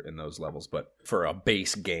further in those levels, but for a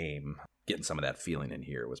base game, getting some of that feeling in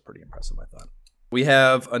here was pretty impressive, I thought. We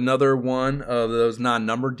have another one of those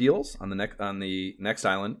non-numbered deals on the next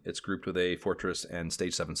island. It's grouped with a fortress and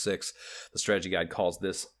stage 7-6. The strategy guide calls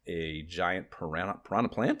this a giant piranha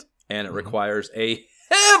plant, and it requires a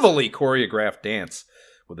heavily choreographed dance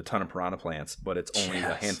with a ton of piranha plants, but it's only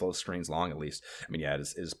a handful of screens long at least. I mean, yeah, it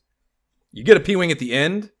is. You get a P-Wing at the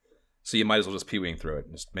end, so you might as well just P-Wing through it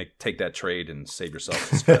and just take that trade and save yourself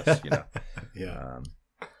the stress,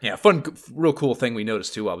 Yeah, fun, real cool thing we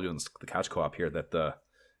noticed too while we were doing the couch co-op here, that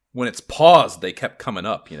when it's paused, they kept coming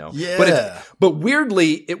up, Yeah. But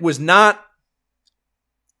weirdly, it was not.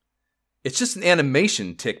 It's just an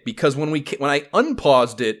animation tick, because when I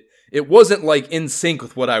unpaused it, it wasn't like in sync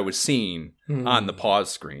with what I was seeing on the pause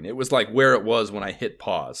screen. It was like where it was when I hit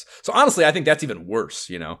pause. So honestly, I think that's even worse,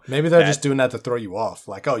 Maybe they're just doing that to throw you off.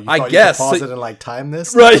 Like, oh, you thought you could pause it and like time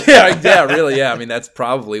this? Right, yeah, really, yeah. I mean, that's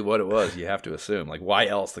probably what it was. You have to assume. Like, why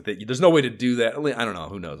else? Like, there's no way to do that. I don't know.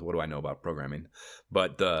 Who knows? What do I know about programming?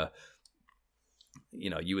 But,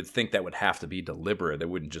 you would think that would have to be deliberate. There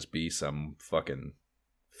wouldn't just be some fucking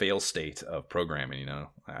fail state of programming,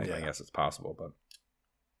 I guess it's possible, but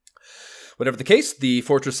whatever the case, the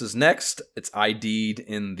fortress is next. It's ID'd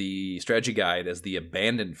in the strategy guide as the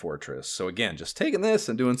abandoned fortress. So again, just taking this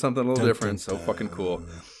and doing something a little different. So fucking cool.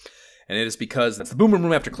 And it is because it's the Boom Boom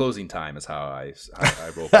Room after closing time is how I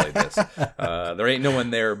roleplayed this. There ain't no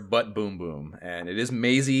one there but Boom Boom. And it is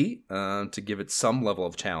mazy to give it some level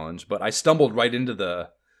of challenge. But I stumbled right into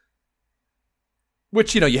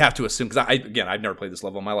which, you have to assume, because I've never played this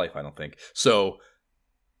level in my life, I don't think. So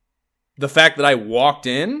the fact that I walked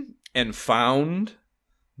in and found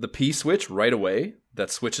the P switch right away that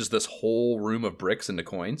switches this whole room of bricks into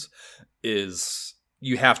coins is,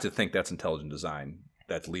 you have to think that's intelligent design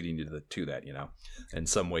that's leading you to that, you know, in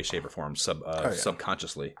some way, shape, or form,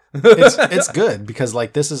 subconsciously. It's good because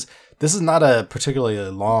like this is not a particularly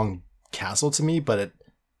long castle to me, but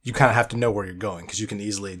you kind of have to know where you're going because you can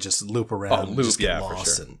easily just loop around, and just get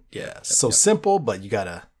lost, for sure. And simple, but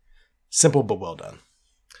simple but well done.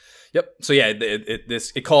 Yep. So yeah,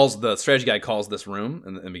 the strategy guide calls this room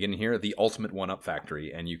in the beginning here the ultimate one-up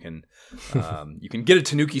factory, and you can get a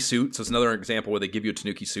Tanuki suit. So it's another example where they give you a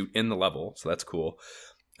Tanuki suit in the level, so that's cool.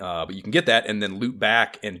 But you can get that and then loop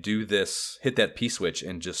back and do this, hit that P switch,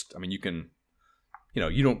 and just, I mean, you can, you know,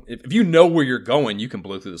 you don't, if you know where you're going, you can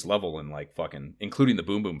blow through this level in like fucking, including the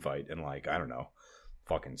boom boom fight, in like, I don't know,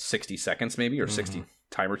 fucking 60 seconds maybe, or 60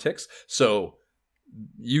 timer ticks. So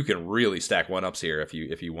you can really stack one-ups here if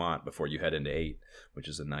you want before you head into 8, which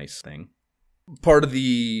is a nice thing. Part of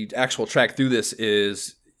the actual track through this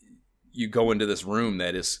is you go into this room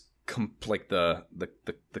that is like the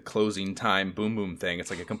closing time boom boom thing. It's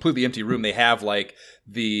like a completely empty room. They have like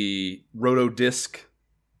the roto disc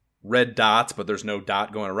red dots, but there's no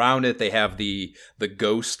dot going around it. They have the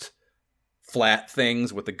ghost flat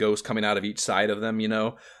things with the ghost coming out of each side of them, you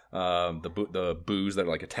know. The boos that are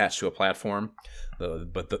like attached to a platform,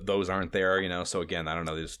 but those aren't there, you know. So again, I don't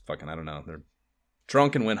know. They just fucking, I don't know. They're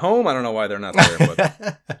drunk and went home. I don't know why they're not there,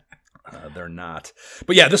 but they're not.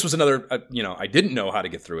 But yeah, this was another. You know, I didn't know how to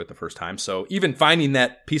get through it the first time. So even finding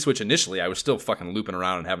that P switch initially, I was still fucking looping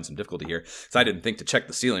around and having some difficulty here. So I didn't think to check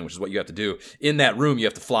the ceiling, which is what you have to do in that room. You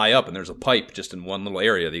have to fly up, and there's a pipe just in one little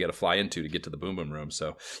area that you got to fly into to get to the boom boom room.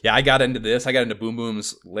 So yeah, I got into this. I got into Boom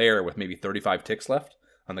Boom's lair with maybe 35 ticks left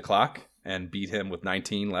on the clock and beat him with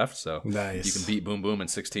 19 left. So nice. You can beat Boom Boom in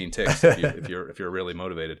 16 ticks if you're really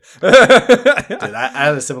motivated. Dude, I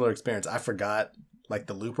had a similar experience. I forgot like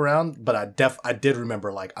the loop around, but I did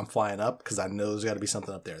remember like I'm flying up because I know there's got to be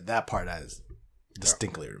something up there. That part I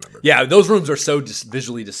distinctly remember. Yeah, those rooms are so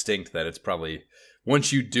visually distinct that it's probably,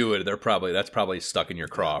 once you do it, that's probably stuck in your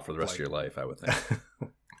craw for the rest of your life, I would think.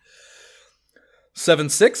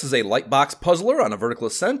 7-6 is a lightbox puzzler on a vertical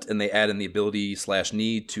ascent, and they add in the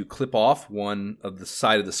ability/need to clip off one of the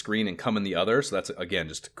side of the screen and come in the other. So that's, again,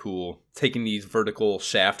 just cool. Taking these vertical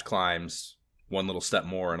shaft climbs one little step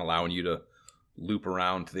more and allowing you to loop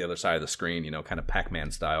around to the other side of the screen, you know, kind of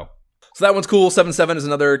Pac-Man style. So that one's cool. 7-7 is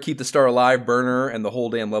another keep the star alive burner, and the whole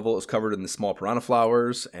damn level is covered in the small piranha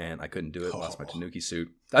flowers, and I couldn't do it. Lost my Tanuki suit.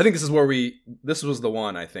 I think this was the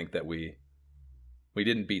one I think that we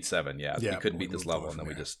didn't beat 7. Yeah, we couldn't beat this level, and then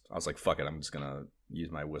I was like, fuck it, I'm just going to use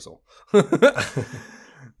my whistle.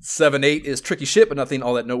 7-8 is tricky shit, but nothing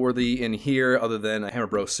all that noteworthy in here other than a Hammer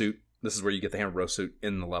Bro suit. This is where you get the Hammer Bro suit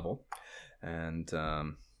in the level. And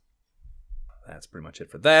that's pretty much it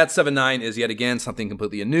for that. 7-9 is yet again something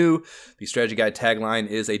completely new. The strategy guide tagline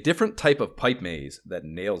is a different type of pipe maze that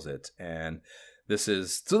nails it. And this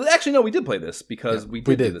is, so actually, no, we did play this because we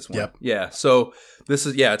did do this one. Yep. Yeah, so this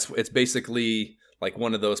is, it's basically like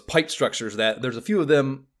one of those pipe structures that there's a few of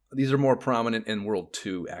them. These are more prominent in World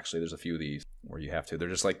 2, actually. There's a few of these where you have to. They're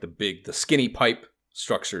just like the skinny pipe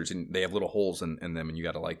structures, and they have little holes in them, and you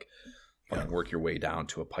got to like work your way down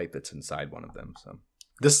to a pipe that's inside one of them. So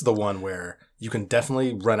this is the one where you can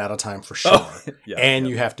definitely run out of time for sure,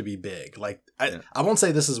 you have to be big. Like I won't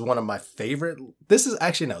say this is one of my favorite. This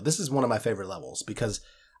is one of my favorite levels because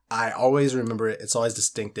I always remember it. It's always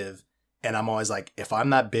distinctive. And I'm always like, if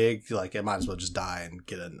I'm that big, like I might as well just die and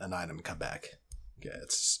get an item and come back. Yeah,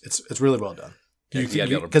 it's really well done.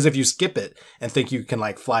 Because if you skip it and think you can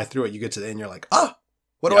like fly through it, you get to the end, you're like,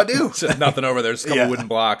 what do I do? Nothing over there. Just a couple wooden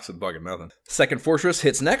blocks and fucking nothing. Second Fortress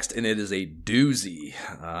hits next, and it is a doozy.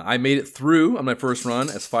 I made it through on my first run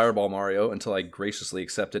as Fireball Mario until I graciously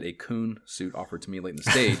accepted a Coon suit offered to me late in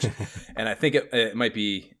the stage. And I think it might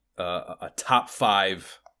be a top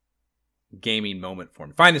 5 gaming moment for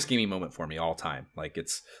me. Finest gaming moment for me all time. Like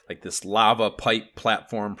it's like this lava pipe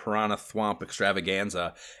platform piranha thwomp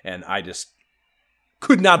extravaganza, and I just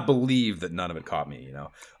could not believe that none of it caught me, you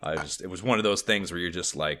know. It was one of those things where you're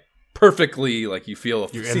just like perfectly like you feel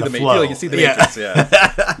you see the the flow. Like you see the Matrix,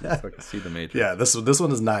 Like you see the Matrix. Yeah, this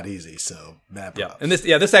one is not easy, so mad props. And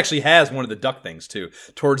this actually has one of the duck things too.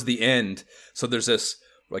 Towards the end, so there's this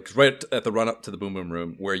like right at the run up to the Boom Boom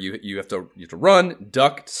room where you have to run,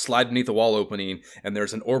 duck, slide beneath the wall opening, and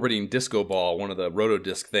there's an orbiting disco ball, one of the roto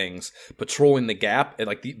disc things, patrolling the gap. And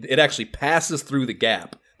like it actually passes through the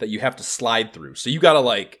gap that you have to slide through. So you gotta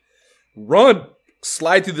like run,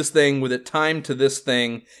 slide through this thing with it timed to this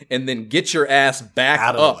thing, and then get your ass back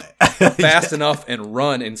up fast enough and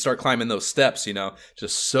run and start climbing those steps, you know.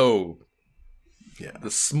 Just so the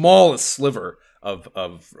smallest sliver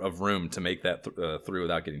of room to make that through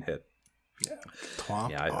without getting hit. Yeah. Twomp.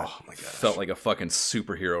 Yeah, I my gosh. Felt like a fucking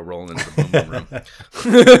superhero rolling into the boom room.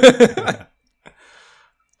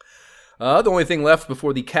 The only thing left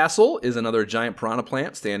before the castle is another giant piranha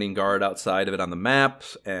plant standing guard outside of it on the map,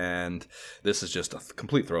 and this is just a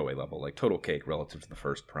complete throwaway level, like total cake relative to the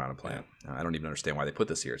first piranha plant. I don't even understand why they put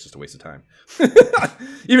this here. It's just a waste of time.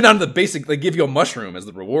 Even down to the basic, they give you a mushroom as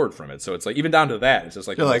the reward from it, so it's like even down to that, it's just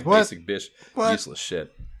like, basic useless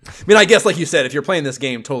shit. I mean, I guess like you said, if you're playing this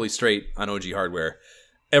game totally straight on OG hardware,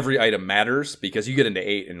 every item matters because you get into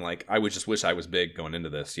 8 and like I would just wish I was big going into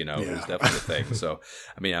this, It was definitely a thing. So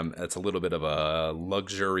I mean, it's a little bit of a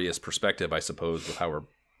luxurious perspective, I suppose, with how we're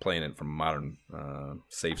playing it from a modern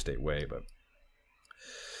save state way. But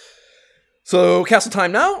so castle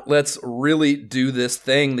time now. Let's really do this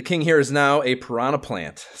thing. The king here is now a piranha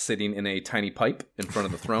plant sitting in a tiny pipe in front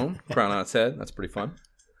of the throne, crown on its head. That's pretty fun.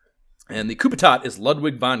 And the Koopatot is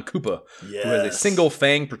Ludwig von Koopa, who has a single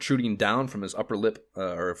fang protruding down from his upper lip,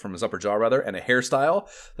 or from his upper jaw, rather, and a hairstyle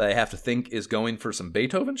that I have to think is going for some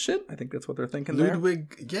Beethoven shit. I think that's what they're thinking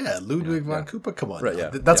Ludwig von Koopa. Come on.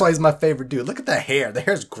 Right, that's why he's my favorite dude. Look at that hair. The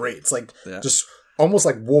hair's great. It's like just almost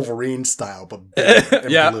like Wolverine style, but big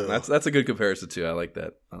and blue. That's a good comparison, too. I like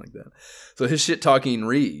that. So his shit talking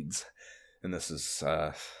reads, and this is...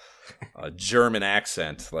 a German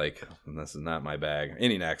accent, like, this is not my bag.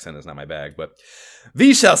 Any accent is not my bag, but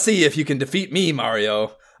we shall see if you can defeat me,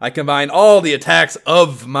 Mario. I combine all the attacks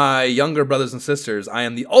of my younger brothers and sisters. I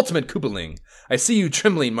am the ultimate Koopaling. I see you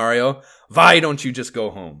trembling, Mario. Why don't you just go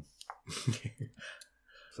home?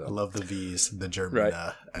 I love the V's, the German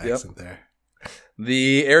accent there.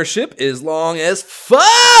 The airship is long as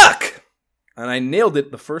fuck! And I nailed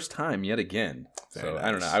it the first time yet again. Very nice.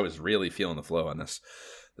 I don't know. I was really feeling the flow on this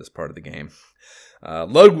part of the game.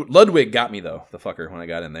 Ludwig got me though, the fucker, when I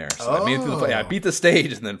got in there. So I made it through I beat the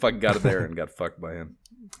stage and then fucking got it there and got fucked by him.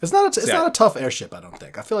 It's not a tough airship, I don't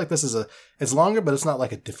think. I feel like this is it's longer, but it's not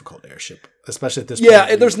like a difficult airship, especially at this point. Yeah,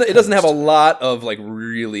 it doesn't have a lot of like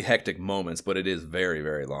really hectic moments, but it is very,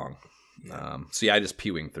 very long. So I just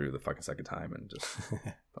pewing through the fucking second time and just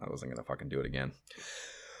I wasn't gonna fucking do it again.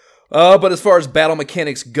 But as far as battle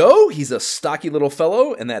mechanics go, he's a stocky little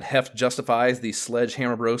fellow, and that heft justifies the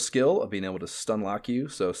Sledgehammer Bro skill of being able to stun lock you.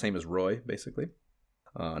 So same as Roy, basically.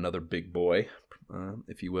 Another big boy,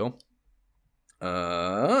 if you will.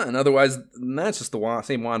 And otherwise, that's just the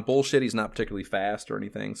same wand bullshit. He's not particularly fast or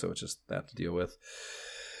anything, so it's just that to deal with.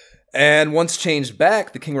 And once changed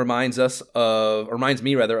back, the king reminds me of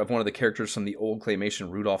one of the characters from the old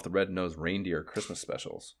claymation Rudolph the Red-Nosed Reindeer Christmas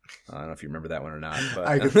specials. I don't know if you remember that one or not. But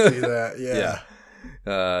I can see that,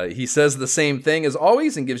 yeah. He says the same thing as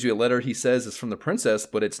always and gives you a letter he says is from the princess,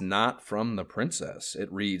 but it's not from the princess. It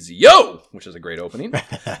reads, "Yo!" which is a great opening.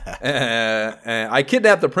 I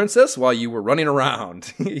kidnapped the princess while you were running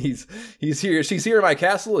around. She's here in my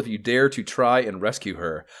castle if you dare to try and rescue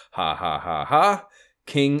her. Ha ha ha ha.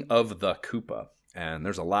 King of the Koopa. And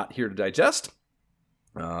there's a lot here to digest.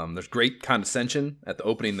 There's great condescension at the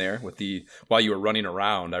opening there with the while you were running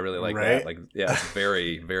around. I really like that. Like, yeah, it's a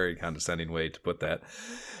very, very condescending way to put that.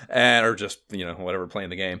 Or just, whatever, playing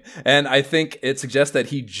the game. And I think it suggests that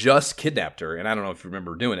he just kidnapped her. And I don't know if you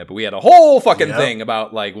remember doing it, but we had a whole fucking thing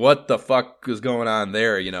about like what the fuck is going on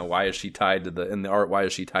there. Why is she tied to in the art? Why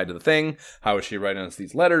is she tied to the thing? How is she writing us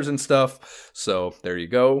these letters and stuff? So there you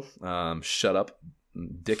go. Shut up,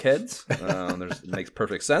 dickheads. Makes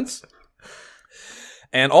perfect sense.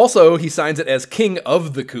 And also, he signs it as King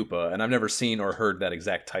of the Koopa, and I've never seen or heard that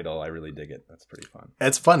exact title. I really dig it. That's pretty fun.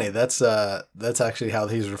 It's funny. That's actually how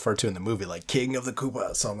he's referred to in the movie, like King of the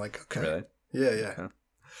Koopa. So I'm like, okay, really? Yeah. Huh.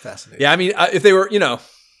 Fascinating. Yeah, I mean, if they were,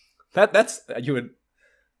 that's you would.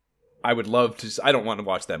 I would love to. I don't want to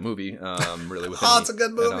watch that movie. Really, with it's a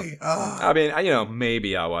good movie. I mean,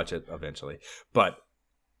 maybe I'll watch it eventually, but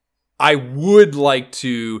I would like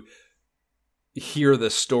to hear the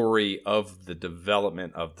story of the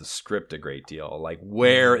development of the script a great deal. Like,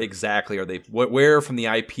 where exactly are they? Where from the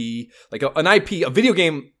IP? Like an IP, a video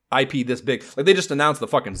game IP this big? Like, they just announced the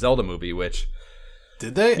fucking Zelda movie, which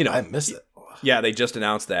did they? I missed it. Yeah, they just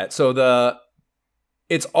announced that. So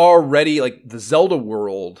it's already like the Zelda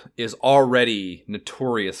world is already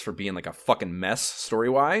notorious for being like a fucking mess story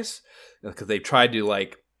wise, because they've tried to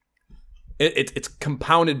like. It's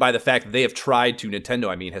compounded by the fact that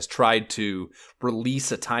Nintendo has tried to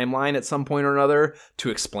release a timeline at some point or another to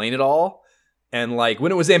explain it all. And like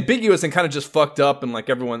when it was ambiguous and kind of just fucked up and like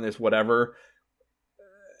everyone is whatever,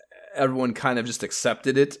 everyone kind of just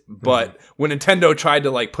accepted it. But when Nintendo tried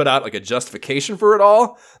to like put out like a justification for it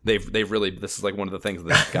all, they've really, this is like one of the things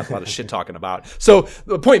that got a lot of shit talking about. So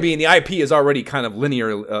the point being, the IP is already kind of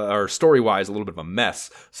linear or story wise a little bit of a mess.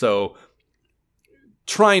 So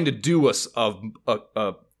trying to do a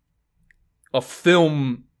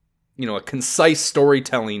film, you know, a concise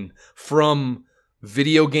storytelling from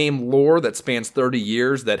video game lore that spans 30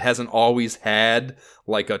 years that hasn't always had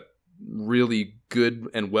like a really good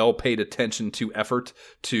and well paid attention to effort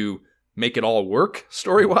to make it all work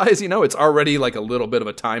story wise. You know, it's already like a little bit of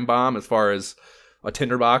a time bomb as far as a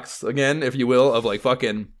tinderbox, again, if you will, of like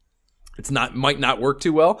fucking, might not work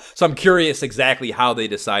too well. So I'm curious exactly how they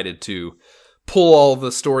decided to pull all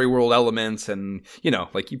the story world elements and, you know,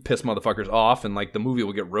 like you piss motherfuckers off and like the movie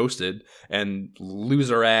will get roasted and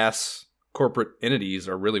loser ass corporate entities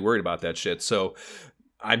are really worried about that shit. So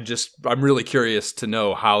I'm really curious to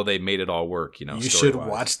know how they made it all work, you know. You should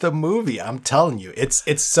watch the movie. I'm telling you.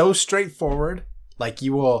 It's so straightforward. Like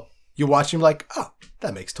you watch and you're like, oh,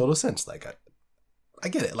 that makes total sense. Like I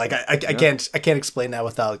get it. Like I can't explain that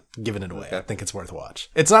without giving it away. Okay. I think it's worth a watch.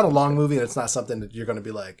 It's not a long movie and it's not something that you're going to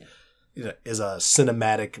be like, you know, is a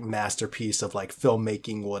cinematic masterpiece of like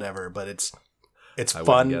filmmaking, whatever, but it's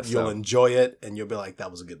fun. You'll enjoy it, and you'll be like,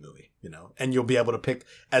 "That was a good movie," you know. And you'll be able to pick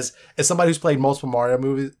as somebody who's played multiple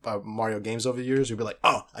Mario games over the years. You'll be like,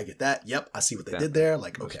 "Oh, I get that. Yep, I see what they did there."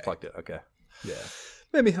 Like, okay, plugged it. Okay, yeah,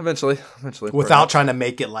 maybe eventually, without trying to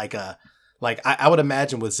make it like a. Like, I would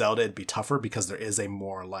imagine with Zelda, it'd be tougher because there is a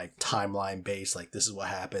more, like, timeline-based, like, this is what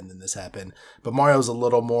happened and this happened. But Mario's a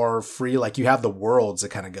little more free. Like, you have the worlds that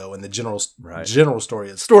kind of go, and the general story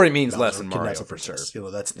is... Story means less in Mario, for sure. You know,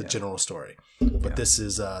 that's the general story. But this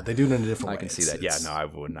is... they do it in a different way. I can see that. Yeah, no, I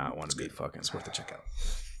would not want to be fucking... It's worth a check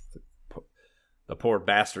out. The poor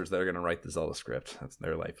bastards that are going to write the Zelda script. That's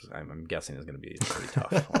their life. I'm guessing is going to be pretty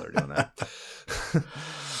tough while they're doing that.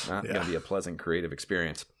 Not going to be a pleasant creative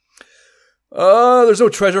experience. There's no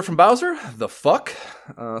treasure from Bowser. The fuck?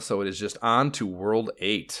 So it is just on to World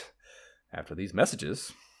 8. After these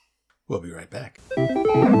messages, we'll be right back.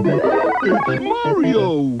 It's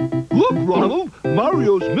Mario! Look, Ronald!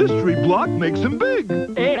 Mario's mystery block makes him big!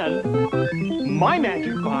 And my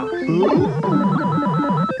magic box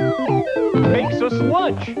makes us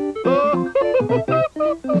lunch!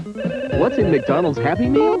 What's in McDonald's Happy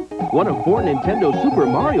Meal? One of 4 Nintendo Super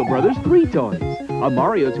Mario Bros. 3 toys. A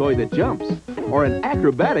Mario toy that jumps, or an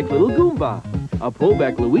acrobatic little Goomba, a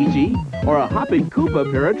pullback Luigi, or a hopping Koopa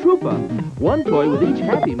Paratroopa. One toy with each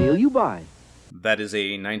Happy Meal you buy. That is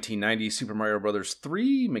a 1990 Super Mario Bros.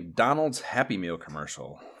 3 McDonald's Happy Meal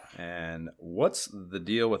commercial. And what's the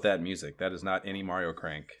deal with that music? That is not any Mario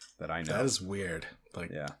crank that I know. That is weird.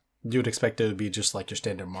 Like, yeah. You would expect it to be just like your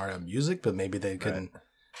standard Mario music, but maybe they couldn't... Right.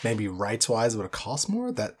 Maybe rights-wise it would have cost more?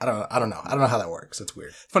 That I don't know. I don't know how that works. It's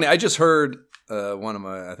weird. Funny, I just heard one of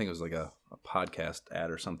my, I think it was like a podcast ad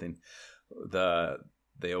or something.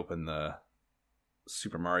 They opened the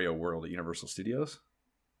Super Mario World at Universal Studios.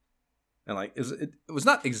 And like it was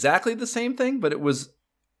not exactly the same thing, but it was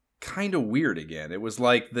kind of weird again. It was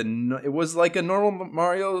like a normal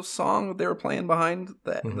Mario song that they were playing behind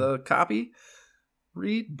the copy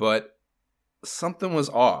read, but something was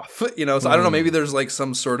off, you know. So I don't know. Maybe there's like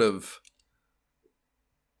some sort of.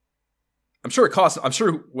 I'm sure it costs. I'm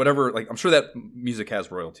sure whatever. Like I'm sure that music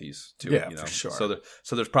has royalties to it. You know? For sure.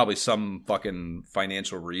 So there's probably some fucking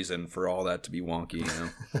financial reason for all that to be wonky. You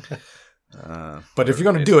know. But if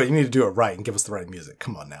you're gonna do it, you need to do it right and give us the right music.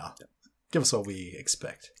 Come on now, give us what we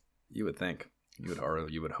expect. You would think.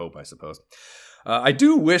 You would hope, I suppose. I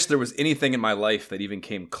do wish there was anything in my life that even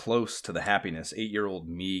came close to the happiness 8-year-old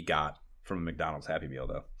me got from a McDonald's Happy Meal,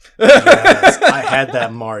 though. Yes, I had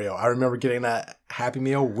that Mario. I remember getting that Happy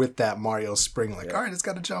Meal with that Mario spring. Like, all right, it's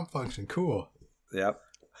got a jump function. Cool. Yep.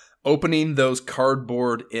 Opening those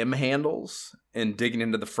cardboard M handles and digging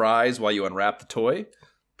into the fries while you unwrap the toy.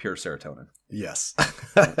 Pure serotonin. Yes.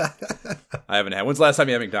 I haven't had. When's the last time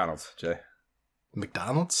you had McDonald's, Jay?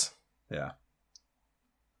 McDonald's? Yeah.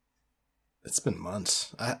 It's been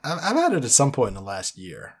months. I've had it at some point in the last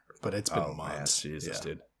year, but it's been months. Man, Jesus,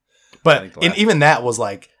 dude. But even that was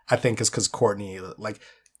like, I think it's because Courtney like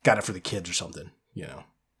got it for the kids or something, you know.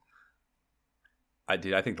 I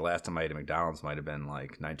think the last time I ate at McDonald's might have been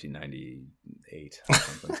like 1998 or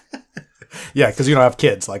something. Yeah, because you don't have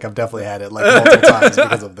kids. Like I've definitely had it like multiple times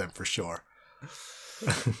because of them for sure.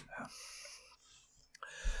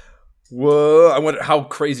 Whoa! I wonder how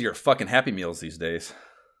crazy are fucking Happy Meals these days.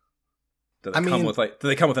 Do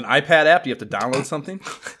they come with an iPad app? Do you have to download something?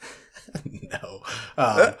 No.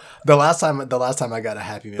 The last time I got a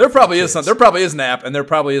Happy Meal, there probably is something. There probably is an app, and there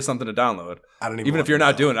probably is something to download. I don't even if you're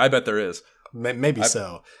not doing it. I bet there is. Maybe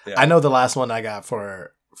so. Yeah. I know the last one I got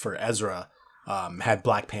for Ezra had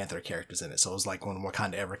Black Panther characters in it, so it was like when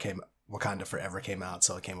Wakanda Forever came out,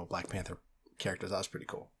 so it came with Black Panther characters. That was pretty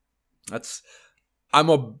cool.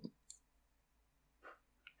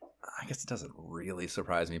 I guess it doesn't really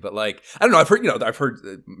surprise me, but like I don't know. I've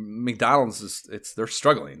heard McDonald's they're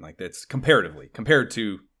struggling, like it's comparatively compared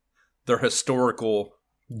to their historical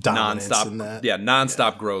Dominance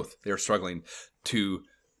nonstop growth. They're struggling to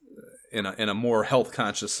in a more health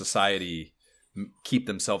conscious society keep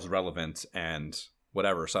themselves relevant and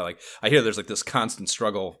whatever. So like I hear there's like this constant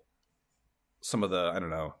struggle. Some of the, I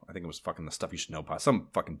don't know, I think it was fucking the Stuff You Should Know podcast, some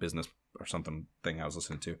fucking business or something thing I was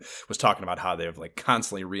listening to was talking about how they're like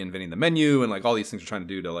constantly reinventing the menu and like all these things they're trying to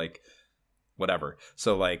do to like whatever.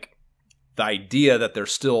 So like the idea that they're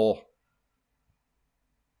still,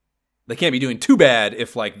 they can't be doing too bad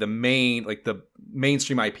if like the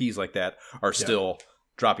mainstream IPs like that are still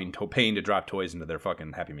paying to drop toys into their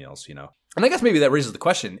fucking Happy Meals, you know? And I guess maybe that raises the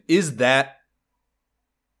question, is that,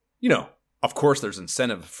 you know, of course, there's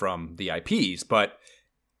incentive from the IPs, but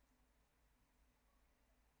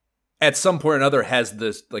at some point or another, has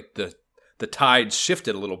this like the tides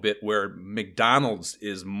shifted a little bit, where McDonald's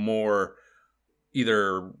is more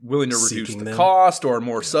either willing to reduce the cost or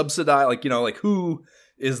more subsidize. Like, you know, like who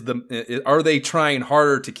is are they trying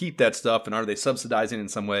harder to keep that stuff, and are they subsidizing in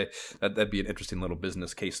some way? That'd be an interesting little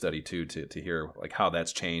business case study too, to hear like how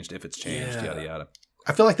that's changed, if it's changed, yada yada.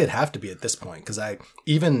 I feel like they'd have to be at this point, because I've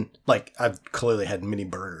clearly had mini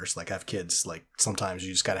burgers. Like I have kids, like sometimes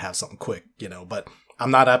you just got to have something quick, you know, but I'm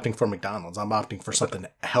not opting for McDonald's. I'm opting for something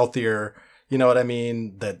healthier. You know what I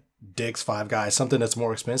mean? That Dick's, Five Guys, something that's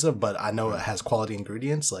more expensive, but I know it has quality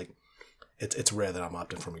ingredients. Like it's rare that I'm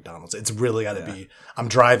opting for McDonald's. It's really got to be, I'm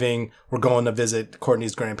driving, we're going to visit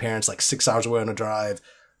Courtney's grandparents, like 6 hours away on a drive.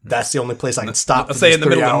 That's the only place I can stop. I'll say in the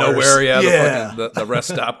middle of nowhere, the rest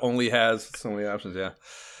stop only has so many options. Yeah.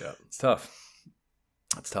 It's tough.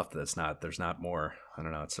 It's tough that there's not more. I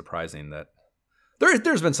don't know. It's surprising that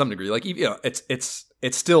there's been some degree, like, you know, it's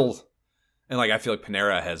still, and like I feel like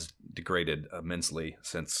Panera has degraded immensely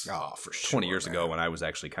since 20 years ago when I was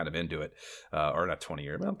actually kind of into it, or not 20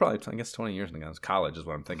 years, well, probably I guess 20 years ago. It's college is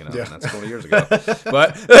what I'm thinking of, and that's 20 years ago.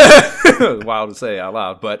 But wild to say out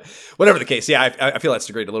loud. But whatever the case, I feel that's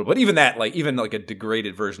degraded a little. But even that, like even like a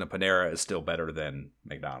degraded version of Panera is still better than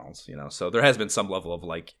McDonald's, you know. So there has been some level of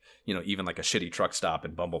like, you know, even like a shitty truck stop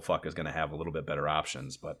in Bumblefuck is going to have a little bit better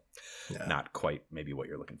options, but not quite maybe what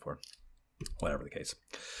you're looking for. Whatever the case.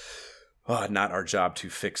 Not our job to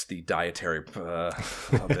fix the dietary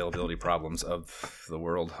availability problems of the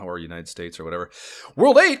world or United States or whatever.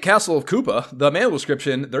 World 8, Castle of Koopa. The manual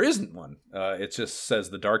description, there isn't one. It just says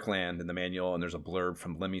the Darkland in the manual, and there's a blurb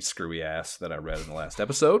from Lemmy Screwy Ass that I read in the last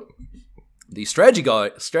episode. The strategy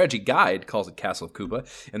guide calls it Castle of Koopa,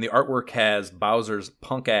 and the artwork has Bowser's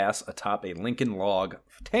punk ass atop a Lincoln log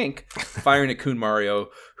tank firing at Kun Mario,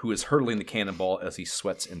 who is hurtling the cannonball as he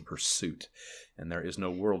sweats in pursuit. And there is no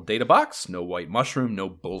world data box, no white mushroom, no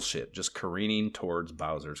bullshit, just careening towards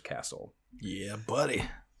Bowser's castle. Yeah, buddy.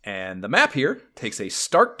 And the map here takes a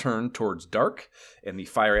stark turn towards dark, and the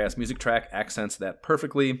fire-ass music track accents that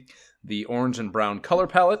perfectly. The orange and brown color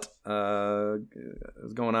palette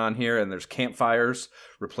is going on here, and there's campfires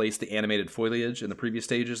replace the animated foliage in the previous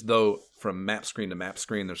stages, though from map screen to map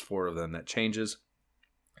screen, there's 4 of them that changes.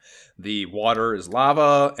 The water is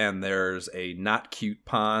lava, and there's a not cute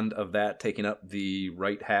pond of that taking up the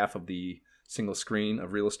right half of the single screen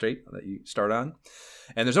of real estate that you start on.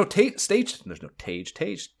 And there's no there's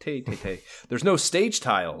no stage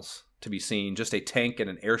tiles to be seen, just a tank and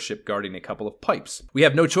an airship guarding a couple of pipes. We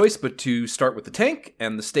have no choice but to start with the tank,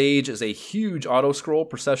 and the stage is a huge auto-scroll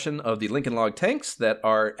procession of the Lincoln Log tanks that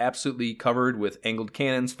are absolutely covered with angled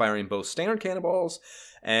cannons firing both standard cannonballs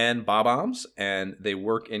and bob-ombs, and they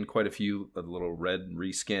work in quite a few of the little red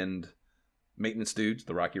reskinned maintenance dudes,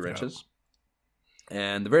 the Rocky Wrenches.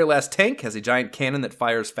 And the very last tank has a giant cannon that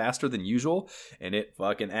fires faster than usual, and it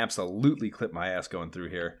fucking absolutely clipped my ass going through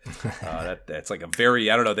here. That's like a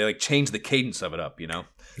very, I don't know, they like change the cadence of it up, you know?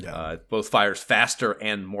 Yeah. Both fires faster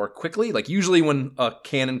and more quickly. Like usually when a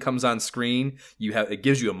cannon comes on screen, it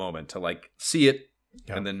gives you a moment to like see it,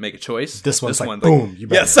 and then make a choice. This one's like, boom.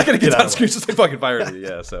 Second it gets on screen, just like fucking fire at you.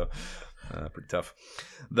 Yeah, so pretty tough.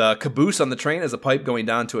 The caboose on the train is a pipe going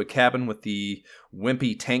down to a cabin with the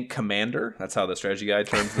wimpy tank commander. That's how the strategy guide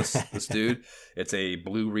terms this dude. It's a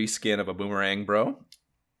blue reskin of a boomerang bro.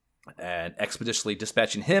 And expeditiously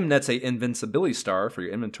dispatching him nets a invincibility star for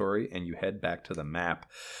your inventory, and you head back to the map.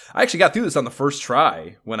 I actually got through this on the first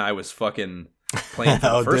try when I was fucking playing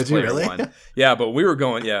for the first player really? one. Yeah, but we were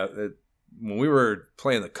going, when we were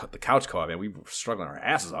playing the couch co-op, man, we were struggling our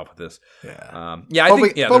asses off with this. Yeah.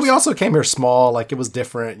 But we also came here small, like it was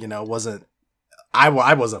different, it wasn't,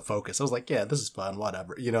 I wasn't focused. I was like, yeah, this is fun,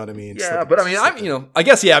 whatever. You know what I mean? Yeah, but I mean,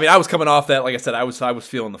 I was coming off that, like I said, I was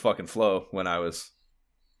feeling the fucking flow when I was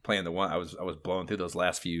playing the one. I was blowing through those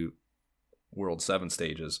last few World 7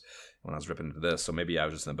 stages when I was ripping into this, so maybe I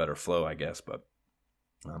was just in a better flow, I guess, but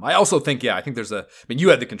I also think, I think you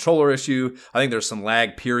had the controller issue. I think there's some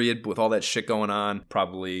lag period with all that shit going on.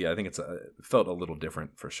 Probably, I think it felt a little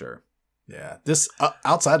different for sure. Yeah. This,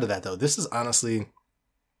 outside of that though, this is honestly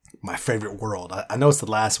my favorite world. I know it's the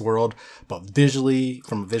last world, but visually,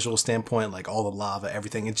 from a visual standpoint, like all the lava,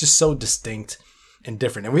 everything, it's just so distinct and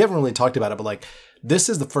different. And we haven't really talked about it, but like this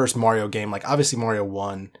is the first Mario game. Like obviously Mario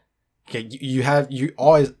 1, okay, you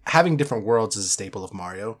always having different worlds is a staple of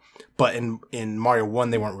Mario, but in Mario 1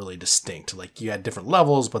 they weren't really distinct. Like you had different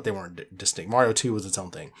levels, but they weren't distinct. Mario 2 was its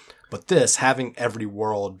own thing. But this, having every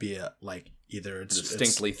world be either it's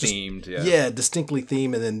distinctly themed, distinctly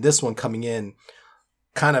themed, and then this one coming in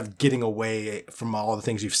kind of getting away from all the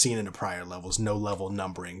things you've seen in the prior levels, no level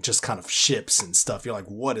numbering, just kind of ships and stuff. You're like,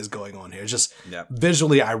 what is going on here? Just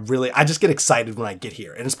visually, I just get excited when I get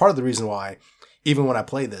here. And it's part of the reason why, even when I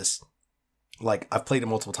play this, like I've played it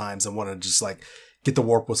multiple times and want to just like get the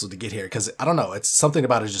warp whistle to get here. Cause I don't know, it's something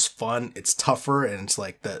about it is just fun. It's tougher. And it's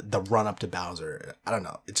like the run up to Bowser. I don't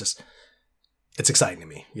know. It's exciting to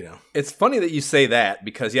me, It's funny that you say that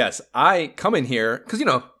because yes, I come in here because,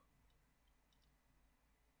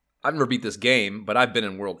 I've never beat this game, but I've been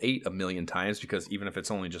in World 8 a million times because even if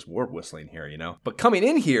it's only just warp whistling here, But coming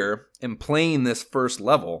in here and playing this first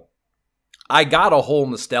level, I got a whole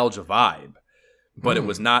nostalgia vibe, but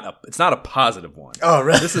it's not a positive one. Oh,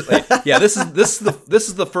 really? This is this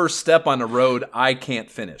is the first step on a road I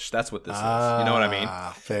can't finish. That's what this is. You know what I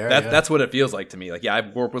mean? Fair. That's what it feels like to me. Like,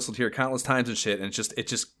 I've warp whistled here countless times and shit, and it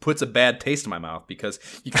just puts a bad taste in my mouth because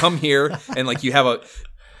you come here and like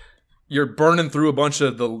you're burning through a bunch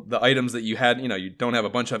of the items that you had, you don't have a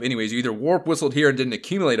bunch of anyways. You either warp whistled here and didn't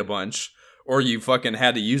accumulate a bunch, or you fucking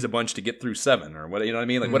had to use a bunch to get through 7 or what, you know what I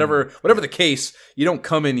mean? Like whatever the case, you don't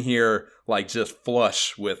come in here like just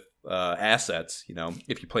flush with assets,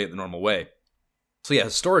 if you play it the normal way. So yeah,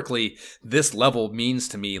 historically, this level means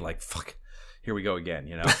to me like, fuck, here we go again,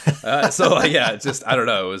 it's just, I don't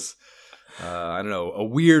know, it was, a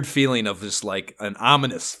weird feeling of just like an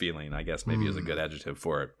ominous feeling, I guess maybe is a good adjective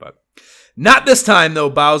for it, but not this time though,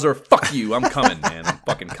 Bowser. Fuck you. I'm coming, man. I'm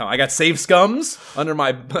fucking coming. I got save scums under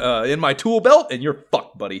my in my tool belt, and you're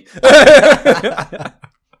fucked, buddy.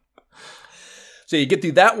 So you get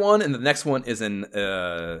through that one, and the next one is it's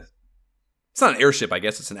not an airship, I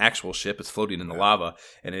guess. It's an actual ship. It's floating in the lava,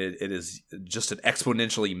 and it is just an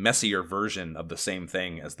exponentially messier version of the same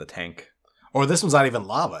thing as the tank. Or this one's not even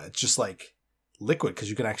lava. It's just like liquid because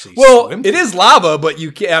you can actually swim. It is lava, but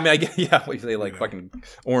you can't. I mean, what you say, like fucking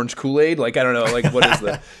orange Kool-Aid? Like, I don't know. Like, what is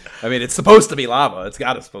the? I mean, it's supposed to be lava. It's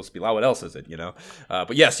supposed to be lava. What else is it?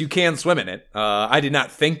 But yes, you can swim in it. I did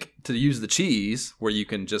not think to use the cheese where you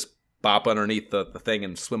can just bop underneath the thing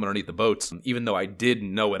and swim underneath the boats. Even though I did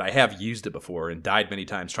know it, I have used it before and died many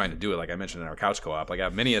times trying to do it. Like I mentioned in our couch co-op, like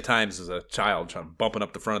I've many a times as a child bumping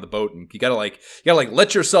up the front of the boat, and you gotta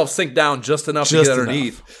let yourself sink down just enough to get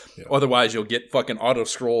underneath. Yeah. Otherwise, you'll get fucking auto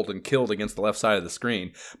scrolled and killed against the left side of the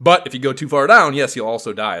screen. But if you go too far down, yes, you'll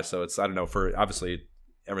also die. So it's, I don't know. For obviously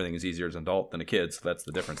everything is easier as an adult than a kid, so that's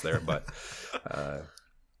the difference there. But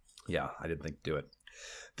yeah, I didn't think to do it.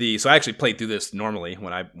 So I actually played through this normally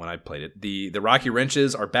when I played it. The rocky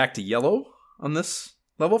wrenches are back to yellow on this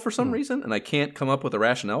level for some reason, and I can't come up with a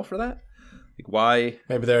rationale for that. Like why?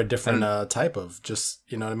 Maybe they're a different type of just,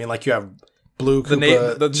 you know what I mean? Like you have blue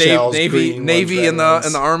Koopa, the shells, Navy in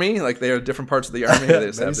the army. Like they are different parts of the army.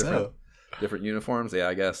 They just have different uniforms. Yeah,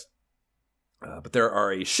 I guess. But there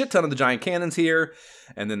are a shit ton of the giant cannons here,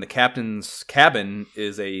 and then the captain's cabin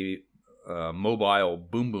is a mobile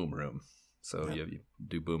boom boom room. So you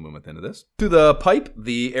do boom boom at the end of this. To the pipe,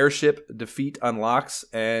 the airship defeat unlocks,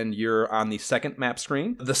 and you're on the second map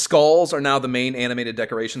screen. The skulls are now the main animated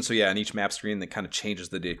decoration. So yeah, on each map screen, that kind of changes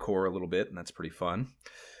the decor a little bit, and that's pretty fun.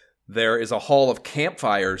 There is a hall of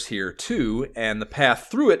campfires here too, and the path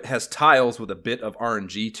through it has tiles with a bit of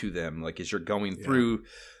RNG to them. Like as you're going through,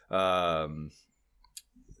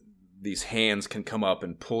 these hands can come up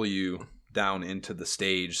and pull you down into the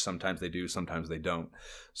stage. Sometimes they do, sometimes they don't.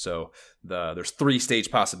 So there's 3 stage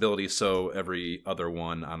possibilities. So every other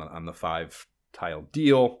one on the 5 tile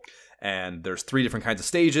deal. And there's 3 different kinds of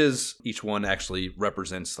stages. Each one actually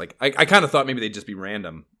represents, like, I kind of thought maybe they'd just be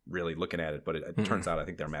random, really, looking at it. But it turns out I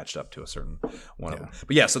think they're matched up to a certain one of them.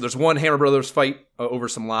 But yeah, so there's one Hammer Brothers fight over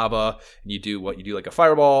some lava. And you do like a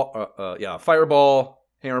fireball. Fireball,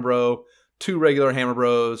 Hammer Bro, 2 regular Hammer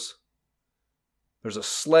Bros. There's a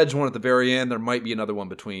sledge one at the very end. There might be another one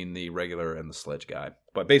between the regular and the sledge guy.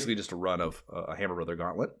 But basically just a run of a Hammer Brother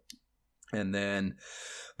gauntlet. And then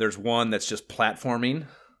there's one that's just platforming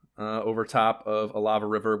over top of a lava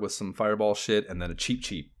river with some fireball shit, and then a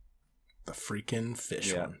cheap. The freaking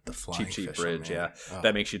fish one. The flying cheap fish bridge, one, Oh.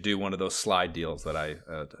 That makes you do one of those slide deals that I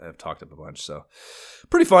have talked up a bunch. So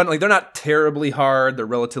pretty fun. Like, they're not terribly hard. They're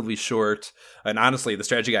relatively short. And honestly, the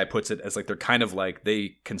strategy guy puts it as like they're kind of like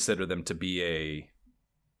they consider them to be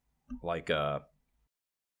an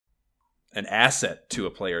asset to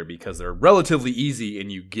a player because they're relatively easy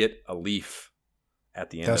and you get a leaf at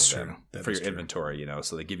the end of them for your inventory,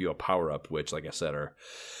 so they give you a power-up, which, like I said, are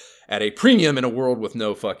at a premium in a world with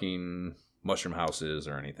no fucking mushroom houses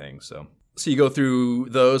or anything. So you go through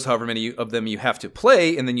those, however many of them you have to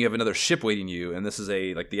play, and then you have another ship waiting you, and this is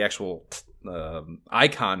the actual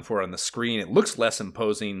icon for it on the screen. It looks less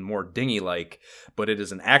imposing, more dinghy-like, but it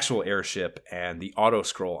is an actual airship, and the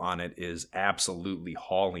auto-scroll on it is absolutely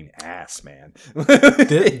hauling ass, man.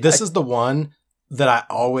 This is the one that I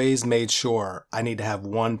always made sure I need to have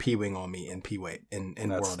one P-Wing on me in P-Wing in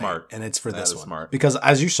World smart. 8. And it's for this one. Smart. Because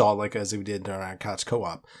as you saw, like as we did during our couch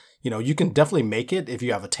co-op, you can definitely make it if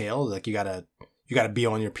you have a tail. Like you gotta be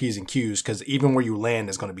on your P's and Q's because even where you land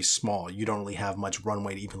is going to be small. You don't really have much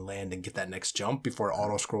runway to even land and get that next jump before it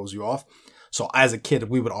auto scrolls you off. So as a kid,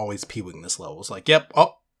 we would always P-Wing this level. It's like, yep,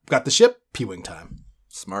 got the ship, P-Wing time.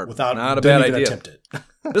 Smart. Without not a bad idea. Attempt it.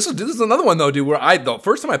 This is another one though, dude, where the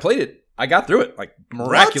first time I played it, I got through it like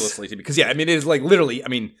miraculously because it is like literally,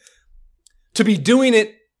 to be doing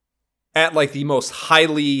it at like the most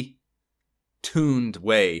highly tuned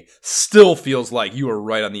way still feels like you are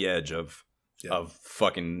right on the edge of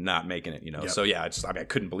fucking not making it, Yep. So yeah, I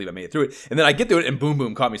couldn't believe I made it through it. And then I get through it and boom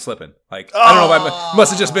boom caught me slipping. Like I don't know if I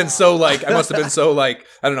must have just been so like I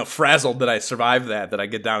don't know, frazzled that I survived that I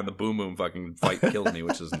get down and the boom boom fucking fight kills me,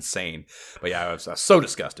 which is insane. But yeah, I was so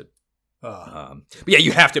disgusted. But yeah,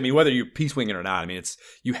 you have to. Whether you're peace winging or not,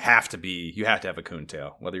 you have to have a coon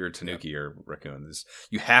tail. Whether you're Tanuki or raccoon,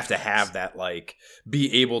 you have to have that like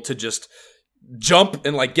be able to just jump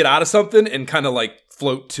and like get out of something and kind of like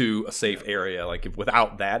float to a safe area. Like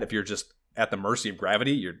without that, if you're just at the mercy of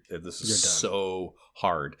gravity, this is so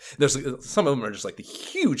hard. There's some of them are just like the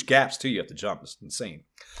huge gaps too. You have to jump. It's insane.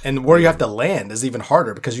 And where you have to land is even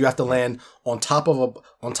harder because you have to land on top of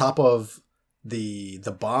the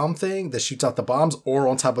bomb thing that shoots out the bombs, or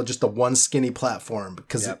on top of just the one skinny platform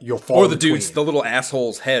because you'll fall. Or the dude's the little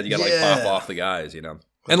asshole's head. You gotta like pop off the guys,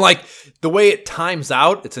 And like the way it times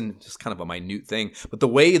out, it's just kind of a minute thing, but the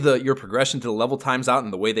way your progression to the level times out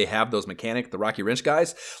and the way they have those the Rocky Wrench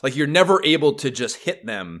guys, like you're never able to just hit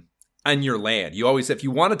them on your land. You always, if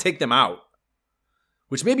you want to take them out,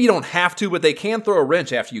 which maybe you don't have to, but they can throw a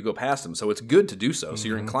wrench after you go past them. So it's good to do so. So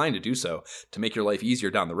you're inclined to do so to make your life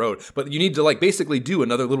easier down the road. But you need to like basically do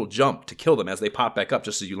another little jump to kill them as they pop back up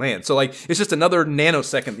just as you land. So like it's just another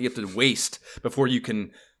nanosecond that you have to waste before you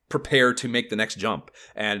can prepare to make the next jump.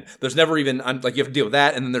 And there's never even like you have to deal with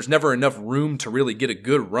that. And then there's never enough room to really get a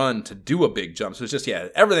good run to do a big jump. So it's just,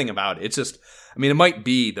 everything about it. It's just, it might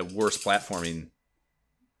be the worst platforming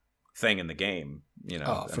thing in the game,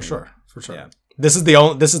 For sure. Yeah. This is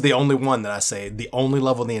the only one that I say, the only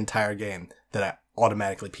level in the entire game that I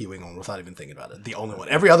automatically P-wing on without even thinking about it. The only one.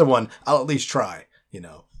 Every other one, I'll at least try,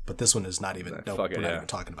 But this one is not even. We're not even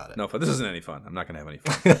talking about it. No, this isn't any fun. I'm not going to have any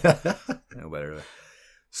fun. No better.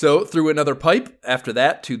 So through another pipe after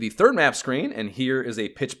that to the third map screen, and here is a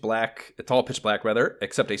all pitch black rather,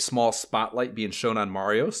 except a small spotlight being shown on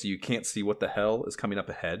Mario, so you can't see what the hell is coming up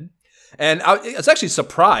ahead. And I was actually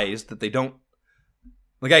surprised that they don't.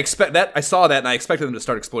 Like I saw that and I expected them to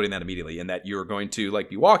start exploiting that immediately, and that you're going to like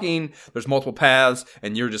be walking, there's multiple paths,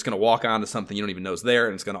 and you're just going to walk onto something you don't even know is there,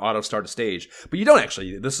 and it's going to auto start a stage. But you don't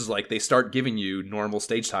actually. This is like they start giving you normal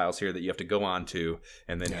stage tiles here that you have to go on to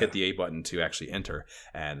and then hit the A button to actually enter,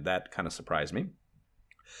 and that kind of surprised me.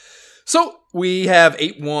 So we have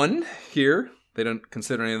 8-1 here. They don't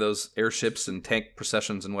consider any of those airships and tank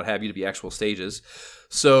processions and what have you to be actual stages.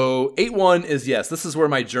 So 8-1 is, this is where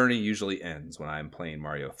my journey usually ends when I'm playing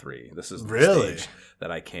Mario 3. This is the stage that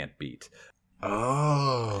I can't beat.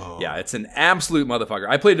 Oh. Yeah, it's an absolute motherfucker.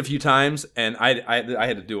 I played it a few times, and I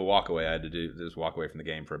had to do a walk away. I had to just walk away from the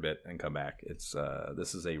game for a bit and come back. It's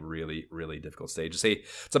this is a really, really difficult stage.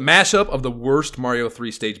 It's a mashup of the worst Mario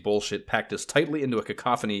 3 stage bullshit packed as tightly into a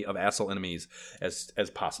cacophony of asshole enemies as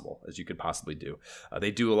possible, as you could possibly do.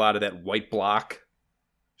 They do a lot of that white block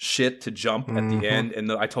shit to jump at the end,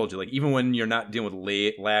 and I told you, like, even when you're not dealing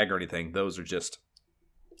with lag or anything, those are just...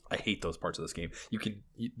 I hate those parts of this game.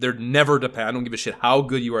 They're never dependable. I don't give a shit how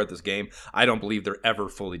good you are at this game. I don't believe they're ever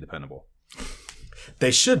fully dependable.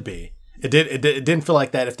 They should be. It didn't feel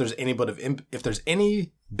like that. If there's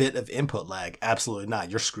any bit of input lag, absolutely not.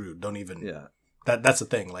 You're screwed. Don't even. Yeah. That's the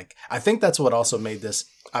thing. Like, I think that's what also made this,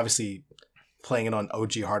 obviously playing it on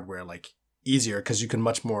OG hardware, like, easier, because you can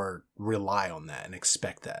much more rely on that and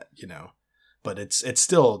expect that, you know. But this is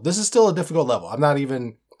still a difficult level. I'm not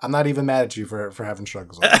even mad at you for having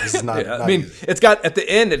struggles on it. This is not, not easy. It's got, at the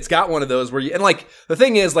end, it's got one of those where you, and like, the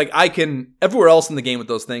thing is, like, I can, everywhere else in the game with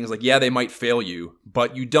those things, like, yeah, they might fail you,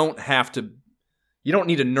 but you don't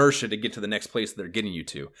need inertia to get to the next place that they're getting you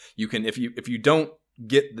to. You can, if you don't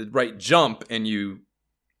get the right jump and you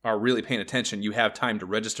are really paying attention, you have time to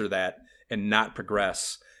register that and not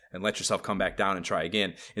progress and let yourself come back down and try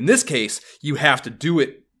again. In this case, you have to do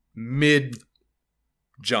it mid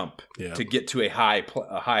jump to get to a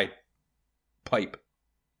high pipe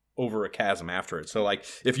over a chasm after it. So, like,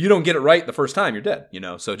 if you don't get it right the first time, you're dead, you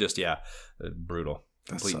know? So just, brutal.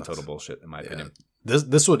 Complete and total bullshit, in my opinion.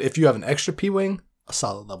 This would, if you have an extra P-Wing, a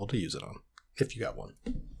solid level to use it on, if you got one.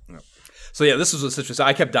 So, this was a situation. So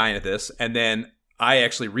I kept dying at this, and then I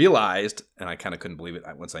actually realized, and I kind of couldn't believe it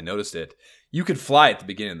once I noticed it, you could fly at the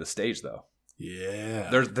beginning of the stage, though. Yeah.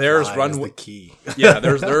 There's runway. The key.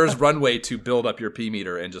 There's runway to build up your P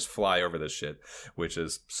meter and just fly over this shit, which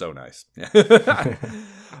is so nice. There's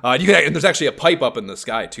actually a pipe up in the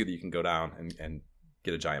sky too that you can go down and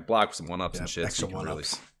get a giant block with some 1-ups and shit. Extra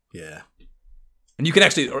 1-ups. Yeah. And you can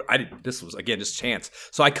actually, this was again just chance.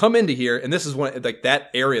 So I come into here, and this is one, like,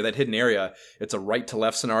 that area, that hidden area. It's a right to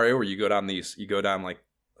left scenario where you go down like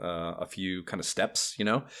a few kind of steps, you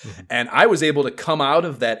know, and I was able to come out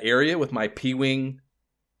of that area with my P-Wing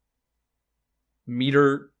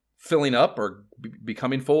meter filling up or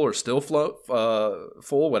becoming full or still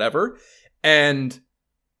full, whatever, and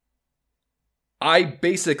I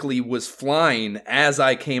basically was flying as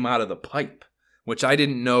I came out of the pipe, which I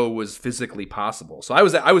didn't know was physically possible. So I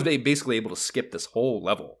was basically able to skip this whole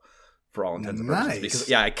level for all intents and purposes.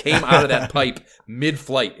 Because, I came out of that pipe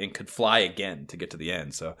mid-flight and could fly again to get to the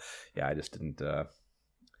end. So, I just didn't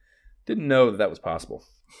know that was possible.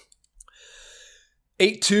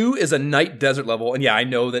 8-2 is a night desert level. And, I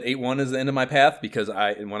know that 8-1 is the end of my path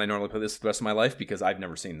when I normally play this the rest of my life, because I've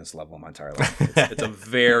never seen this level in my entire life. It's a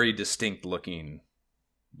very distinct looking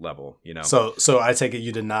level, you know. So I take it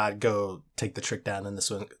you did not go take the trick down in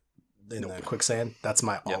this one in the quicksand. That's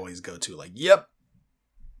my always go to. Like, yep.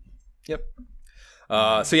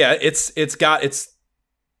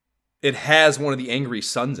 It has one of the angry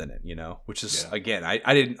suns in it, you know, which is again,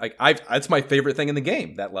 I didn't like. It's my favorite thing in the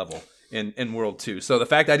game, that level in World 2. So the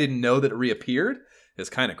fact I didn't know that it reappeared is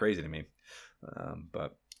kind of crazy to me.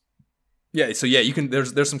 But you can.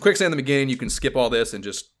 There's some quicksand in the beginning. You can skip all this and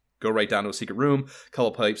just go right down to a secret room,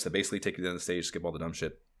 couple pipes that basically take you down the stage, skip all the dumb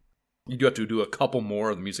shit. You do have to do a couple more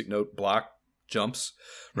of the music note block jumps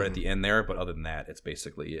right at the end there, but other than that, it's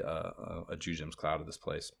basically a Jujim's Cloud of this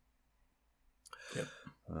place.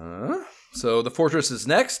 So the fortress is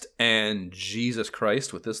next, and Jesus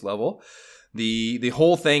Christ, with this level, the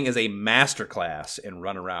whole thing is a masterclass in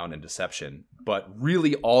run around and deception. But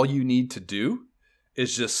really, all you need to do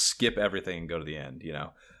is just skip everything and go to the end. You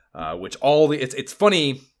know, it's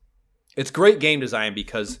funny. It's great game design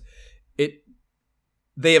because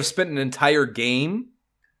they have spent an entire game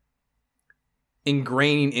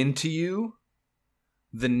ingraining into you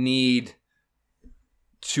the need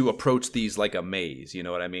to approach these like a maze, you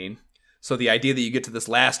know what I mean? So the idea that you get to this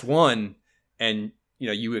last one and, you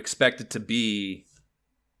know, you expect it to be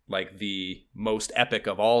like the most epic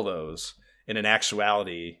of all those, and in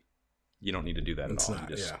actuality, you don't need to do that at all.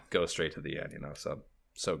 You just go straight to the end, you know? So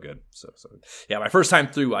good. So good. Yeah, my first time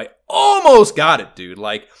through, I almost got it, dude.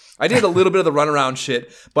 Like, I did a little bit of the runaround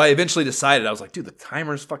shit, but I eventually decided, I was like, dude, the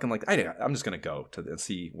timer's fucking like, I'm just going to go and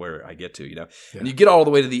see where I get to, you know? Yeah. And you get all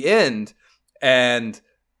the way to the end, and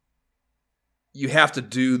you have to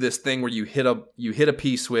do this thing where you hit a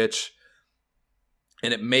P switch,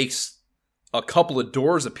 and it makes a couple of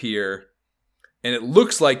doors appear, And it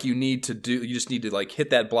looks like you just need to like hit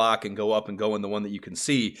that block and go up and go in the one that you can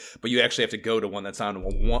see, but you actually have to go to one that's on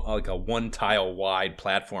a one tile wide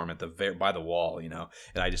platform at by the wall, you know.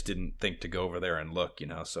 And I just didn't think to go over there and look, you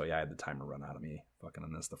know. So yeah, I had the timer run out of me fucking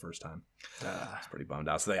on this the first time. I was pretty bummed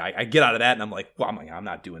out. So I get out of that and I'm like, I'm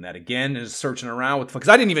not doing that again. And just searching around because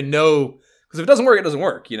I didn't even know. Because if it doesn't work, it doesn't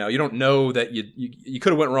work. You know, you don't know that you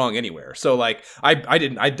could have went wrong anywhere. So like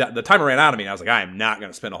the timer ran out of me and I was like, I am not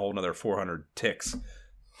going to spend a whole another 400 ticks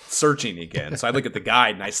searching again. So I look at the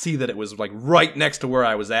guide and I see that it was like right next to where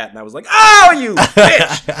I was at. And I was like, oh, you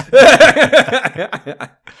bitch.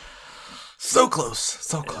 So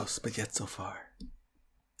close, but yet so far.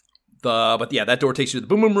 But yeah, that door takes you to the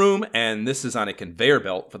Boom Boom Room. And this is on a conveyor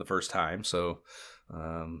belt for the first time. So...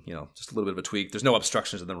 you know, just a little bit of a tweak. There's no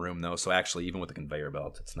obstructions in the room, though. So actually, even with the conveyor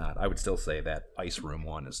belt, it's not. I would still say that ice room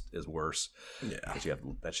one is worse. Yeah. Because you have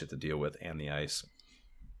that shit to deal with and the ice.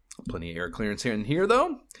 Plenty of air clearance here and here,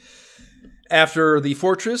 though. After the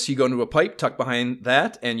fortress, you go into a pipe tucked behind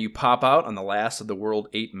that, and you pop out on the last of the World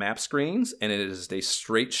 8 map screens, and it is a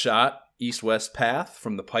straight shot east-west path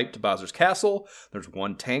from the pipe to Bowser's Castle. There's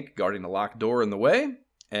one tank guarding the locked door in the way.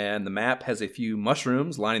 And the map has a few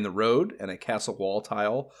mushrooms lining the road and a castle wall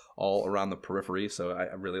tile all around the periphery. So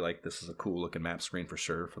I really like this. Is a cool looking map screen for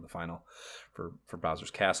sure for the final for Bowser's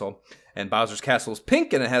Castle. And Bowser's Castle is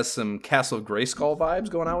pink and it has some Castle Grayskull vibes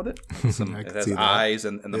going on with it. It has eyes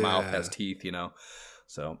and the mouth has teeth, you know.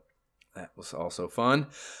 So that was also fun.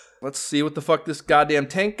 Let's see what the fuck this goddamn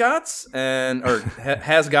tank has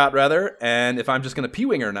got rather, and if I'm just gonna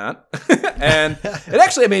P-wing or not. And it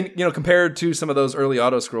actually, I mean, you know, compared to some of those early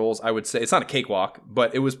auto scrolls, I would say it's not a cakewalk,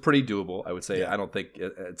 but it was pretty doable. I would say I don't think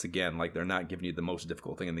it's again like they're not giving you the most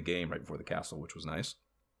difficult thing in the game right before the castle, which was nice.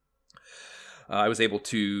 I wasn't able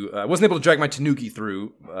to drag my Tanuki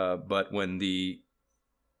through, but when the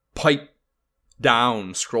pipe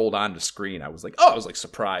down scrolled onto screen, I was like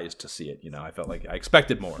surprised to see it. You know, I felt like I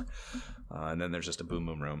expected more. And then there's just a Boom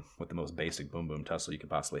Boom Room with the most basic Boom Boom tussle you could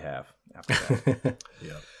possibly have after that.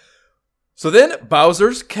 Yeah. So then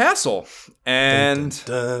Bowser's Castle. And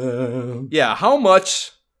dun, dun, dun. Yeah, how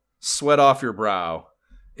much sweat off your brow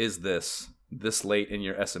is this late in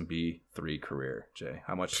your SMB 3 career, Jay?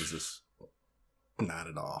 How much is this? Not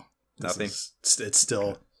at all. Nothing? It's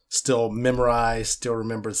still memorized, still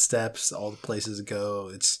remember steps, all the places to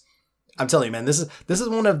go. I'm telling you, man, this is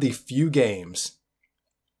one of the few games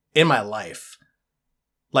in my life.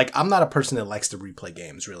 Like, I'm not a person that likes to replay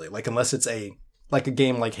games, really. Like, unless it's a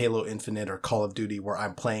game like Halo Infinite or Call of Duty where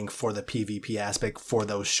I'm playing for the PvP aspect for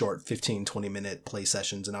those short 15, 20-minute play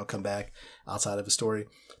sessions and I'll come back outside of a story.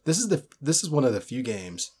 This is one of the few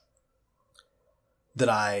games that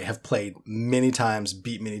I have played many times,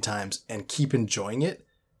 beat many times, and keep enjoying it.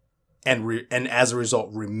 And as a result,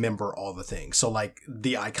 remember all the things. So like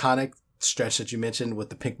the iconic stretch that you mentioned with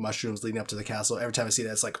the pink mushrooms leading up to the castle, every time I see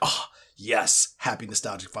that, it's like, oh, yes, happy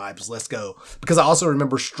nostalgic vibes, let's go. Because I also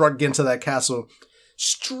remember getting into that castle,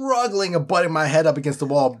 struggling and butting my head up against the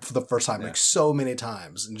wall for the first time, like so many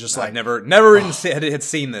times. And just like... never had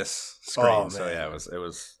seen this screen, so yeah, it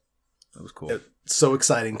was cool. It's so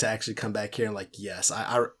exciting to actually come back here and like, yes,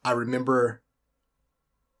 I remember...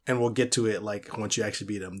 And we'll get to it, like, once you actually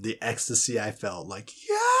beat him. The ecstasy I felt, like,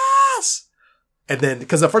 yes! And then,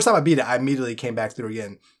 because the first time I beat it, I immediately came back through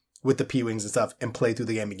again with the P-Wings and stuff and played through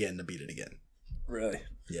the game again to beat it again. Really?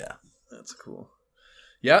 Yeah. That's cool.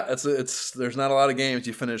 Yeah, there's not a lot of games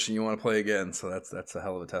you finish and you want to play again, so that's a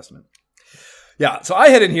hell of a testament. Yeah, so I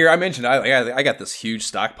head in here. I mentioned I got this huge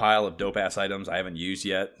stockpile of dope-ass items I haven't used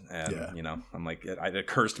yet. And, you know, I'm like, it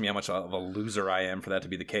occurs to me how much of a loser I am for that to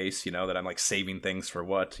be the case, you know, that I'm like saving things for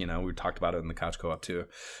what, you know, we talked about it in the couch co-op too.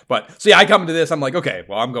 But, so yeah, I come into this, I'm like, okay,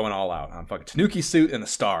 well, I'm going all out. I'm fucking Tanuki suit and a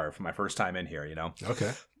star for my first time in here, you know?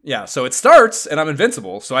 Okay. Yeah, so it starts, and I'm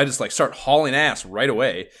invincible, so I just like start hauling ass right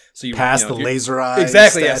away. So you past the laser eyes,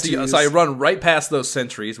 exactly. Yeah, so I run right past those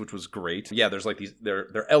sentries, which was great. Yeah, there's like these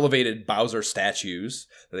they're elevated Bowser statues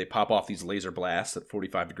that they pop off these laser blasts at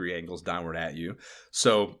 45-degree angles downward at you.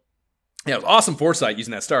 So yeah, it was awesome foresight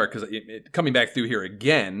using that star because coming back through here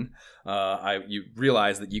again, you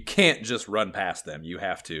realize that you can't just run past them. You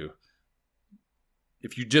have to.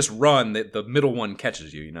 If you just run, the middle one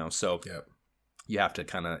catches you. You know, so. Yep. You have to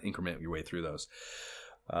kind of increment your way through those.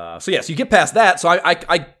 So you get past that. So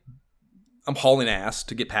I'm hauling ass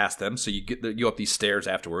to get past them. So you go up these stairs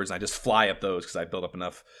afterwards, and I just fly up those because I built up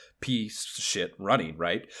enough shit running,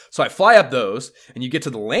 right? So I fly up those, and you get to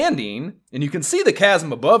the landing, and you can see the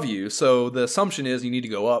chasm above you. So the assumption is you need to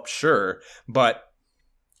go up, sure, but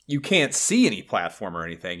you can't see any platform or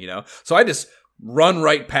anything, you know? So I just run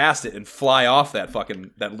right past it and fly off that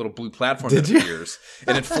little blue platform that appears.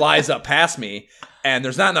 And it flies up past me, and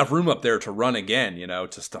there's not enough room up there to run again,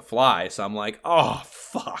 just to fly. So I'm like, oh,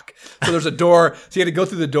 fuck. So there's a door. So you had to go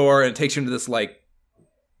through the door, and it takes you into this, like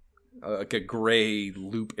a gray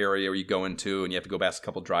loop area where you go into, and you have to go past a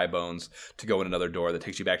couple dry bones to go in another door that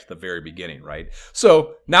takes you back to the very beginning, right?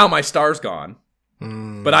 So now my star's gone,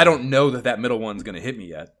 but I don't know that middle one's going to hit me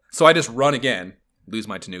yet. So I just run again. Lose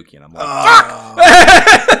my Tanuki, and I'm like, fuck!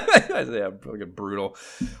 Yeah, like a brutal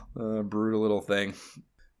little thing.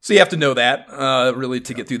 So you have to know that, really,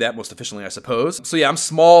 to get through that most efficiently, I suppose. So yeah, I'm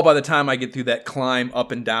small by the time I get through that climb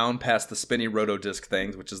up and down past the spinny rotodisc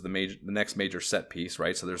things, which is the next major set piece,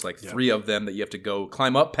 right? So there's like 3 of them that you have to go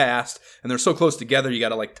climb up past, and they're so close together, you got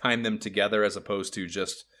to like time them together as opposed to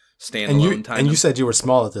just standalone time. And you said you were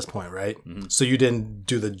small at this point, right? Mm-hmm. So you didn't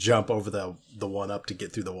do the jump over the one up to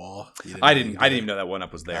get through the wall? I didn't even know that one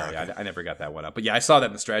up was there. Okay. Yeah, I never got that one up. But yeah, I saw that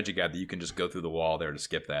in the strategy guide that you can just go through the wall there to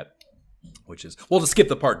skip that. Which is, to skip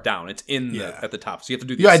the part down. It's at the top. So you have to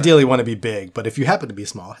do the You ideally want to be big, but if you happen to be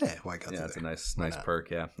small, hey, why not? Yeah, it's a nice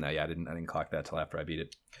perk, yeah. No, yeah, I didn't clock that till after I beat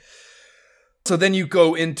it. So then you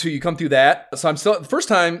come through that. So I'm still, the first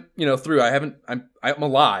time, through, I'm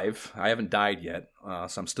alive. I haven't died yet.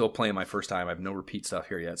 So I'm still playing my first time. I have no repeat stuff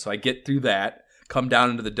here yet. So I get through that, come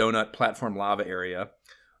down into the donut platform lava area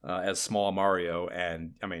as small Mario.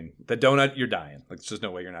 And, I mean, the donut, you're dying. Like, there's just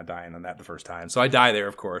no way you're not dying on that the first time. So I die there,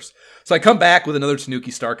 of course. So I come back with another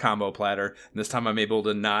Tanuki star combo platter. And this time I'm able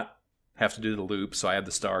to not have to do the loop. So I have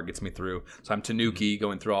the star, gets me through. So I'm Tanuki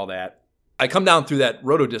going through all that. I come down through that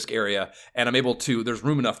rotodisc area, and I'm able to, there's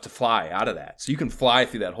room enough to fly out of that. So you can fly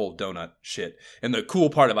through that whole donut shit. And the cool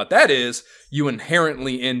part about that is you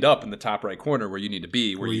inherently end up in the top right corner where you need to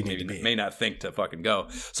be, where you may not think to fucking go.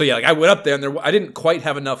 So yeah, like I went up there, and I didn't quite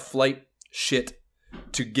have enough flight shit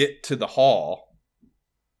to get to the hall.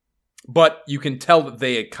 But you can tell that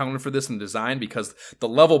they accounted for this in the design, because the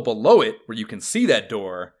level below it, where you can see that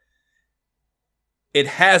door, it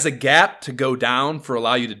has a gap to go down for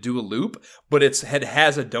allow you to do a loop, but it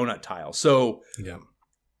has a donut tile. So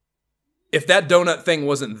if that donut thing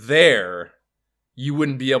wasn't there, you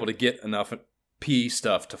wouldn't be able to get enough P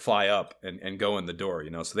stuff to fly up and go in the door,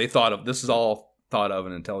 So they this is all thought of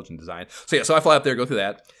in intelligent design. So yeah, so I fly up there, go through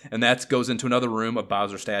that, and that goes into another room of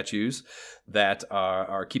Bowser statues that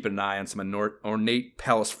are keeping an eye on some ornate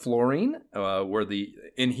palace flooring, where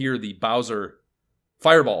the Bowser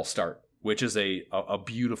fireballs start, which is a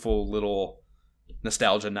beautiful little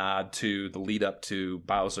nostalgia nod to the lead up to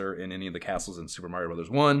Bowser in any of the castles in Super Mario Bros.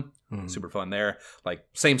 1. Mm-hmm. Super fun there. Like,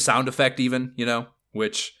 same sound effect even,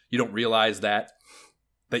 which you don't realize that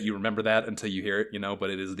you remember that until you hear it,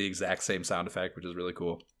 but it is the exact same sound effect, which is really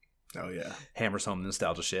cool. Oh, yeah. Hammers home the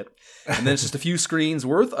nostalgia shit. And then it's just a few screens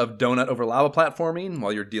worth of donut over lava platforming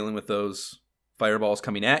while you're dealing with those fireballs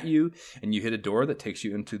coming at you, and you hit a door that takes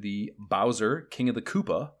you into the Bowser King of the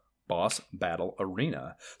Koopa boss battle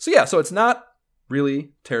arena. So yeah, so it's not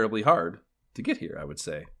really terribly hard to get here, I would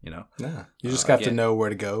say, Yeah. You just have to know where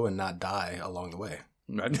to go and not die along the way.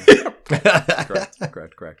 Right.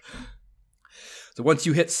 Correct. So once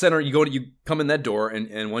you hit center, you come in that door,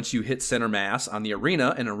 and once you hit center mass on the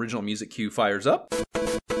arena, an original music cue fires up.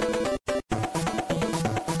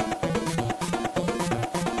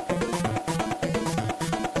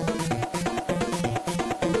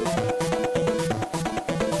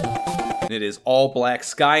 It is all black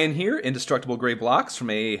sky in here, indestructible gray blocks from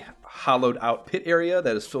a hollowed out pit area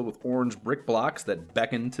that is filled with orange brick blocks that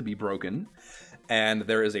beckon to be broken. And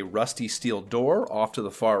there is a rusty steel door off to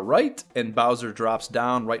the far right, and Bowser drops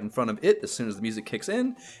down right in front of it as soon as the music kicks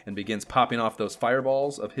in and begins popping off those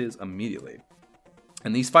fireballs of his immediately.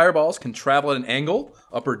 And these fireballs can travel at an angle,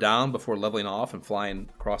 up or down, before leveling off and flying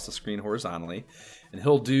across the screen horizontally. And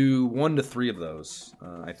he'll do 1 to 3 of those.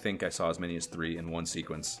 I think I saw as many as 3 in one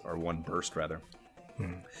sequence, or one burst, rather.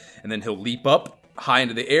 And then he'll leap up high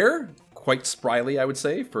into the air, quite spryly, I would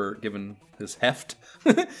say, for given his heft.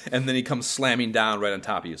 And then he comes slamming down right on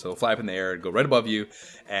top of you. So he'll fly up in the air and go right above you.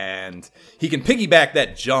 And he can piggyback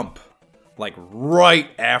that jump, like right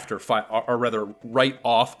after, or rather, right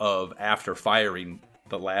off of after firing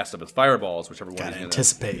the last of his fireballs, whichever one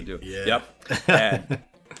he's going to do. Yeah. Yep. And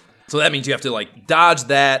so that means you have to like dodge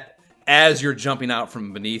that as you're jumping out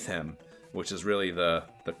from beneath him, which is really the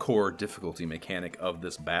core difficulty mechanic of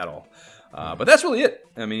this battle. But that's really it.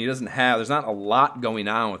 I mean, there's not a lot going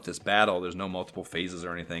on with this battle. There's no multiple phases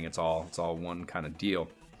or anything. It's all one kind of deal.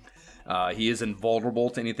 He is invulnerable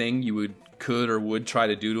to anything you could or would try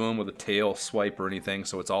to do to him with a tail swipe or anything.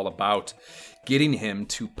 So it's all about getting him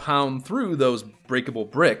to pound through those breakable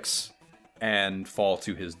bricks and fall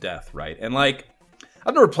to his death, right? And like,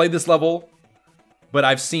 I've never played this level, but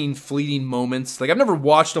I've seen fleeting moments. Like, I've never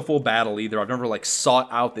watched a full battle either. I've never, like, sought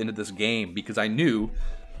out the end of this game because I knew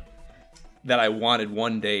that I wanted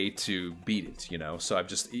one day to beat it, you know? So I've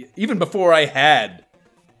just, even before I had,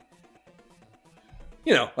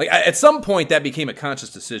 you know, like, at some point that became a conscious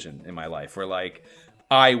decision in my life where, like,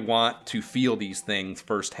 I want to feel these things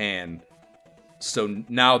firsthand. So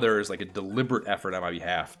now there is, like, a deliberate effort on my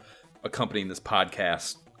behalf accompanying this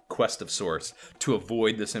podcast quest of sorts to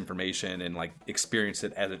avoid this information and, like, experience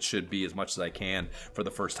it as it should be as much as I can for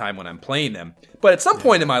the first time when I'm playing them. But at some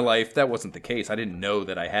point in my life, that wasn't the case. I didn't know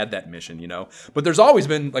that I had that mission, you know? But there's always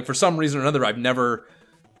been, like, for some reason or another, I've never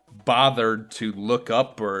bothered to look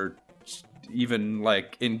up or even,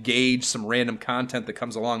 like, engage some random content that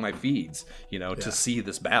comes along my feeds, you know, to see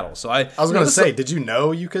this battle. So I was going to say, did you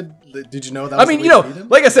know that was I mean, you know,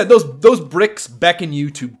 like I said, those bricks beckon you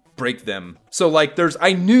to break them. So, like,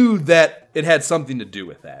 I knew that it had something to do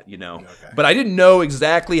with that, you know. Okay. But I didn't know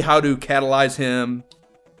exactly how to catalyze him.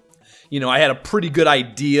 You know, I had a pretty good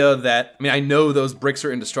idea that, I mean, I know those bricks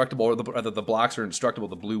are indestructible, or the blocks are indestructible,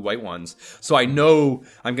 the blue-white ones. So I know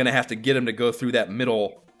I'm going to have to get him to go through that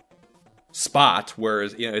middle spot,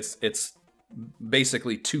 whereas, you know, it's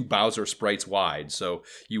basically 2 Bowser sprites wide. So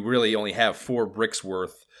you really only have 4 bricks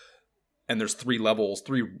worth, and there's 3 levels,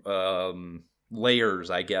 3 layers,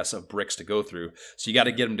 I guess, of bricks to go through. So you got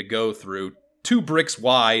to get them to go through 2 bricks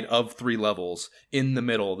wide of 3 levels in the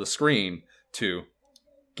middle of the screen to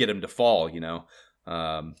get him to fall, you know.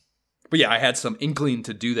 But yeah, I had some inkling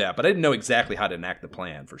to do that, but I didn't know exactly how to enact the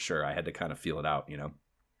plan for sure. I had to kind of feel it out, you know.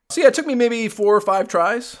 So yeah, it took me maybe 4 or 5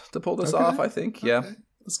 tries to pull this off, I think. Okay. Yeah.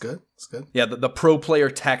 That's good. That's good. Yeah, the pro player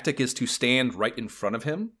tactic is to stand right in front of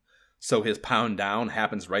him. So his pound down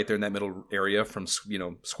happens right there in that middle area from, you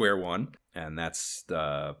know, square one. And that's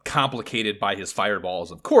complicated by his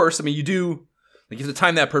fireballs, of course. I mean, you have to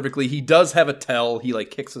time that perfectly. He does have a tell. He,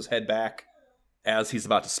 like, kicks his head back as he's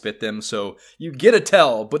about to spit them. So you get a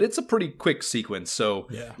tell, but it's a pretty quick sequence. So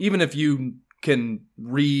even if you can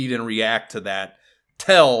read and react to that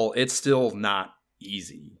tell, it's still not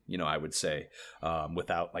easy, you know, I would say,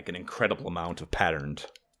 without, like, an incredible amount of patterned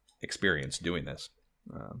experience doing this.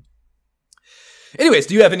 Anyways,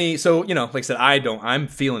 do you have any, so, you know, like I said, I'm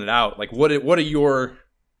feeling it out. Like, what are your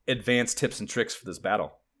advanced tips and tricks for this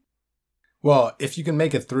battle? Well, if you can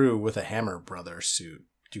make it through with a Hammer Brother suit,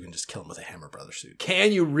 you can just kill him with a Hammer Brother suit.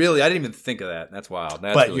 Can you really? I didn't even think of that. That's wild.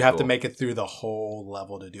 That's but really you have cool. to make it through the whole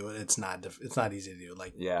level to do it. It's not easy to do.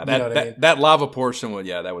 Like, yeah, you know what I mean? that lava portion would,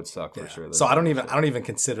 that would suck for sure. So I don't even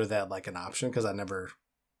consider that like an option because I never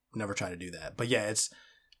try to do that. But yeah, it's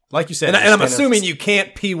like you said. And I'm assuming you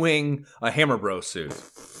can't P-wing a Hammer Bro suit.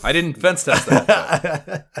 I didn't fence test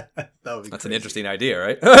that. That's crazy. An interesting idea,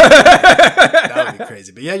 right? That would be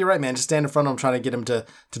crazy. But yeah, you're right, man. Just stand in front of him, trying to get him to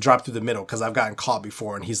drop through the middle because I've gotten caught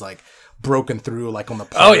before and he's like broken through like on the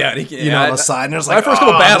part, on the side. And there's like my first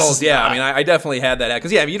couple battles. Yeah, I mean, I definitely had that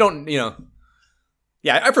because you don't, you know.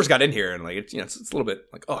 Yeah, I first got in here and like it's a little bit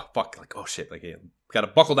like, oh fuck, like, oh shit, like, got to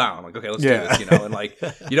buckle down. Like, okay, let's do this, you know. And like,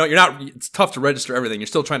 you're not. It's tough to register everything. You're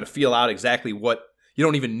still trying to feel out exactly what. You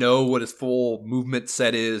don't even know what his full movement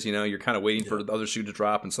set is. You know, you're kind of waiting for the other shoe to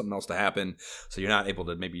drop and something else to happen. So you're not able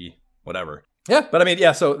to maybe whatever. Yeah, but I mean,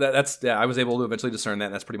 yeah. So that's I was able to eventually discern that.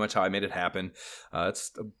 And that's pretty much how I made it happen.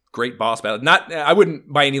 It's a great boss battle. I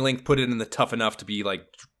wouldn't by any length put it in the tough enough to be like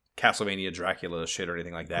Castlevania Dracula shit or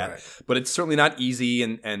anything like that. Right. But it's certainly not easy.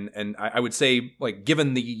 And I would say, like,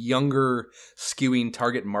 given the younger skewing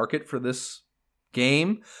target market for this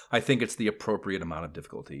game, I think it's the appropriate amount of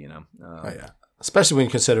difficulty. You know. Yeah. Especially when you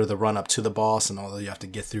consider the run up to the boss and all that you have to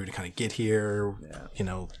get through to kind of get here, you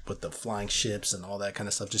know, with the flying ships and all that kind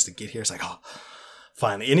of stuff just to get here. It's like, oh,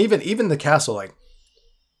 finally. And even the castle, like,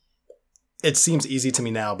 it seems easy to me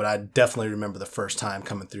now, but I definitely remember the first time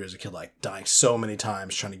coming through as a kid, like dying so many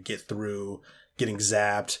times, trying to get through, getting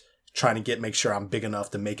zapped, trying to make sure I'm big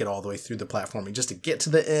enough to make it all the way through the platforming just to get to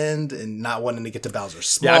the end and not wanting to get to Bowser's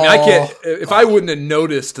Small. Yeah, I mean, I can't, if I wouldn't have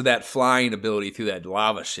noticed that flying ability through that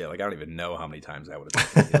lava shit, like, I don't even know how many times I would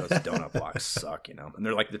have done. Those donut blocks suck, you know. And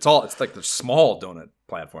they're like, it's like the small donut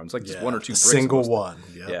platforms, like just 1 or 2 bricks. Single one.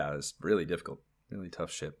 Yeah, it's really difficult. Really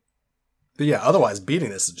tough shit. But yeah, otherwise beating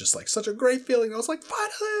this is just like such a great feeling. I was like,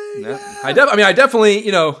 finally! Yeah. I definitely,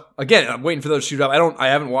 you know, again, I'm waiting for those to shoot up. I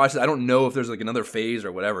haven't watched it. I don't know if there's like another phase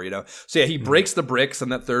or whatever, you know. So yeah, he breaks the bricks on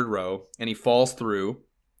that third row and he falls through.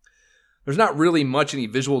 There's not really much any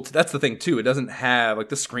visual. That's the thing too. It doesn't have, like,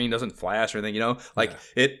 the screen doesn't flash or anything, you know. Like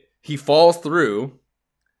he falls through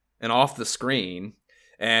and off the screen,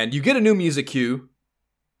 and you get a new music cue.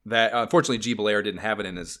 that unfortunately G. Belair didn't have it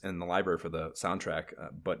in the library for the soundtrack,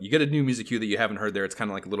 but you get a new music cue that you haven't heard there. It's kind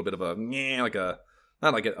of like a little bit of a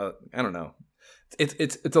I don't know.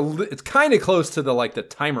 It's kind of close to the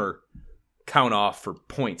timer count off for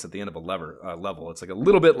points at the end of a level. It's like a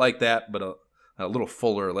little bit like that, but a little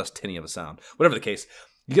fuller, less tinny of a sound. Whatever the case,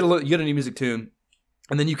 you get a new music tune,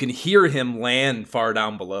 and then you can hear him land far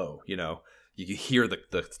down below. You know, you can hear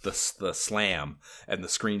the slam, and the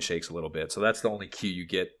screen shakes a little bit. So that's the only cue you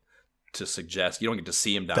get to suggest. You don't get to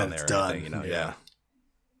see him down there or anything. You know, yeah.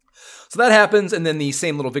 So that happens, and then the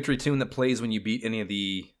same little victory tune that plays when you beat any of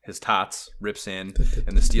his tots rips in,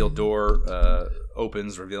 and the steel door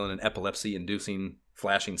opens, revealing an epilepsy-inducing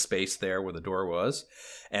flashing space there where the door was.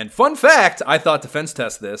 And fun fact, I thought to fence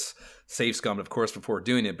test this, save scummed, of course, before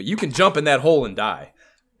doing it, but you can jump in that hole and die.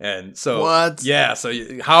 And so, what? Yeah, so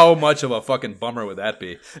how much of a fucking bummer would that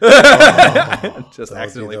be? Just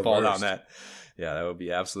accidentally fall down that. Yeah, that would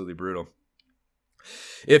be absolutely brutal.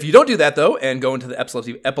 If you don't do that, though, and go into the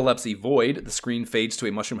epilepsy void, the screen fades to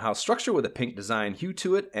a mushroom house structure with a pink design hue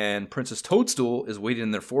to it, and Princess Toadstool is waiting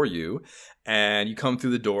in there for you. And you come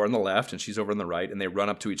through the door on the left, and she's over on the right, and they run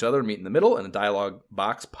up to each other and meet in the middle, and a dialogue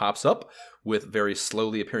box pops up with very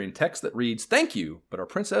slowly appearing text that reads, "Thank you, but our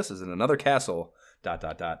princess is in another castle, ...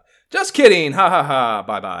 Just kidding, ha ha ha,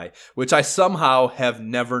 bye bye," which I somehow have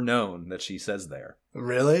never known that she says there.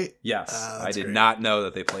 Really? Yes. I did not know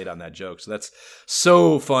that they played on that joke. So that's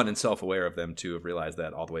so fun and self-aware of them to have realized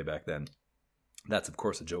that all the way back then. That's, of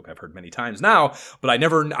course, a joke I've heard many times now, but I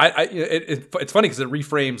never, it's funny because it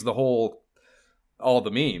reframes all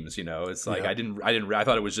the memes, you know. It's like, yeah. I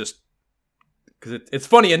thought it was just, because it's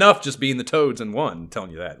funny enough just being the Toads in 1,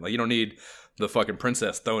 telling you that. Like, you don't need the fucking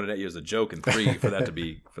princess throwing it at you as a joke in 3 for that to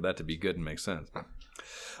be good and make sense.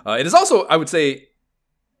 It is also, I would say,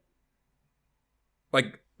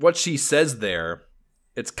 like what she says there,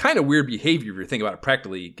 it's kind of weird behavior if you think about it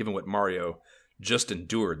practically, given what Mario just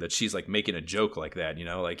endured, that she's like making a joke like that, you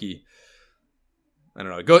know, like I don't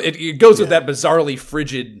know, it goes with that bizarrely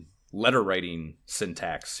frigid letter writing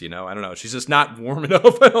syntax, you know. I don't know, she's just not warm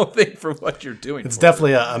enough, I don't think, for what you're doing. It's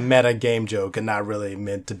definitely a meta game joke and not really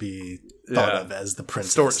meant to be thought of as the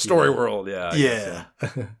princess story world. Yeah.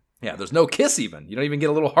 Yeah, there's no kiss even. You don't even get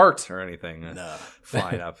a little heart or anything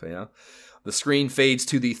flying up, you know. The screen fades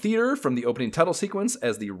to the theater from the opening title sequence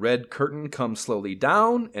as the red curtain comes slowly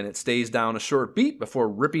down, and it stays down a short beat before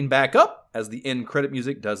ripping back up as the end credit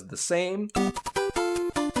music does the same.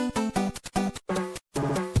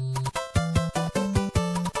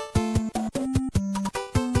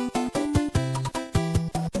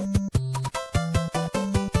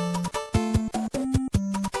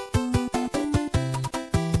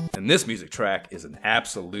 And this music track is an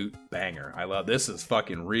absolute banger. I love this. Is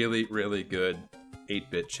fucking really, really good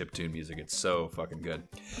 8-bit chiptune music. It's so fucking good.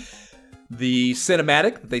 The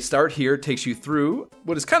cinematic that they start here takes you through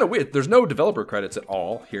what is kind of weird. There's no developer credits at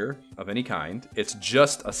all here of any kind. It's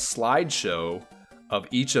just a slideshow of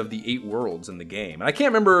each of the 8 worlds in the game. And I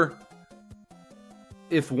can't remember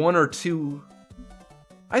if 1 or 2...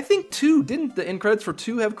 I think 2. Didn't the end credits for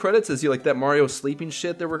 2 have credits as you like that Mario sleeping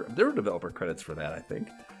shit? There were developer credits for that, I think.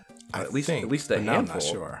 At least a handful. I'm not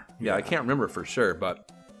sure. Yeah, I can't remember for sure, but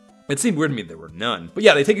it seemed weird to me there were none. But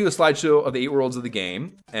yeah, they take you to a slideshow of the 8 worlds of the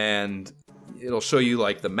game, and it'll show you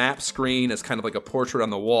like the map screen as kind of like a portrait on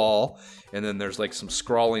the wall, and then there's like some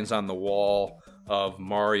scrawlings on the wall of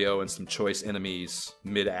Mario and some choice enemies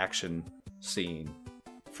mid-action scene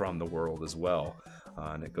from the world as well.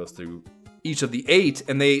 And it goes through each of the 8,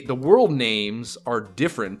 and the world names are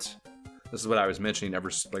different. This is what I was mentioning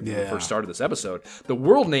when we first started this episode. The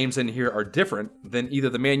world names in here are different than either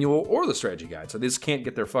the manual or the strategy guide. So they just can't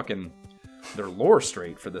get their lore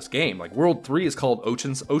straight for this game. Like World 3 is called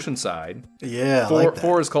Oceanside. Yeah,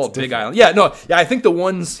 4 is called Big Island. Yeah, I think the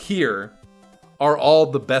ones here are all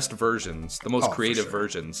the best versions, the most creative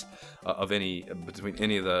versions of between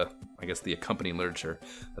any of the, I guess, the accompanying literature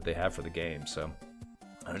that they have for the game. So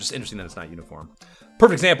just interesting that it's not uniform.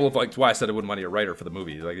 Perfect example of like why I said I wouldn't want to be a writer for the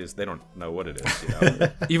movie. Like they don't know what it is. You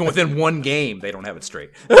know? Even within one game, they don't have it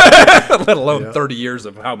straight. Let alone 30 years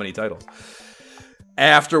of how many titles.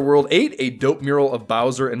 After World 8, a dope mural of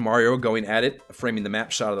Bowser and Mario going at it, framing the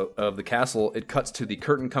map shot of the castle. It cuts to the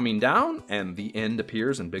curtain coming down, and the end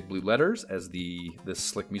appears in big blue letters as this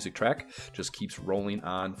slick music track just keeps rolling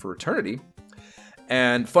on for eternity.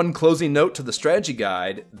 And fun closing note to the strategy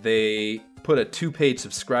guide, they put a 2-page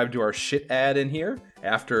subscribe to our shit ad in here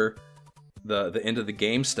after the end of the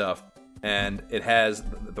game stuff. And it has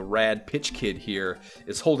the rad Pitch Kid here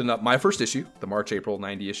is holding up my first issue, the March-April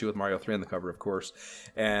 90 issue with Mario 3 on the cover, of course.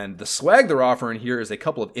 And the swag they're offering here is a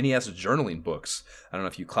couple of NES journaling books. I don't know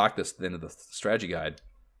if you clocked this at the end of the strategy guide.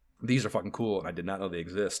 These are fucking cool, and I did not know they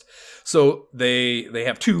exist. So they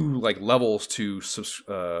have two like levels to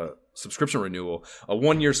subscription renewal. A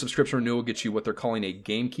 1-year subscription renewal gets you what they're calling a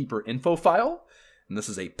Gamekeeper info file. And this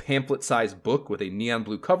is a pamphlet-sized book with a neon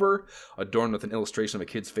blue cover, adorned with an illustration of a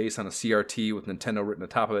kid's face on a CRT with Nintendo written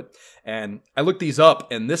atop of it. And I looked these up,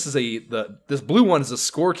 and this is this blue one is a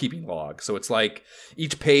scorekeeping log. So it's like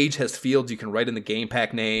each page has fields you can write in the game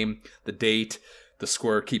pack name, the date, the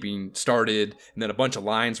scorekeeping started, and then a bunch of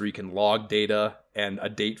lines where you can log data and a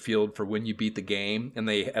date field for when you beat the game. And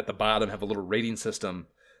they at the bottom have a little rating system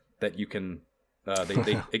that you can.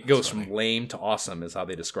 It goes from lame to awesome is how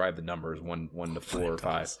they describe the numbers 1 to 4 or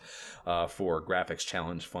 5 for graphics,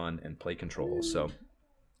 challenge, fun, and play controls. So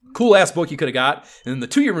cool ass book you could have got. And then the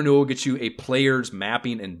 2-year renewal gets you a player's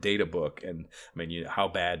mapping and data book. And I mean, how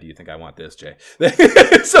bad do you think I want this, Jay?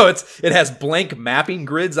 So it has blank mapping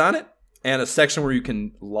grids on it and a section where you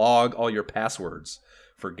can log all your passwords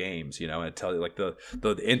for games, and it tells you like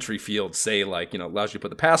the entry fields say like, allows you to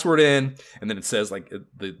put the password in, and then it says like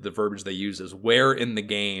the verbiage they use is where in the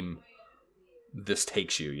game this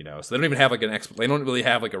takes you, so they don't even have like they don't really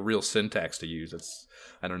have like a real syntax to use. It's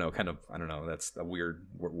I don't know, that's a weird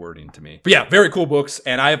wording to me. But yeah, very cool books,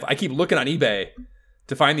 and I keep looking on eBay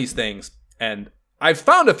to find these things, and I've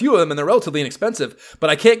found a few of them, and they're relatively inexpensive,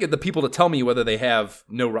 but I can't get the people to tell me whether they have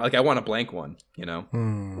I want a blank one,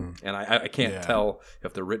 and I can't tell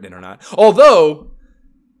if they're written in or not. Although,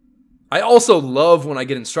 I also love when I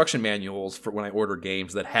get instruction manuals for when I order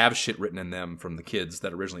games that have shit written in them from the kids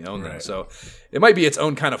that originally owned them. So it might be its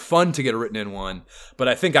own kind of fun to get a written in one, but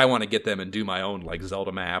I think I want to get them and do my own like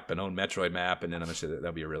Zelda map and own Metroid map, and then I'm sure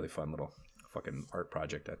that'll be a really fun little fucking art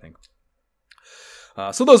project, I think.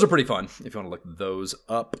 So those are pretty fun if you want to look those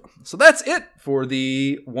up. So that's it for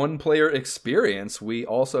the one-player experience. We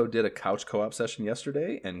also did a couch co-op session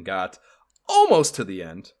yesterday and got almost to the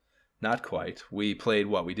end. Not quite. We played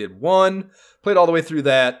we did 1, played all the way through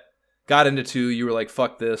that, got into 2. You were like,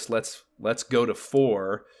 fuck this, let's go to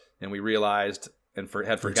 4. And we realized and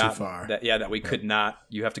had forgotten that we could not.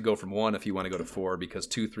 You have to go from 1 if you want to go to 4 because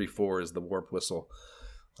 2, 3, 4 is the warp whistle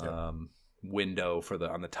window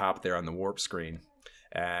on the top there on the warp screen.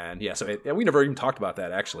 And yeah, so we never even talked about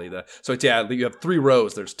that actually. You have 3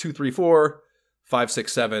 rows. There's 2, 3, 4, 5,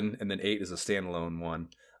 6, 7, and then 8 is a standalone one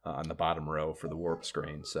on the bottom row for the warp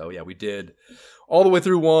screen. So yeah, we did all the way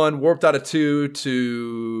through 1, warped out of 2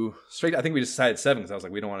 to straight. I think we decided 7 because I was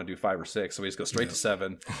like, we don't want to do 5 or 6, so we just go straight to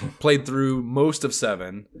 7. Played through most of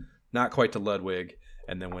 7, not quite to Ludwig,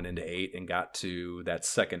 and then went into 8 and got to that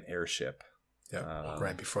second airship. Yeah,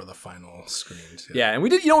 right before the final screens. Yeah, and we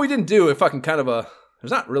didn't do a fucking kind of a. There's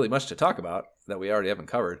not really much to talk about that we already haven't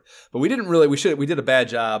covered, but we didn't really. We did a bad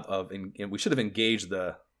job we should have engaged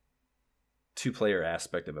the 2-player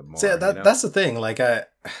aspect of it more. So yeah, that's the thing. Like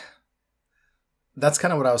that's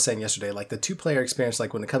kind of what I was saying yesterday. Like the 2-player experience,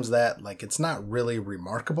 like when it comes to that, like it's not really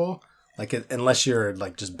remarkable. Like unless you're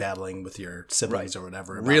like just battling with your siblings or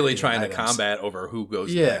whatever, really trying to combat over who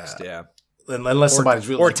goes next. Yeah. Unless somebody's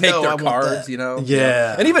really take their cards,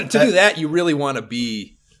 Yeah. And even to do that, you really want to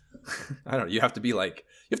be. I don't know. You have to be like,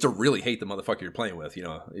 you have to really hate the motherfucker you're playing with,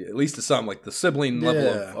 at least to some, like the sibling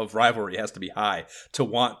level of rivalry has to be high to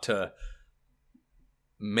want to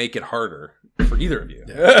make it harder for either of you.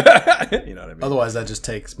 Yeah. You know what I mean? Otherwise, that just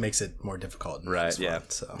makes it more difficult. Right. Yeah.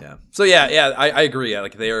 Fun, So I agree. Yeah,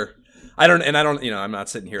 like I'm not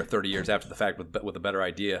sitting here 30 years after the fact with a better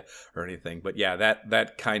idea or anything. But yeah,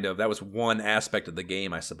 that was one aspect of the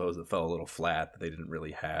game, I suppose, that fell a little flat. That they didn't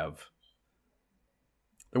really have.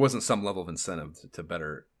 There wasn't some level of incentive to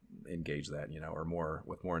better engage that, or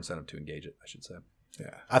with more incentive to engage it, I should say.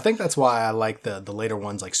 Yeah, I think that's why I like the later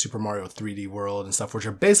ones like Super Mario 3D World and stuff, which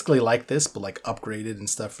are basically like this, but like upgraded and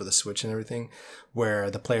stuff for the Switch and everything, where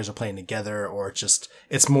the players are playing together, or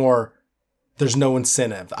it's more. There's no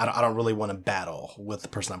incentive. I don't really want to battle with the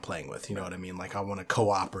person I'm playing with. You know what I mean? Like I want to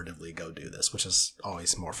cooperatively go do this, which is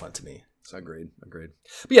always more fun to me. So agreed. But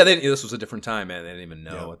yeah, this was a different time, man. They didn't even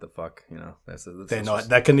know what the fuck,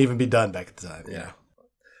 That couldn't even be done back at the time. Yeah.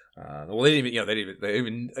 Well, they didn't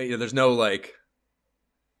even. There's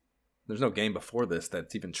no game before this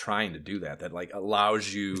that's even trying to do that like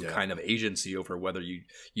allows you kind of agency over whether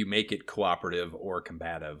you make it cooperative or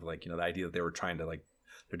combative. Like, the idea that they were trying to like.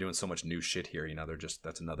 They're doing so much new shit here,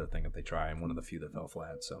 that's another thing that they try, and one of the few that fell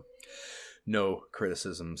flat. So no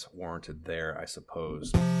criticisms warranted there, I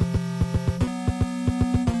suppose.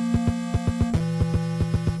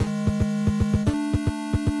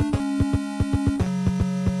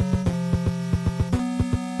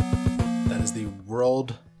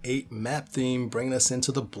 8 map theme, bringing us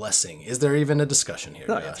into the blessing. Is there even a discussion here?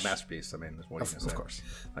 No, Josh? it's a masterpiece. I mean, what are you gonna say? Of course.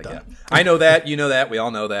 Yeah. I know that. You know that. We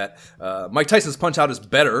all know that. Mike Tyson's Punch Out is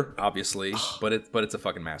better, obviously, but it's a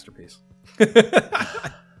fucking masterpiece.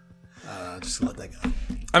 Just let that go.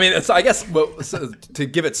 I mean, I guess to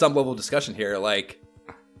give it some level of discussion here, like,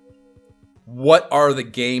 what are the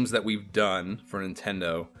games that we've done for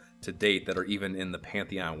Nintendo to date that are even in the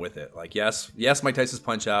pantheon with it? Like, yes, Mike Tyson's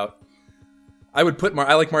Punch Out. I would put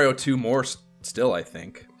I like Mario 2 more still, I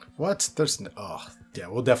think. What? Yeah,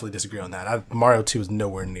 we'll definitely disagree on that. Mario 2 is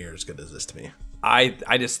nowhere near as good as this to me. I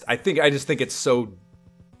just think it's so.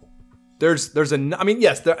 I mean,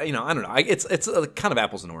 yes, I don't know. It's kind of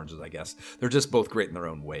apples and oranges, I guess. They're just both great in their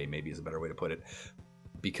own way, maybe is a better way to put it.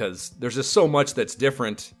 Because there's just so much that's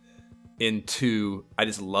different in 2. I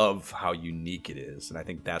just love how unique it is. And I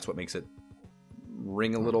think that's what makes it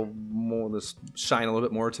ring a little more, shine a little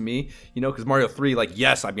bit more to me. Because Mario 3, like,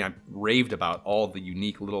 yes, I mean, I raved about all the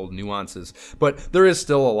unique little nuances. But there is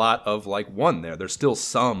still a lot of, like, 1 there. There's still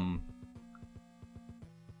some...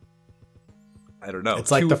 I don't know. It's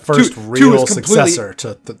like the first real successor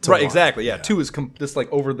to right, 1. exactly. Yeah, 2 is just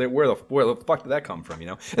like over there. Where the fuck did that come from?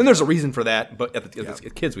 And there's a reason for that. But as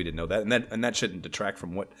kids, we didn't know that, and that shouldn't detract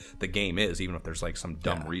from what the game is, even if there's like some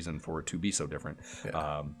dumb reason for it to be so different.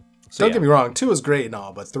 Yeah. Don't get me wrong, 2 is great and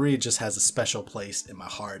all, but 3 just has a special place in my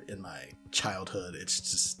heart, in my childhood. It's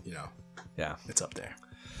just it's up there.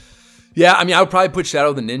 Yeah, I mean, I would probably put Shadow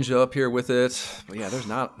of the Ninja up here with it, but yeah, there's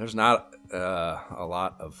not a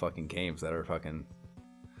lot of fucking games that are fucking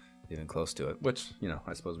even close to it, which,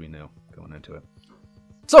 I suppose we knew going into it.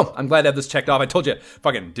 So, I'm glad to have this checked off. I told you,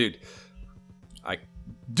 fucking, dude,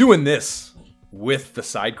 doing this with the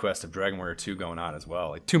side quest of Dragon Warrior 2 going on as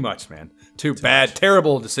well. Like, too much, man. Too bad, much.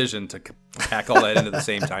 Terrible decision to pack all that into the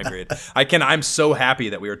same time period. I'm so happy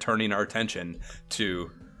that we are turning our attention to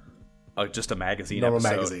just a magazine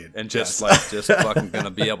episode, and just fucking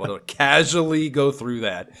gonna be able to casually go through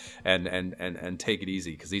that and take it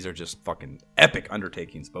easy, because these are just fucking epic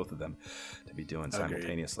undertakings, both of them, to be doing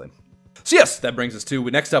simultaneously. So yes, that brings us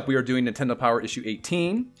to next up. We are doing Nintendo Power issue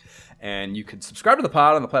 18. And you can subscribe to the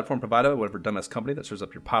pod on the platform provided by whatever dumbass company that serves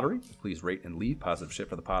up your pottery. Please rate and leave positive shit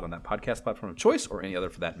for the pod on that podcast platform of choice, or any other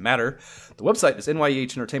for that matter. The website is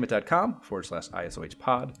nyehentertainment.com/ISOH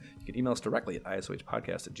pod. You can email us directly at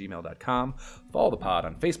isohpodcast@gmail.com. Follow the pod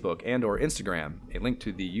on Facebook and or Instagram. A link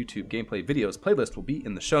to the YouTube gameplay videos playlist will be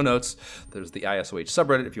in the show notes. There's the ISOH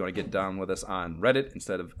subreddit if you want to get down with us on Reddit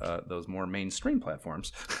instead of those more mainstream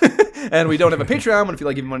platforms. And we don't have a Patreon, but if you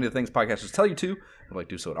like giving money to the things podcasters tell you to, would like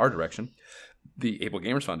to do so in our direction. The Able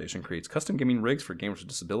Gamers Foundation creates custom gaming rigs for gamers with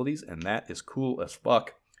disabilities, and that is cool as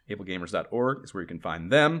fuck. AbleGamers.org is where you can find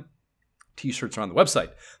them. T-shirts are on the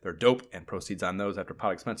website. They're dope, and proceeds on those after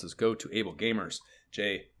pod expenses go to Able Gamers.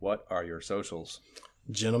 Jay, what are your socials?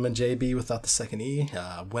 Gentleman JB without the second E.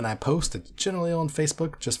 When I post, it's generally on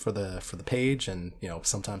Facebook just for the page, and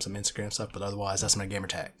sometimes some Instagram stuff, but otherwise that's my gamer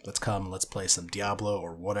tag. Let's play some Diablo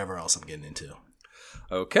or whatever else I'm getting into.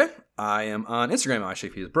 Okay, I am on Instagram,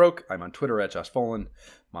 MyShiftKeyIsBroke. I'm on Twitter at JoshFolan.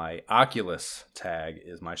 My Oculus tag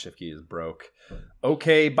is MyShiftKeyIsBroke.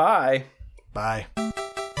 Okay, bye. Bye.